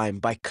start time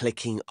by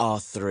clicking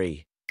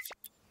R3.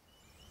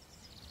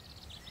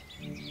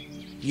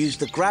 Use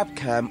the grab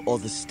cam or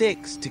the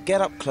sticks to get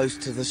up close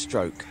to the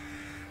stroke,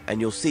 and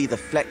you'll see the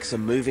flecks are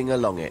moving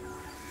along it.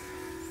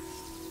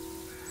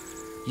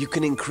 You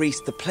can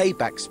increase the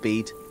playback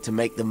speed to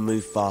make them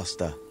move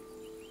faster.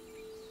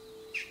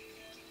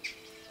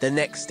 The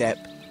next step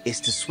is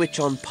to switch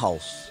on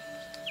pulse.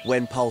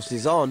 When pulse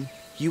is on,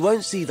 you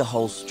won't see the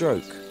whole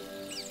stroke.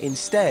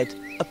 Instead,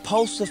 a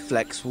pulse of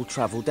flecks will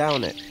travel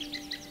down it.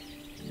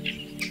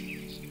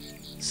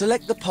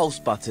 Select the pulse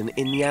button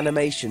in the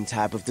animation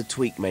tab of the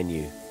tweak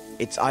menu.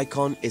 Its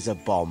icon is a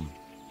bomb.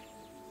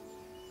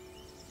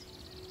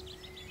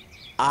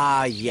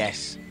 Ah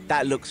yes,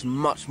 that looks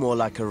much more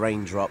like a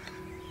raindrop.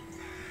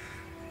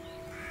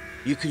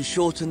 You can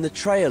shorten the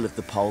trail of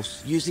the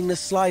pulse using the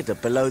slider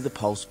below the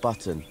pulse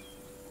button.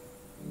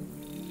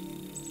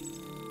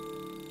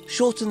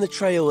 Shorten the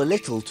trail a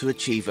little to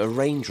achieve a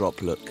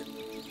raindrop look.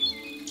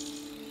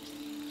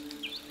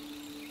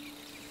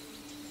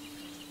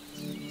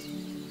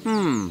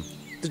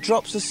 The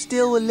drops are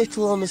still a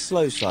little on the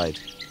slow side.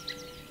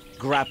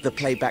 Grab the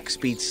playback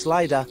speed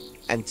slider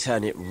and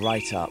turn it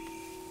right up.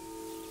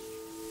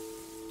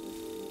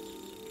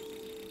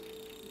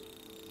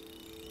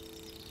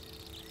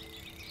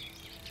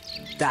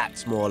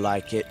 That's more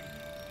like it.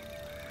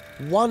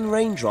 One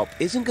raindrop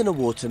isn't going to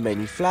water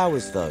many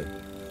flowers though.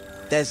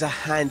 There's a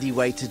handy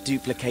way to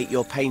duplicate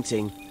your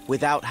painting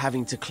without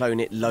having to clone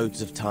it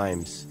loads of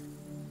times.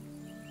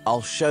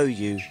 I'll show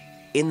you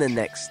in the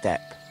next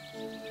step.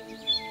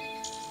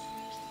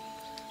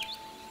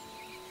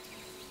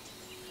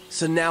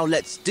 So now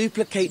let's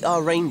duplicate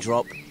our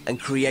raindrop and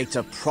create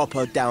a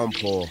proper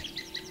downpour.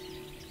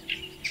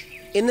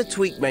 In the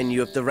tweak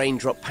menu of the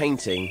raindrop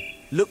painting,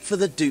 look for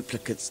the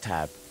Duplicates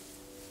tab.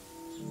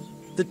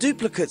 The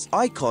Duplicates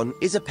icon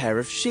is a pair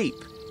of sheep,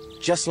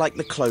 just like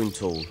the clone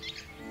tool.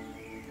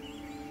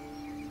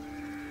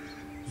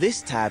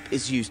 This tab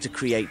is used to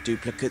create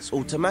duplicates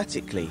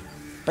automatically,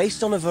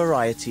 based on a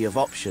variety of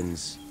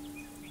options.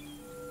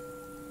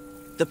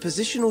 The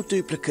positional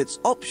duplicates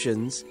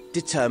options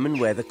determine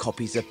where the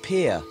copies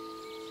appear.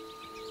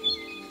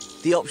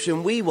 The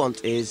option we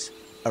want is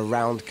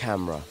Around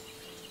Camera.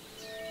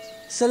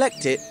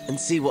 Select it and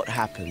see what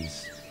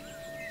happens.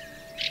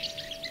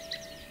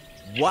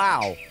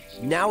 Wow!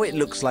 Now it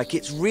looks like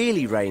it's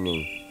really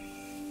raining.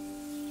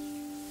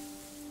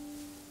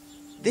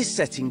 This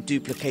setting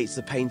duplicates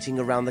the painting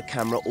around the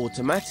camera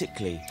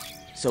automatically,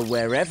 so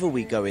wherever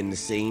we go in the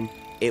scene,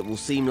 it will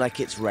seem like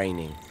it's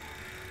raining.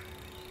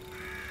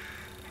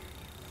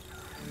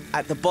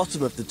 At the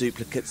bottom of the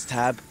Duplicates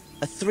tab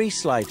are 3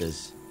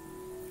 sliders.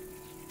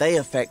 They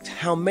affect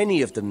how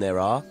many of them there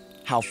are,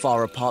 how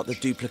far apart the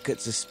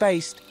duplicates are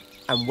spaced,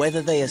 and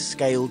whether they are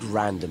scaled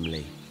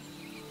randomly.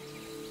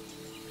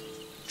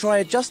 Try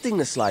adjusting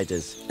the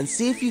sliders and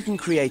see if you can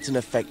create an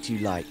effect you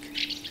like.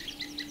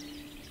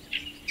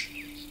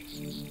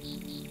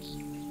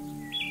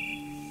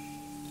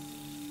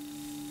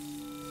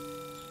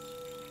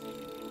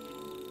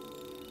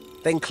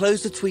 Then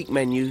close the tweak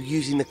menu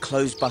using the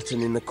close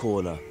button in the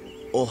corner,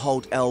 or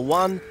hold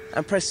L1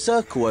 and press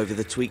circle over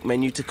the tweak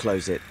menu to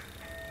close it.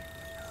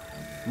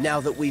 Now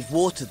that we've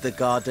watered the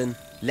garden,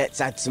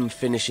 let's add some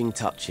finishing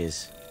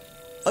touches.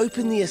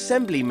 Open the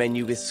assembly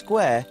menu with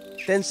square,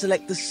 then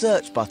select the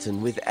search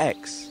button with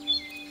X.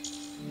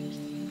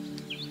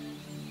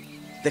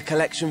 The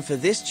collection for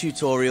this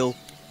tutorial,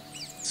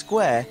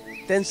 square,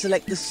 then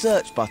select the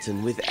search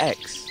button with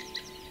X.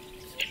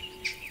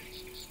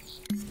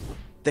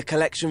 The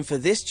collection for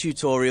this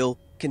tutorial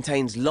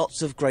contains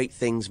lots of great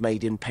things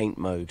made in paint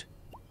mode.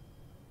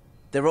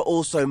 There are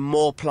also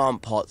more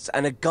plant pots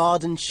and a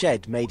garden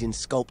shed made in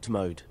sculpt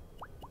mode.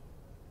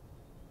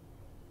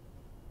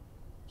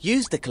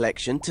 Use the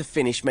collection to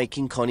finish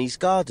making Connie's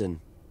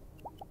garden.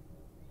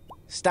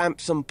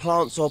 Stamp some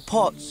plants or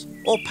pots,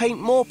 or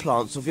paint more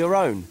plants of your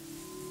own.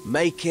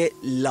 Make it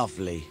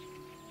lovely.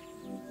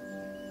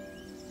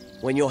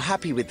 When you're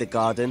happy with the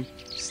garden,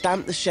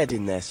 stamp the shed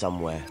in there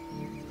somewhere.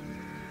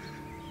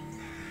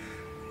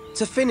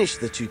 To finish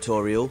the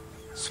tutorial,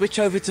 switch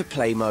over to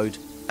play mode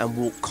and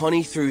walk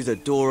Connie through the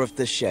door of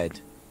the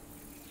shed.